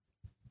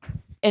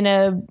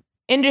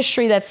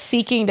industry that's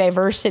seeking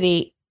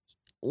diversity.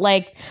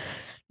 Like,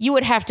 you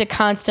would have to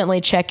constantly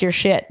check your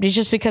shit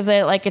just because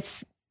they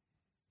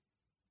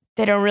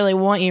don't really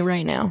want you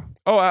right now.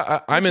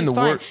 Oh, I'm in the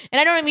work. And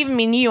I don't even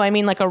mean you. I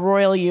mean like a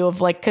royal you of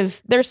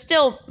because there's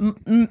still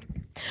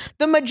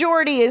the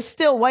majority is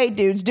still white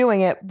dudes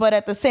doing it. But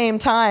at the same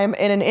time,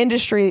 in an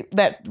industry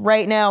that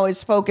right now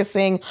is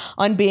focusing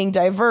on being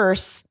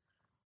diverse,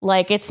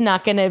 it's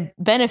not going to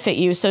benefit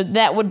you. So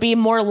that would be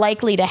more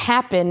likely to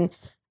happen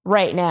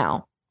right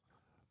now.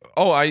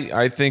 Oh,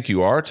 I think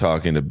you are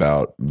talking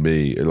about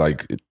me.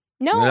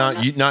 No,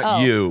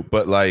 not you,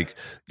 but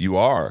you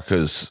are,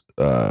 because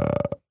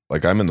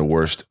I'm in the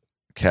worst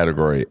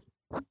category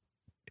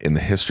in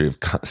the history of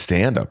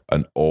stand-up,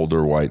 an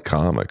older white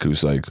comic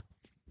who's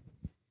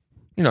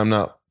I'm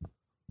not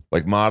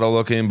model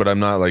looking, but I'm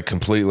not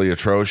completely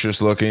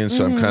atrocious looking.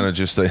 So I'm kind of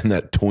just in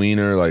that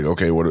tweener,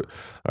 okay, all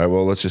right,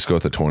 well, let's just go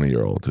with the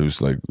 20-year-old who's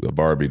a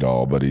Barbie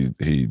doll, but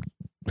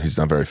he's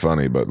not very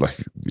funny, but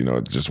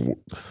just,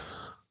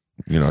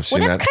 I've seen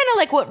that's kind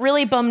of what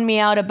really bummed me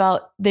out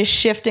about this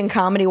shift in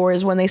comedy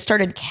wars when they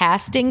started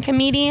casting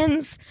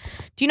comedians.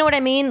 Do you know what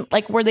I mean?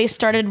 Where they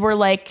started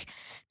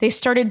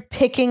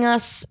picking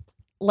us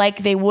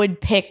like they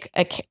would pick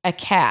a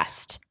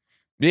cast.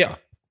 Yeah.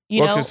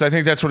 Because I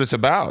think that's what it's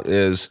about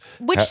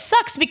which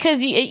sucks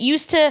because it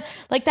used to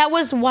that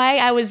was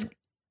why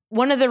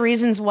one of the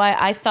reasons why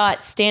I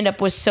thought stand-up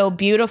was so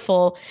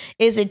beautiful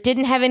is it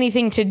didn't have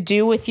anything to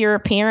do with your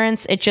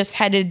appearance. It just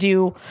had to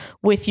do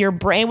with your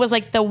brain. It was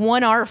the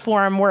one art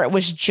form where it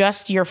was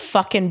just your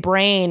fucking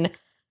brain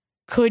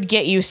could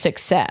get you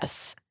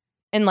success.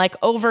 And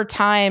over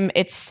time,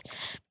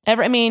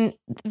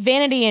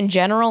 vanity in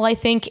general, I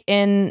think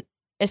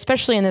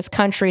especially in this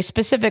country,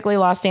 specifically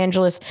Los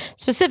Angeles,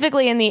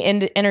 specifically in the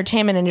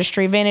entertainment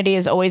industry, vanity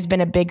has always been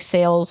a big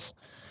sales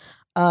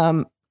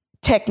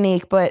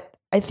technique. But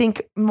I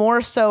think more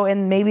so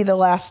in maybe the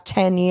last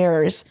 10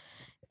 years,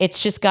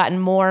 it's just gotten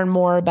more and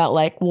more about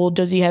well,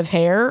 does he have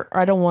hair?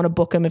 I don't want to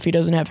book him if he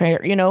doesn't have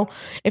hair.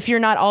 If you're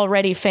not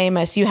already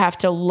famous, you have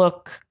to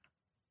look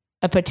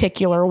a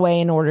particular way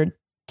in order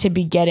to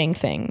be getting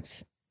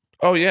things.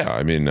 Oh yeah.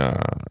 I mean,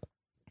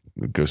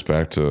 it goes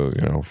back to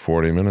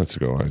 40 minutes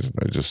ago.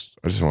 I just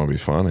want to be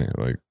funny.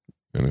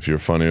 And if you're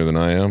funnier than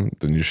I am,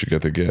 then you should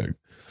get the gig.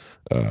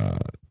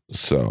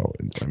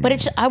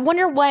 But I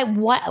wonder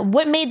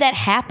what made that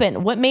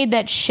happen? What made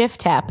that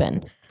shift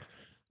happen?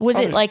 Was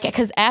it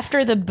because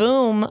after the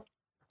boom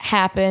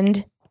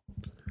happened?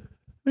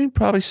 I mean,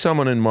 probably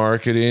someone in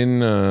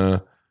marketing.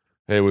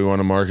 Hey, we want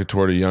to market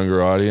toward a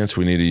younger audience.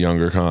 We need a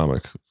younger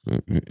comic.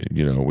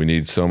 We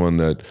need someone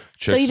that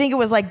checks. So you think it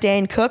was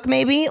Dane Cook,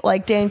 maybe?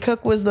 Dane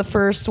Cook was the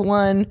first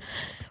one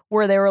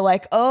where they were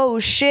oh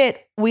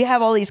shit, we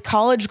have all these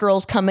college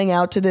girls coming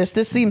out to this.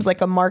 This seems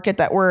like a market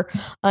that we're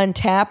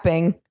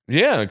untapping.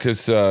 Yeah,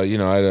 because I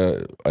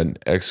had an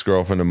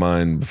ex-girlfriend of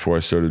mine before I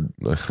started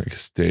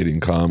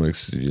dating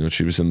comics.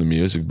 She was in the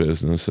music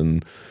business,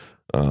 and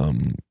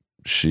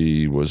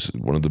she was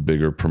one of the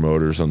bigger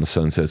promoters on the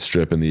Sunset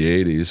Strip in the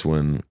 80s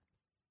when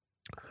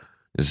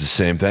it's the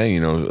same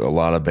thing. A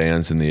lot of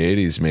bands in the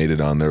 80s made it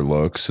on their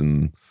looks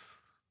and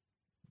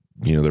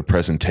their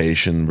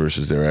presentation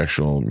versus their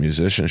actual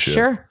musicianship.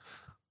 Sure.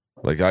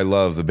 I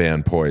love the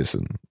band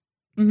Poison.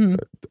 Mm-hmm.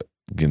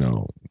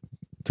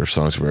 Their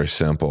songs are very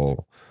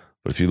simple.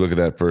 But if you look at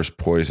that first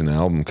Poison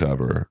album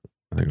cover,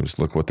 I think it was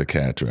Look What the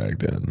Cat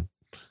Dragged In.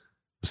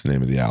 Was the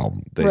name of the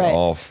album. They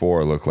all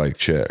four look like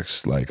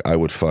chicks. Like I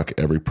would fuck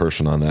every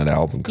person on that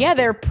album cover. Yeah,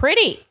 they're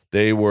pretty.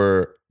 They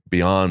were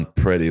beyond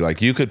pretty.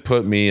 Like you could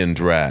put me in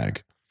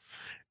drag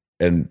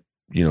and,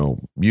 you know,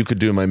 you could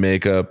do my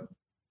makeup,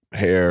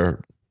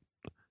 hair,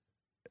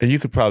 and you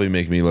could probably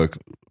make me look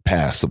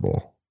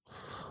passable,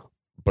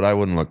 but I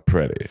wouldn't look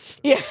pretty.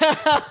 Yeah,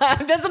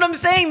 that's what I'm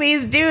saying.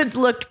 These dudes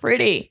looked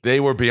pretty. They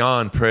were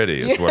beyond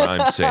pretty is what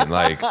I'm saying.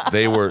 Like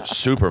they were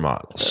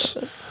supermodels.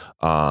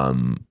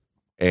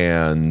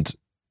 And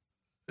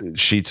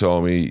she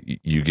told me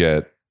you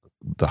get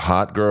the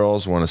hot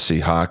girls want to see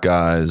hot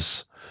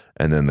guys,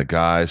 and then the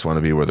guys want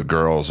to be where the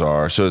girls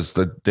are. So it's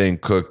the Dane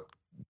Cook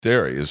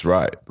theory is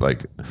right.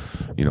 Like,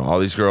 you know, all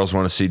these girls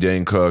want to see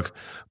Dane Cook,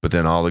 but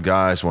then all the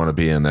guys want to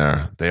be in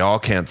there. They all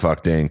can't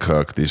fuck Dane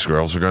Cook. These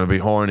girls are going to be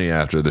horny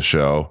after the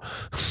show.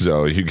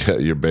 So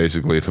you're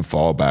basically the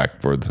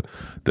fallback for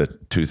the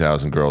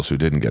 2,000 girls who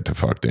didn't get to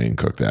fuck Dane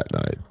Cook that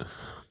night.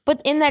 But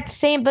in that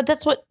same, but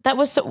that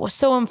was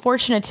so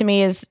unfortunate to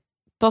me is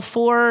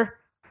before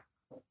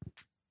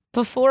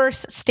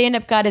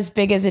stand-up got as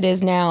big as it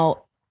is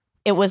now,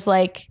 it was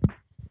like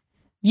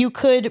you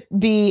could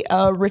be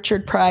a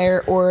Richard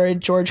Pryor or a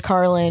George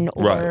Carlin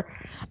or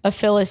a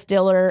Phyllis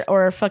Diller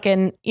or a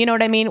fucking, you know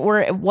what I mean?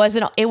 Where it was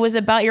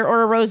about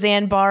or a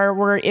Roseanne Barr,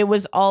 where it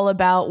was all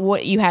about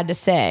what you had to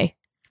say.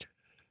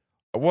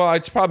 Well,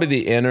 it's probably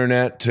the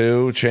internet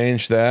too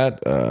changed that.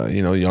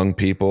 You know, young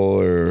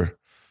people are,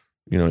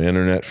 you know,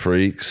 internet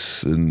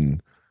freaks,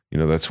 and you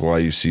know that's why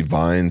you see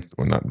Vine,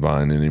 well, not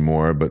Vine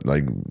anymore, but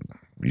like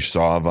you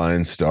saw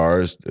Vine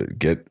stars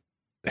get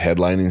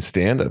headlining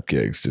stand-up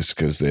gigs just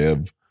because they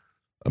have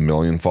 1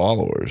 million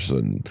followers,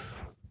 and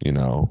you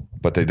know,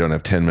 but they don't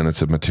have 10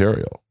 minutes of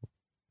material.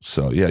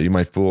 So yeah, you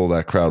might fool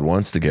that crowd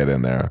once to get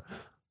in there,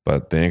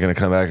 but they ain't gonna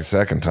come back a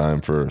second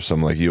time for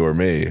someone like you or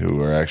me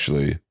who are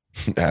actually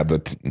have the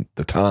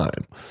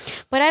time.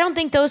 But I don't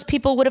think those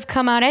people would have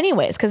come out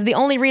anyways, because the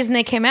only reason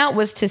they came out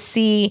was to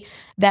see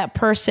that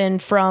person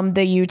from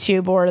the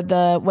YouTube or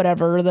the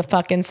whatever, the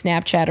fucking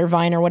Snapchat or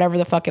Vine or whatever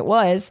the fuck it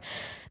was.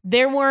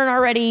 They weren't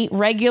already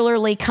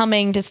regularly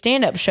coming to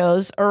stand-up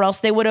shows, or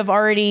else they would have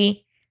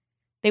already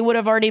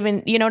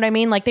been, you know what I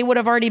mean? Like they would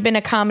have already been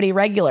a comedy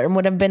regular and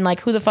would have been like,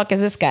 who the fuck is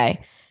this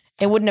guy?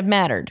 It wouldn't have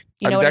mattered.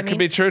 You know what I mean? That could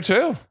be true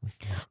too.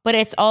 But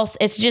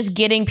it's just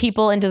getting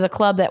people into the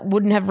club that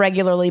wouldn't have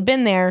regularly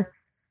been there,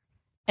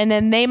 and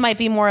then they might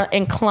be more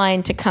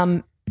inclined to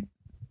come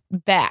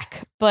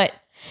back. But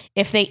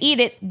if they eat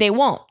it, they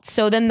won't.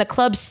 So then the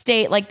clubs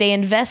stay, like they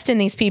invest in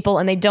these people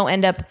and they don't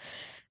end up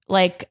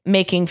like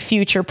making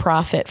future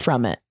profit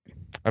from it.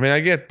 I mean, I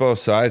get both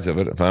sides of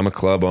it. If I'm a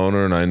club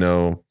owner and I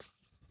know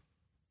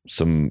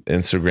some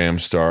Instagram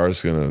star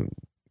is going to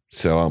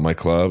sell out my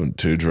club and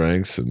 2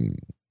 drinks and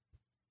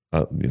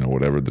you know,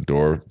 whatever the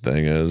door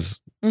thing is,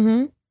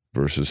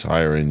 versus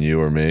hiring you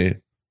or me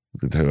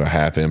to a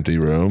half empty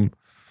room.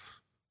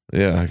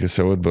 Yeah, I guess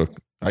I would book.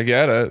 I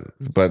get it.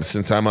 But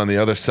since I'm on the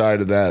other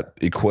side of that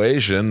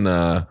equation,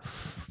 I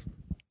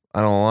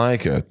don't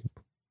like it.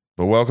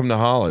 But welcome to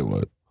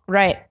Hollywood.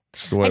 Right.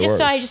 I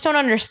just don't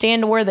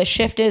understand where the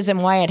shift is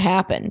and why it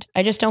happened.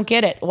 I just don't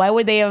get it. Why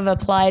would they have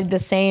applied the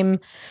same?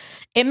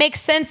 It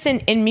makes sense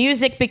in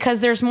music because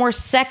there's more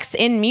sex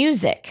in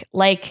music.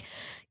 Like,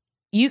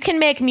 you can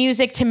make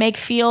music to make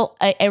feel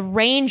a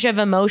range of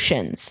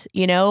emotions,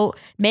 you know,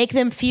 make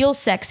them feel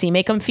sexy,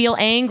 make them feel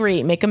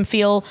angry, make them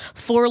feel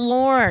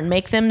forlorn,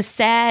 make them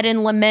sad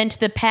and lament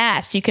the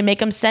past. You can make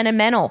them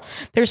sentimental.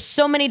 There's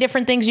so many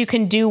different things you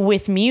can do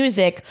with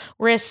music.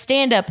 Whereas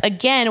stand-up,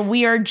 again,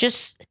 we are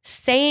just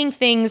saying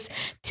things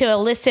to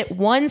elicit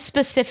one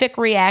specific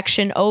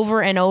reaction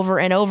over and over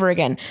and over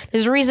again.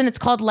 There's a reason it's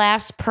called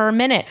laughs per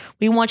minute.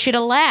 We want you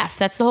to laugh.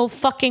 That's the whole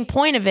fucking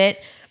point of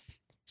it.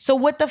 So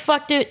what the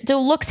fuck do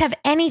looks have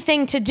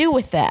anything to do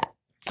with that?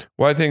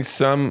 Well, I think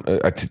some,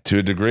 to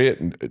a degree,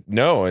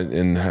 no,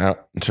 in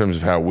terms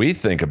of how we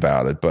think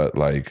about it. But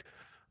like,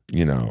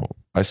 you know,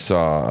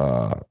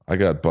 I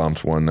got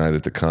bumped one night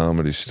at the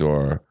Comedy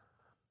Store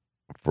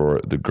for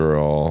the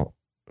girl,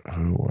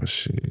 who was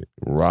she?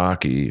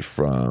 Rocky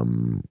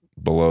from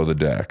Below the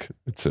Deck.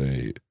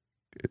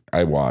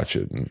 I watch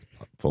it, in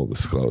full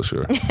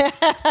disclosure.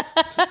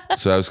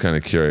 So I was kind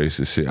of curious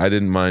to see. I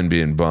didn't mind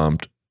being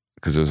bumped,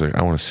 because I was like,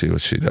 I want to see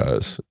what she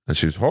does. And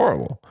she was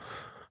horrible.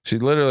 She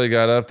literally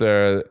got up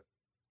there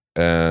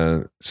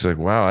and she's like,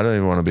 wow, I don't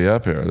even want to be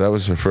up here. That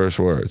was her first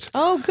words.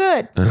 Oh,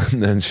 good.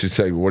 And then she's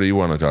like, what do you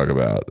want to talk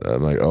about?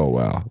 I'm like, oh,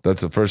 wow.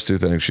 That's the first 2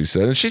 things she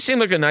said. And she seemed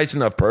like a nice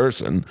enough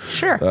person.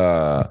 Sure.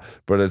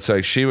 But it's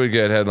like she would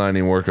get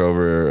headlining work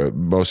over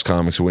most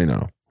comics we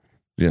know.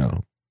 You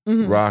know,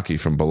 Rocky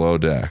from Below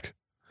Deck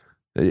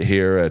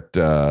here at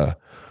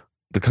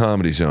the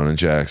Comedy Zone in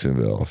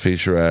Jacksonville,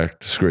 feature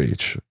act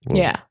Screech.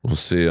 We'll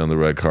see you on the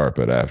red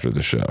carpet after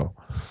the show.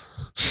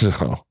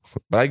 So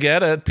I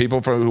get it.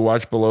 People who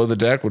watch Below the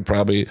Deck would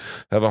probably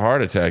have a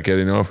heart attack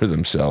getting over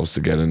themselves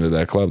to get into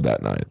that club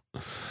that night.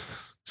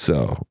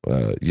 So,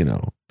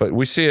 but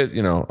we see it,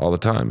 all the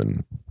time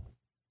in,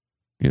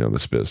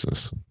 this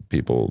business.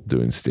 People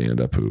doing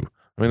stand-up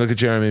look at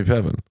Jeremy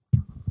Piven.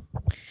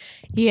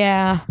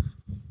 Yeah.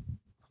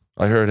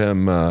 I heard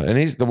him, and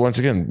he's once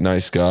again,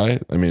 nice guy.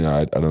 I mean,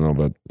 I don't know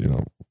about,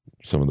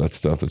 some of that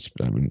stuff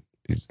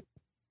he's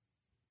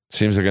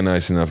seems like a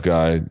nice enough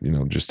guy,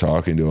 just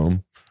talking to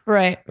him.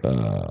 Right.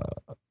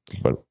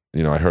 But,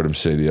 I heard him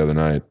say the other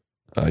night,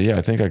 yeah,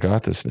 I think I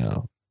got this now.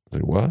 I was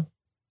like, what?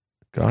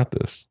 Got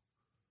this?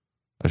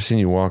 I've seen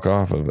you walk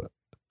off of a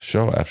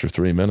show after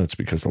 3 minutes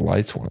because the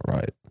lights weren't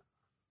right.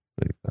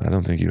 Like, I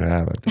don't think you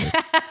have it.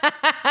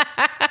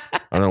 I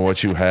don't know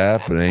what you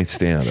have, but it ain't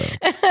stand-up.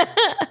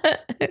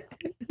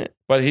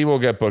 But he will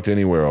get booked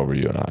anywhere over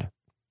you and I.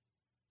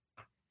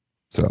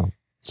 So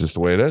it's just the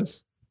way it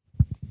is.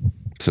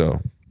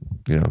 So,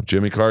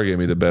 Jimmy Carr gave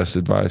me the best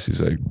advice.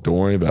 He's like, don't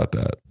worry about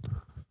that.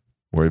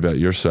 Worry about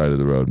your side of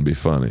the road and be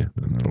funny,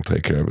 and it'll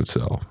take care of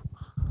itself.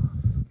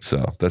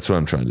 So that's what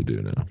I'm trying to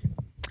do now.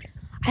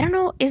 I don't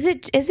know. Is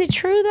it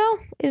true though?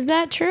 Is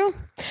that true?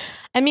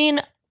 I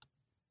mean,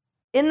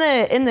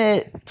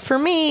 for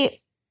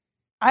me,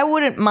 I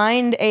wouldn't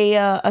mind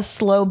a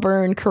slow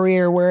burn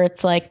career where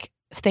it's like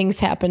things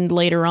happened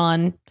later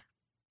on.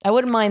 I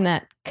wouldn't mind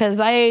that because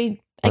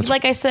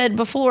like I said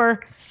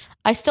before,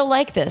 I still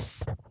like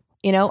this.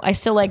 I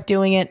still like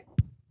doing it.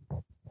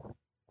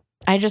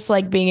 I just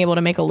like being able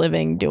to make a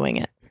living doing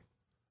it.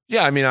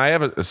 Yeah, I mean, I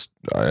have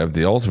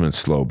the ultimate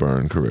slow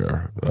burn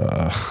career.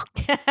 I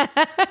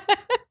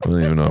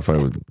don't even know if I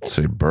would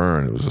say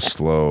burn. It was a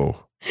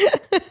slow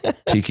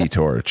tiki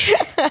torch.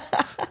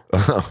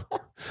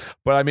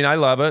 But I mean, I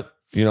love it.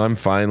 I'm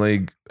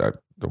finally, I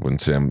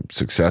wouldn't say I'm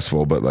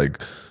successful, but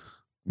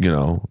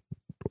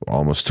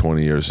almost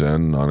 20 years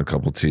in on a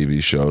couple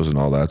TV shows and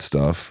all that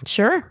stuff.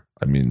 Sure.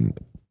 I mean,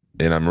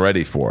 and I'm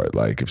ready for it.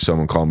 Like if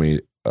someone called me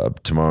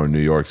tomorrow in New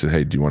York, said,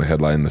 hey, do you want to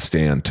headline The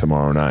Stand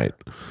tomorrow night?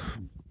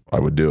 I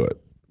would do it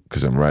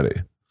because I'm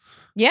ready.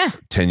 Yeah.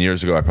 10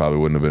 years ago, I probably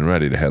wouldn't have been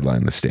ready to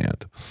headline The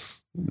Stand.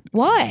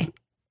 Why?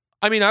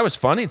 I mean, I was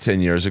funny 10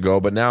 years ago,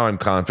 but now I'm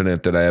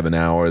confident that I have an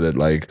hour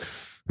that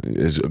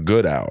is a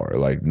good hour,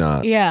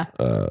 not,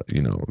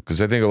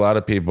 because I think a lot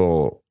of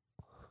people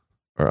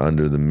are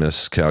under the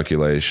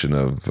miscalculation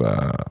of,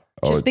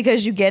 just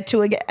because you get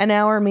to an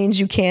hour means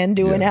you can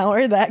do an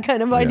hour, that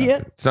kind of idea.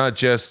 It's not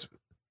just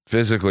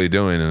physically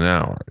doing an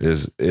hour.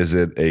 Is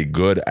it a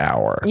good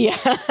hour? Yeah.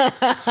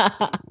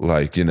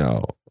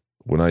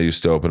 When I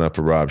used to open up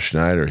for Rob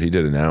Schneider, he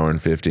did an hour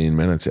and 15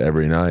 minutes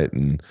every night.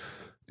 And,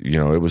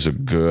 it was a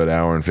good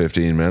hour and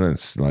 15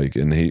 minutes.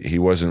 And he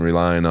wasn't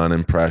relying on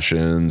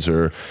impressions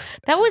or.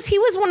 He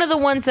was one of the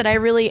ones that I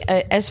really,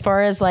 as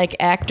far as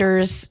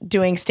actors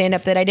doing stand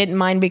up, that I didn't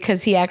mind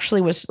because he actually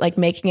was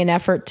making an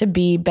effort to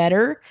be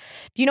better.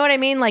 Do you know what I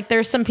mean?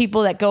 There's some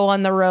people that go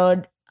on the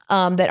road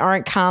that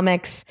aren't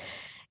comics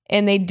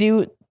and they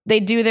do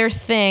their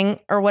thing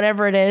or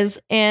whatever it is.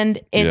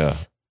 And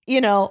it's,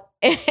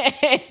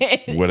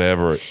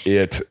 whatever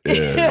it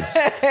is.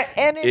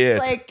 And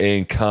it's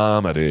in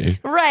comedy.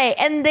 Right.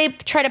 And they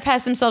try to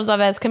pass themselves off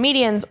as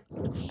comedians.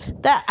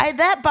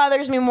 That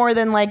bothers me more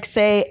than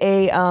say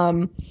a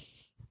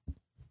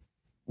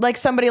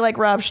somebody like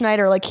Rob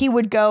Schneider. He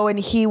would go and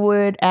he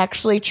would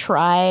actually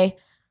try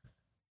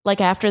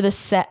after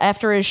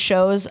his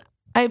shows.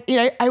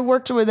 I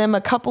worked with him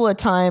a couple of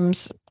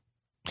times.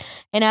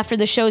 And after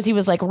the shows, he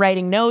was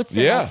writing notes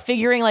and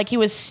figuring he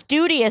was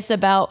studious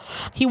about,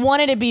 he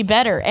wanted to be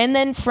better. And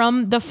then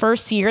from the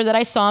first year that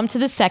I saw him to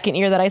the second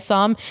year that I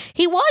saw him,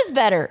 he was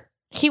better.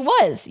 He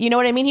was, you know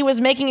what I mean? He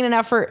was making an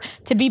effort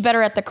to be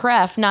better at the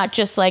craft, not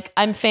just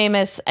I'm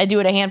famous. I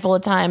do it a handful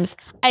of times.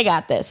 I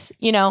got this,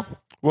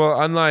 Well,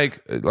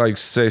 unlike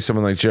say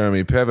someone like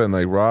Jeremy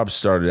Piven, Rob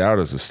started out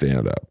as a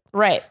stand-up.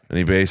 Right. And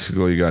he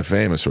basically got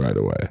famous right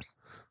away.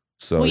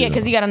 So,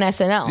 because he got on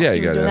SNL. Yeah,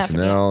 he got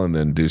SNL, and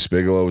then Deuce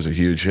Bigelow was a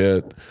huge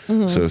hit.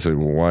 Mm-hmm. So it's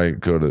why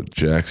go to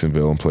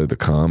Jacksonville and play the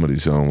Comedy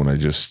Zone when I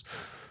just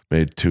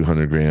made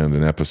 $200,000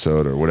 an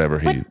episode or whatever?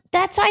 But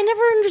I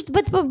never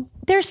understood. But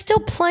there's still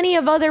plenty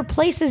of other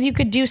places you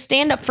could do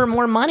stand up for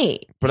more money.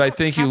 But I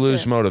think you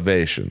lose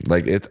motivation. I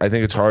think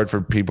it's hard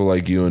for people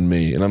like you and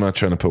me, and I'm not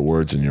trying to put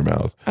words in your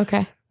mouth.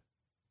 Okay.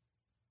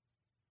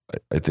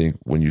 I think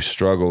when you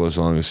struggle, as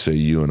long as say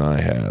you and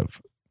I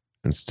have,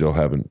 and still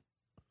haven't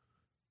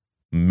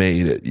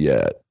made it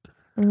yet,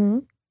 mm-hmm.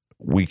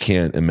 we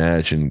can't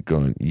imagine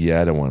going,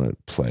 I don't want to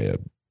play a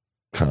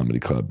comedy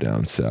club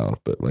down south.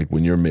 But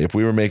if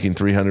we were making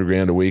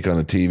 $300,000 a week on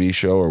a TV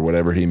show or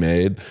whatever he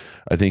made,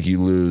 I think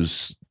you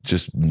lose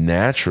just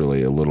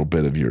naturally a little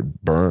bit of your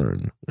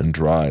burn and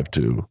drive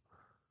to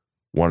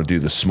want to do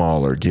the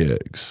smaller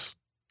gigs.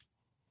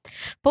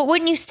 But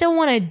wouldn't you still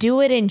want to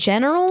do it in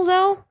general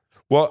though?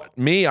 Well,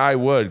 I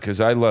would, because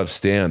I love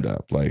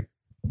stand-up.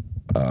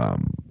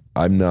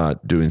 I'm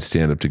not doing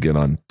stand-up to get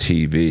on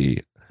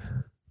TV.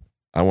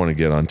 I want to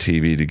get on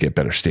TV to get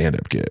better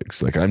stand-up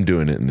gigs. I'm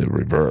doing it in the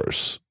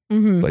reverse.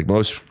 Mm-hmm.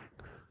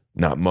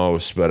 Not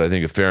most, but I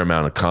think a fair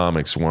amount of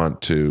comics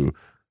want to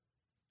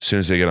as soon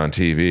as they get on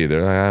TV,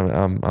 they're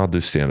like, I'll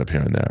do stand up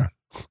here and there.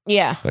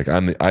 Yeah. Like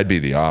I'd be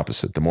the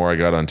opposite. The more I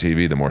got on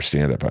TV, the more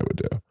stand up I would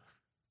do.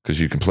 Because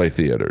you can play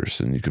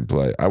theaters and you can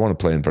play. I want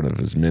to play in front of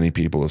as many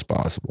people as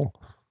possible.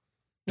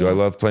 Do I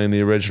love playing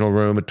the original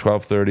room at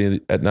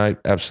 12:30 at night?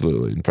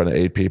 Absolutely. In front of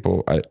 8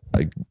 people,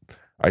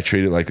 I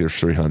treat it like there's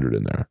 300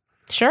 in there.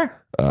 Sure.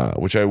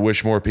 Which I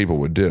wish more people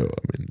would do.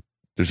 I mean,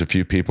 there's a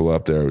few people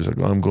up there who's like,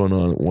 oh, I'm going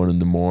on at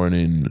 1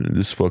 a.m.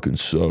 This fucking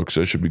sucks.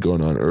 I should be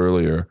going on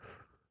earlier.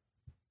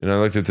 And I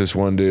looked at this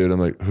one dude. I'm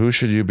like, who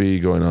should you be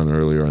going on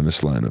earlier on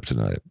this lineup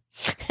tonight?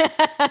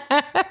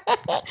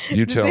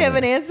 You tell me. Do they have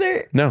an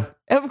answer? No.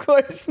 Of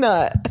course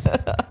not.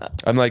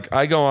 I'm like,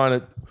 I go on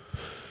at,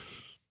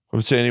 I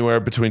would say anywhere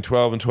between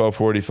 12 and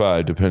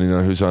 12:45, depending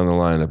on who's on the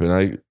lineup.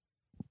 And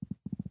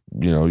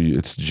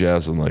it's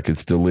Jasmine, like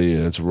it's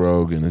Dalia, it's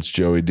Rogan, it's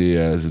Joey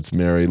Diaz, it's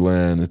Mary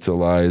Lynn, it's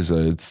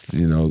Eliza, it's,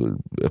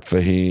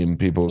 Fahim,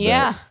 people.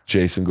 Yeah.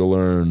 Jason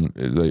Galern.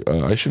 Like,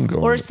 I shouldn't go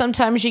Or on.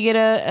 sometimes you get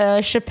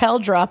a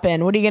Chappelle drop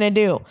in. What are you going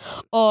to do?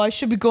 Oh, I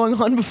should be going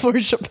on before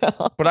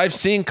Chappelle. But I've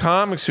seen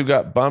comics who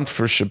got bumped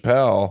for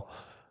Chappelle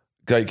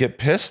get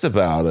pissed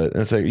about it.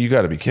 And it's like, you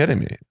got to be kidding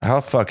me. How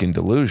fucking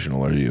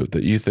delusional are you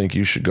that you think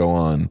you should go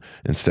on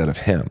instead of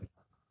him?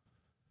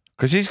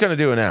 Because he's going to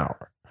do an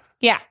hour.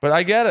 Yeah. But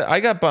I get it. I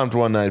got bumped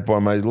one night for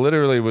him. I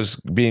literally was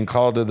being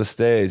called to the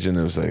stage and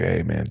it was like,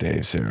 hey, man,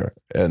 Dave's here.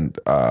 And,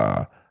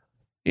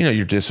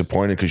 you're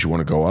disappointed because you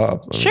want to go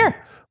up. Sure.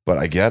 But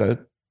I get it.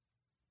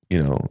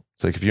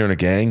 It's like if you're in a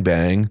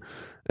gangbang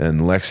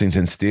and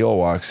Lexington Steele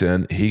walks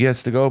in, he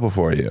gets to go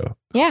before you.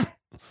 Yeah.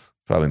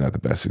 Probably not the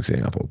best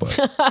example, but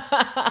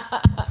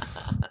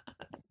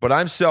but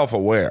I'm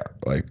self-aware.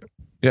 Like,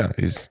 yeah,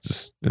 he's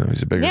just,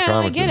 he's a bigger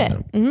comic. Yeah, I get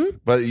it. Mm-hmm.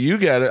 But you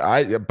get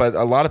it. But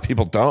a lot of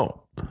people don't.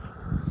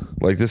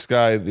 Like this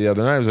guy the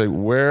other night was like,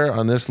 where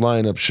on this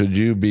lineup should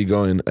you be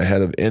going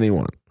ahead of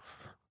anyone?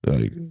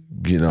 Like,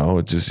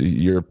 it's just,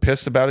 you're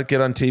pissed about it,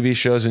 get on TV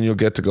shows and you'll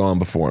get to go on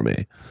before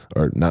me.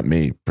 Or not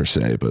me per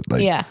se, but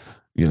like,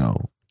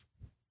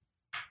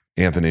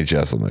 Anthony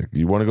Jeselnik.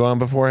 You want to go on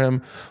before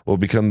him? Well,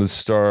 become the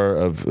star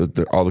of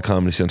all the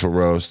Comedy Central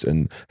roast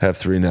and have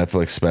 3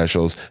 Netflix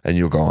specials and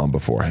you'll go on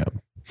before him.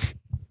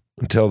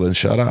 Until then,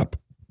 shut up.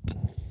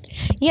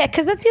 Yeah,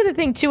 because that's the other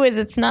thing too, is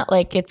it's not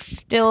like, it's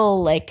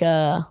still like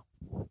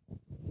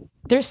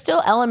there's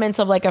still elements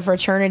of like a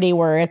fraternity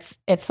where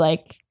it's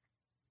like,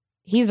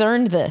 he's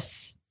earned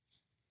this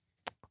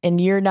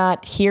and you're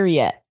not here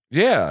yet.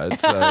 Yeah,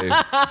 it's like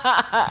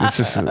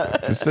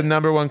it's the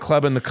number 1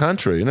 club in the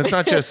country, and it's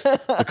not just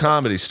the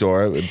Comedy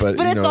Store, but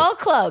it's all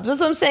clubs. That's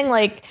what I'm saying.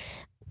 Like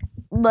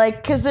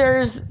because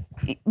there's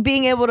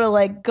being able to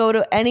like go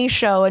to any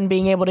show and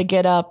being able to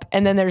get up,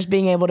 and then there's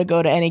being able to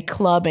go to any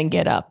club and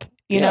get up.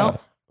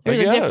 There's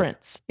a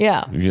difference.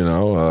 Yeah.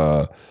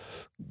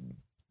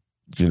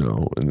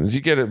 And you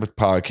get it with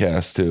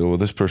podcasts too. Well,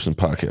 this person's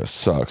podcast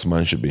sucks.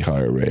 Mine should be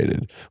higher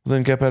rated. Well,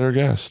 then get better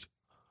guests.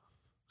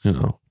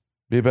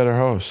 Be a better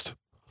host.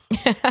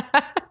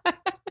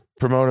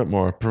 Promote it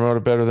more. Promote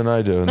it better than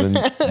I do, and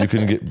then you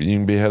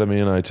can be ahead of me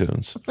in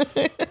iTunes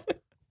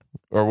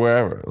or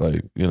wherever.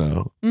 Like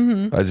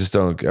Mm-hmm. I just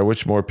don't. I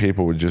wish more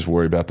people would just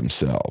worry about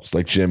themselves,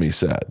 like Jimmy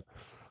said.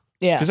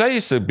 Yeah. Because I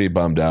used to be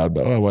bummed out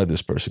about why'd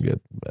this person get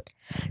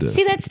this?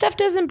 See, that stuff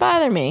doesn't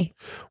bother me.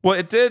 Well,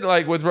 it did.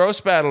 Like with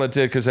Roast Battle, it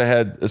did because I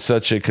had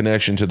such a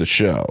connection to the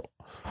show.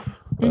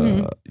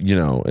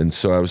 Mm-hmm. And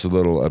so I was a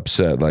little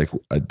upset,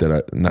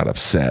 not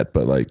upset,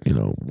 but like,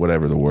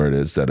 whatever the word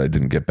is, that I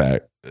didn't get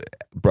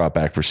brought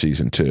back for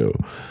season 2.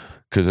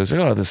 Cause I was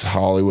like, oh, this is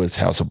Hollywood, it's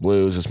House of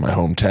Blues, it's my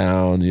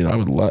hometown. I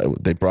would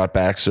love, they brought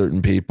back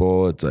certain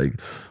people. It's like,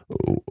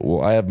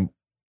 well,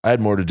 I had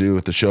more to do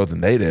with the show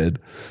than they did,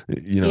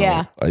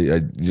 Yeah.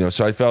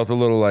 So I felt a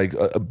little like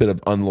a bit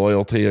of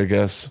unloyalty, I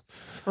guess.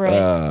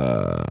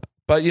 Right.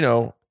 But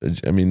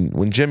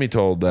when Jimmy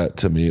told that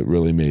to me, it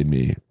really made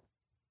me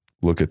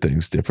look at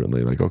things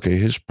differently. Like, okay,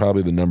 he's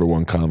probably the number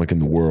 1 comic in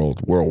the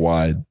world,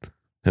 worldwide,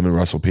 him and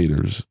Russell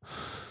Peters.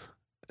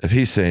 If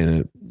he's saying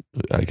it,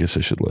 I guess I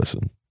should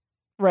listen.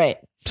 Right.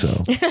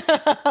 So,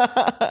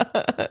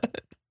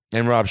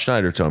 and Rob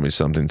Schneider told me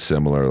something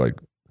similar, like,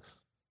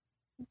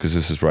 because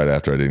this is right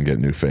after I didn't get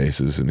New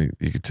Faces, and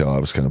he could tell I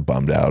was kind of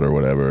bummed out or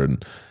whatever.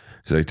 And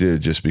he's like, dude, it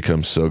just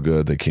becomes so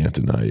good, they can't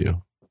deny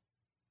you.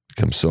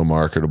 Becomes so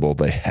marketable,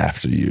 they have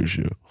to use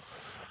you.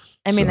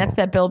 I mean, that's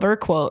that Bill Burr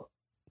quote.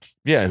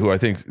 Yeah, who I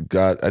think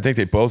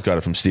they both got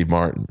it from Steve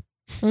Martin.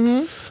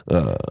 Mm-hmm.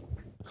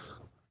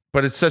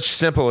 But it's such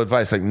simple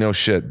advice, like, no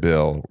shit,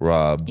 Bill,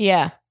 Rob.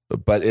 Yeah.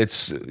 But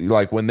it's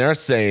like when they're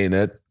saying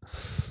it,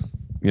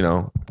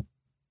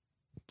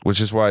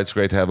 which is why it's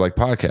great to have like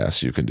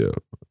podcasts you can do.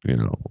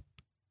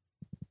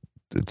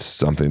 It's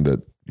something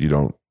that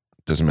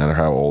doesn't matter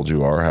how old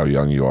you are, how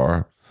young you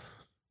are.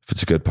 If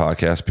it's a good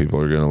podcast,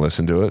 people are going to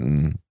listen to it.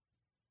 And,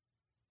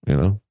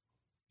 you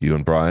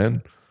and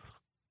Brian,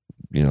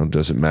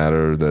 doesn't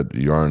matter that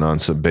you aren't on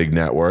some big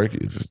network.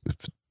 If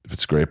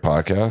it's a great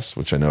podcast,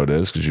 which I know it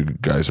is because you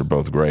guys are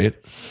both great.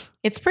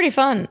 It's pretty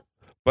fun.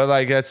 But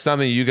like that's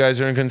something you guys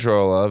are in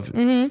control of.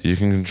 Mm-hmm. You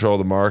can control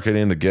the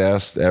marketing, the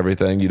guests,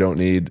 everything. You don't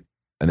need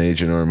an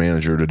agent or a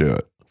manager to do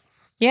it.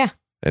 Yeah.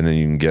 And then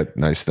you can get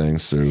nice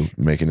things through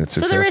making it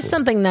successful. So there is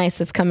something nice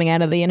that's coming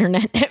out of the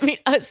internet. I mean,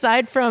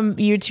 aside from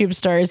YouTube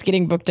stars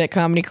getting booked at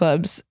comedy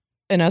clubs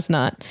and us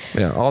not.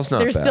 Yeah, all's not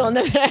there's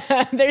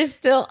bad. There's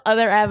still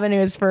other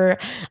avenues for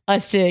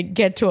us to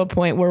get to a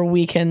point where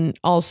we can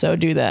also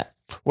do that.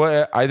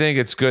 Well, I think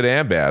it's good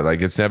and bad.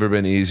 Like it's never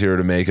been easier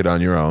to make it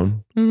on your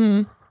own.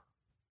 Mm-hmm.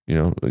 You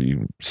know,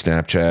 you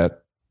Snapchat,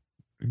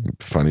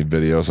 funny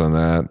videos on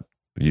that,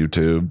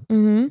 YouTube,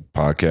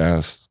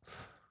 podcasts.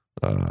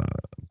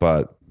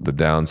 But the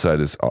downside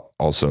is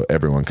also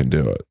everyone can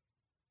do it.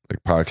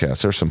 Like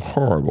podcasts, there's some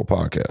horrible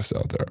podcasts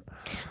out there.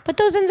 But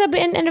those end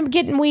up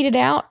getting weeded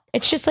out.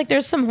 It's just like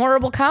there's some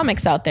horrible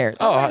comics out there.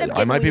 Oh,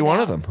 I might be one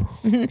of them.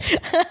 Who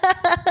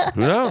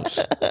knows?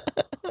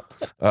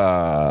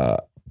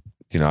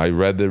 You know, I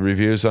read the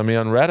reviews on me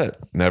on Reddit.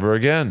 Never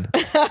again.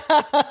 Fuck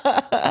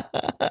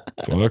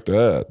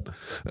that.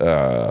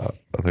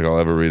 I think I'll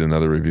ever read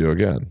another review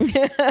again.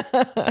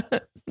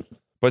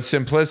 But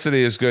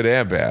simplicity is good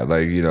and bad.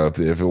 Like, you know, if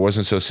it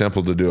wasn't so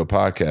simple to do a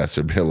podcast,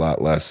 there'd be a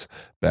lot less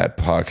bad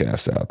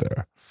podcasts out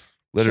there.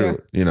 Literally,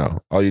 Sure. You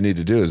know, all you need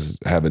to do is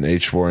have an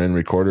H4n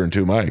recorder and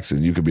 2 mics,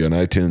 and you could be on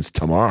iTunes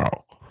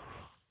tomorrow.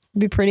 It'd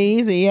be pretty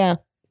easy, yeah.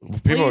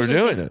 People are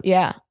doing it.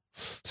 Yeah.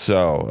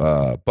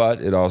 So,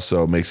 but it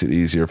also makes it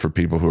easier for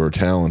people who are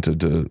talented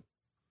to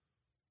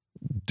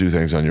do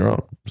things on your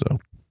own. So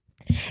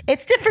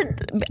it's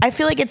different. I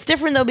feel like it's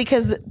different though,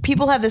 because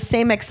people have the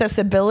same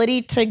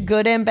accessibility to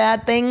good and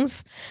bad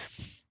things.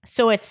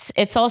 So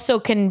it's also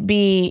can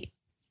be,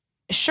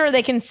 sure,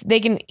 they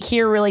can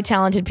hear really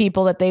talented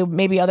people that they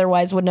maybe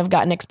otherwise wouldn't have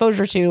gotten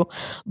exposure to,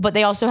 but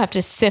they also have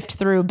to sift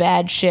through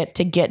bad shit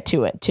to get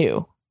to it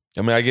too.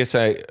 I mean, I guess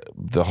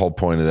the whole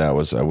point of that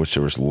was I wish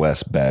there was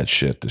less bad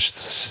shit to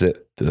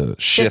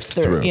shift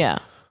through. Yeah.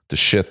 To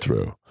shit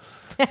through.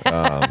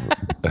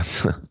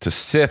 To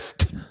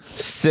sift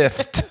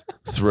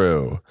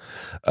through.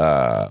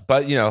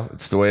 But, you know,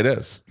 it's the way it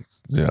is.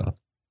 It's, you know,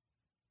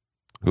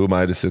 who am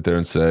I to sit there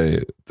and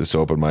say this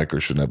open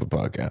micer shouldn't have a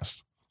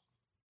podcast?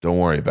 Don't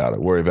worry about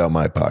it. Worry about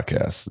my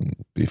podcast and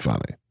be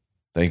funny.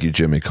 Thank you,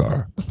 Jimmy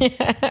Carr.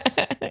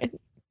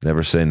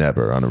 Never say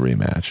never on a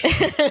rematch.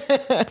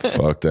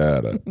 Fuck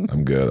that.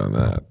 I'm good on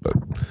that. But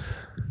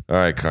all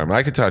right, Carmen,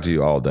 I could talk to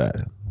you all day.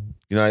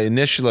 You know,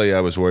 initially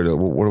I was worried,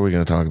 what are we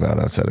going to talk about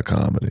outside of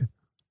comedy?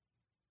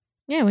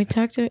 Yeah, we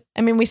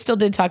still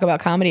did talk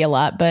about comedy a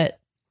lot, but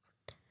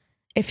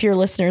if your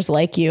listeners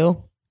like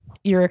you,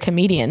 you're a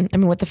comedian. I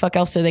mean, what the fuck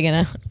else are they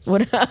going to...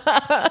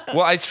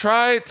 Well, I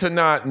try to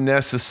not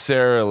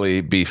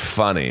necessarily be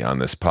funny on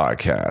this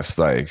podcast.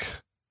 Like,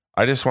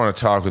 I just want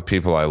to talk with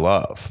people I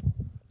love.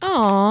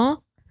 Aw.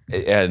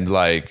 And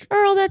like...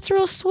 Earl, that's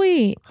real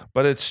sweet.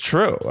 But it's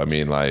true. I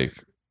mean,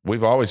 like,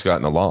 we've always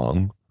gotten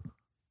along,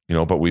 you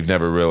know, but we've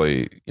never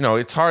really... You know,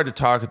 it's hard to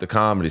talk at the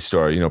Comedy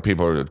Store. You know,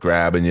 people are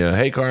grabbing you.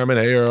 Hey, Carmen.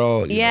 Hey,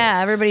 Earl. Yeah,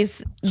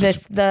 everybody's...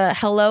 That's the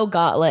hello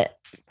gauntlet.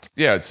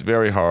 Yeah, it's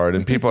very hard.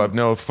 And people have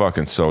no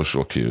fucking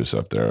social cues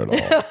up there at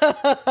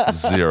all.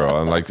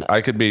 Zero. And like, I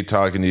could be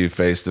talking to you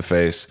face to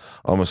face,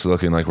 almost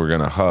looking like we're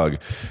going to hug.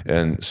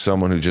 And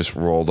someone who just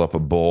rolled up a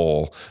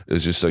bowl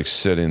is just like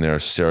sitting there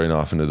staring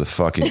off into the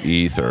fucking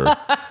ether.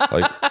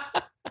 Like,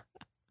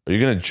 are you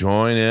going to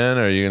join in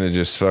or are you going to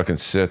just fucking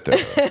sit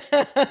there?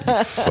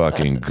 You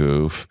fucking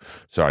goof.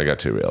 Sorry, I got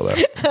too real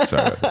there.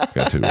 Sorry,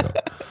 got too real.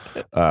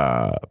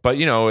 But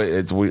you know,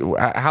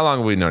 how long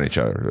have we known each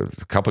other?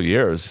 A couple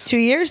years. 2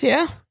 years,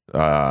 yeah.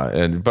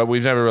 But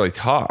we've never really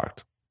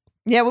talked.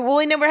 Yeah,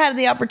 we never had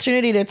the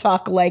opportunity to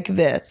talk like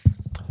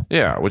this.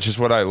 Yeah, which is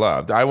what I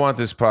loved. I want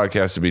this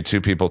podcast to be 2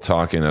 people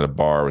talking at a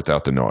bar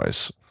without the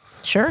noise.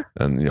 Sure.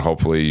 And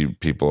hopefully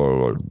people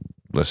are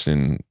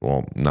listening,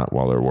 well, not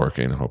while they're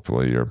working.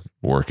 Hopefully you're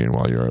working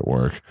while you're at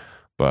work.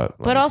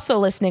 But also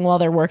listening while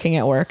they're working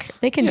at work.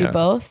 They can do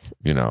both.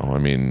 You know, I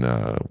mean,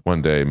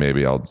 one day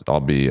maybe I'll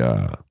be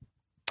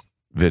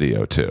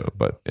video too,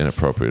 but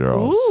inappropriate or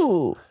else.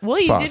 Ooh. Well,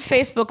 you did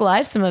Facebook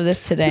Live some of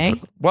this today.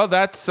 Well,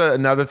 that's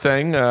another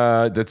thing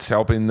that's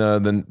helping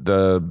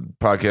the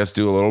podcast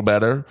do a little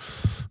better.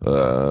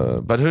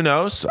 But who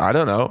knows? I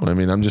don't know. I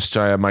mean, I'm just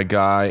trying to have my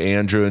guy,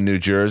 Andrew in New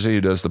Jersey,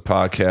 who does the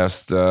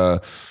podcast,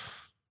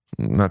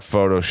 not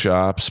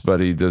photoshops, but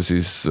he does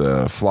these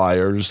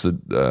flyers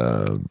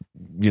that,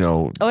 you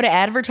know. Oh, to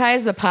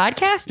advertise the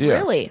podcast? Yeah,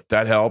 really?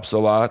 That helps a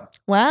lot.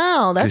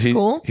 Wow, that's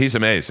cool. He's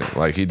amazing.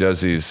 Like he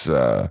does these,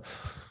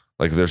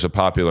 like there's a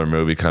popular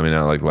movie coming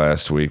out like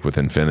last week with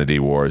Infinity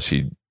Wars.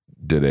 He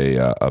did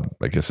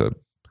I guess a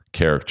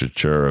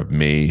caricature of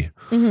me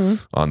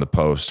on the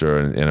poster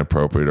and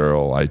Inappropriate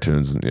Earl,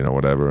 iTunes, you know,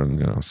 whatever. And,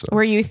 you know, so.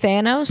 Were you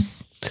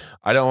Thanos?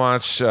 I don't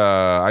watch,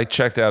 I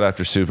checked out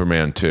after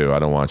Superman 2. I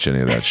don't watch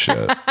any of that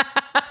shit.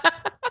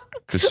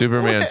 Because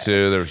Superman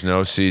 2, there was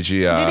no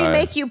CGI. Did he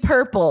make you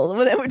purple?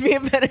 Well, that would be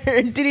a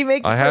better. Did he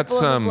make you I had purple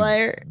some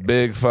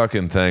big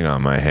fucking thing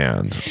on my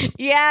hand.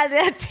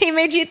 Yeah, he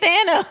made you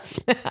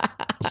Thanos.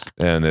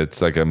 And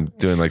it's like I'm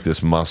doing like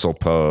this muscle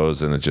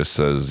pose, and it just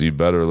says, "You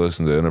better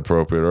listen to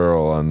Inappropriate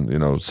Earl on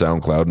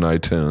SoundCloud and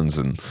iTunes,"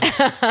 and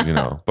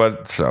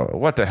But so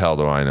what the hell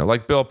do I know?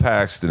 Like Bill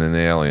Paxton and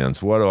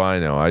Aliens. What do I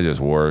know? I just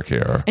work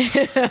here.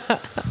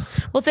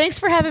 Well, thanks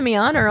for having me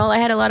on, Earl. I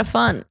had a lot of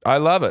fun. I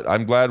love it.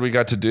 I'm glad we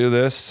got to do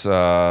this.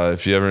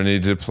 If you ever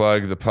need to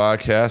plug the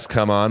podcast,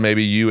 come on.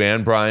 Maybe you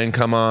and Brian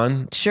come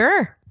on.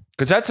 Sure.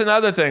 Because that's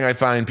another thing I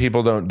find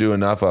people don't do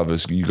enough of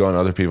is you go on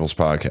other people's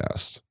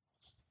podcasts.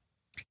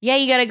 Yeah,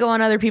 you got to go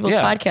on other people's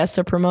podcasts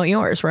to promote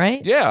yours,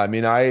 right? Yeah. I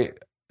mean, I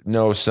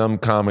know some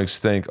comics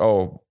think,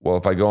 oh, well,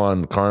 if I go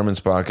on Carmen's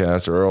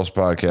podcast or Earl's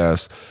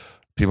podcast,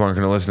 people aren't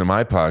going to listen to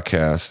my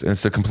podcast. And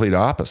it's the complete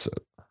opposite.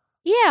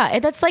 Yeah,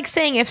 that's like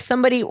saying if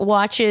somebody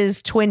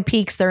watches Twin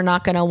Peaks, they're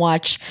not going to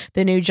watch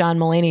the new John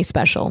Mulaney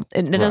special.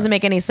 It doesn't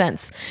make any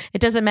sense.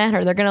 It doesn't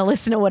matter. They're going to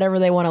listen to whatever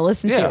they want to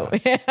listen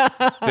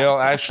to. They'll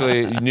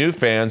actually, new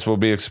fans will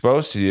be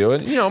exposed to you.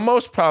 And,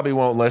 most probably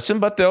won't listen,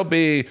 but there'll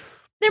be...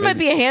 There might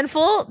be a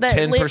handful that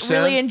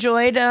really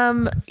enjoyed, me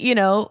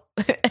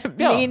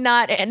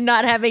not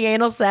having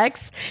anal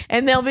sex,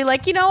 and they'll be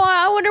like,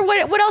 I wonder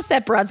what else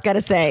that broad's got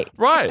to say.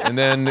 Right, and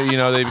then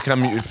they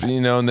become,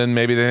 and then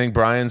maybe they think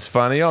Brian's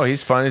funny. Oh,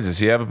 he's funny. Does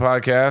he have a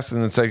podcast?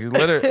 And it's like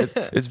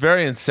it's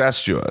very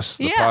incestuous,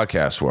 the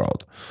podcast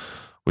world,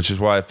 which is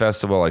why a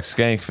festival like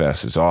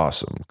Skankfest is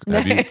awesome.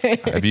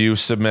 Have you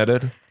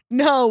submitted?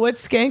 No,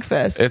 what's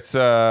Skankfest? It's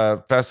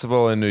a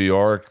festival in New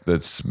York.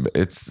 It's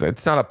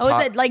not a. Is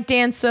it like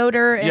Dan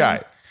Soder?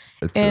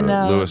 It's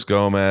Luis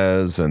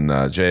Gomez and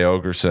Jay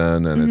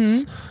Ogerson,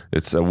 and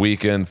it's a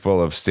weekend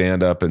full of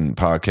stand up and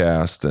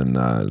podcast, and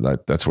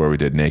that's where we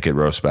did Naked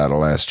Roast Battle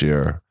last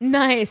year.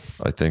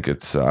 Nice. I think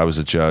it's. I was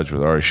a judge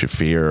with Ari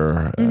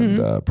Shaffir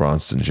and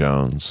Bronson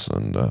Jones,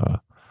 and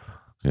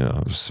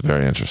it was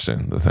very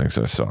interesting the things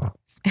I saw.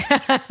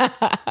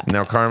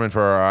 Now, Carmen,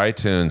 for our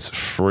iTunes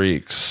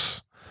freaks.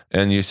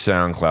 And you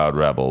SoundCloud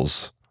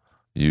rebels,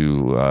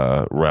 you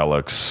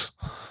relics,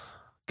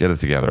 get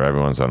it together.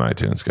 Everyone's on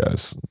iTunes,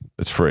 guys.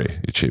 It's free,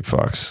 you cheap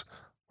fucks.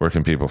 Where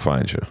can people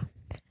find you?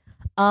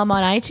 On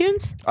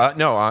iTunes?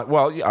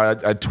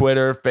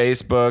 Twitter,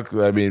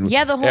 Facebook. I mean,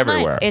 the whole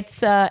everywhere. Night.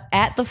 It's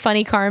at The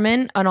Funny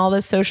Carmen on all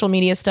the social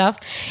media stuff.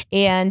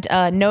 And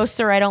No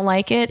Sir, I Don't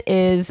Like It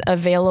is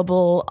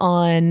available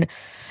on...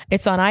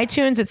 It's on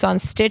iTunes, it's on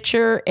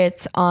Stitcher,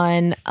 it's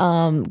on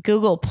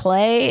Google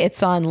Play,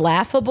 it's on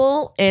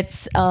Laughable,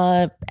 it's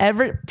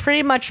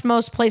pretty much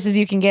most places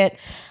you can get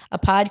a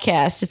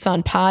podcast. It's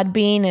on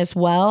Podbean as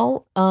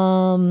well.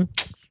 No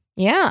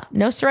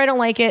Sir, I Don't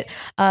Like It.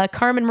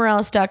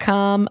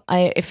 CarmenMorales.com.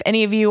 If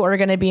any of you are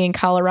going to be in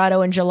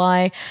Colorado in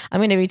July, I'm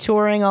going to be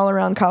touring all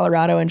around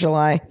Colorado in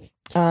July.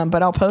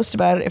 But I'll post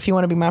about it if you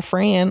want to be my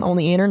friend on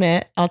the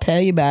internet. I'll tell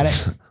you about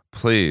it.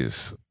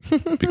 Please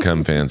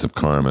become fans of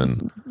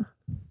Carmen.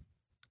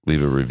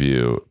 Leave a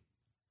review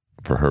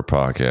for her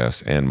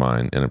podcast and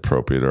mine,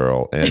 Inappropriate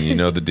Earl. And you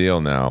know the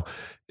deal now.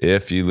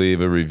 If you leave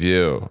a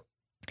review,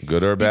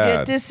 good or bad, you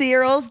get to see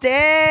Earl's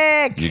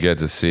dick. You get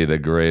to see the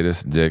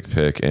greatest dick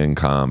pic in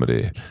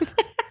comedy.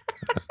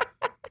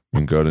 You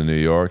can go to New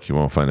York, you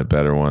won't find a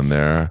better one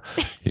there.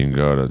 You can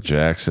go to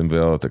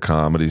Jacksonville at the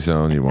Comedy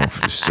Zone, you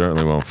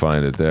certainly won't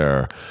find it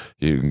there.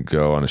 You can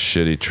go on a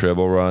shitty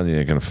Tribble run, you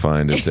ain't gonna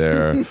find it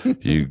there.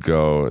 You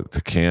go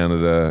to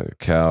Canada,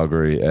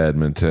 Calgary,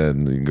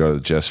 Edmonton. You can go to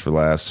the Just for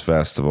Laughs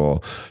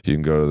Festival. You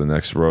can go to the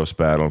next Roast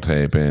Battle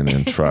taping,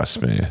 and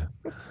trust me,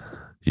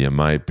 you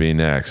might be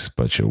next,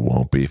 but you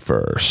won't be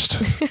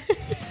first.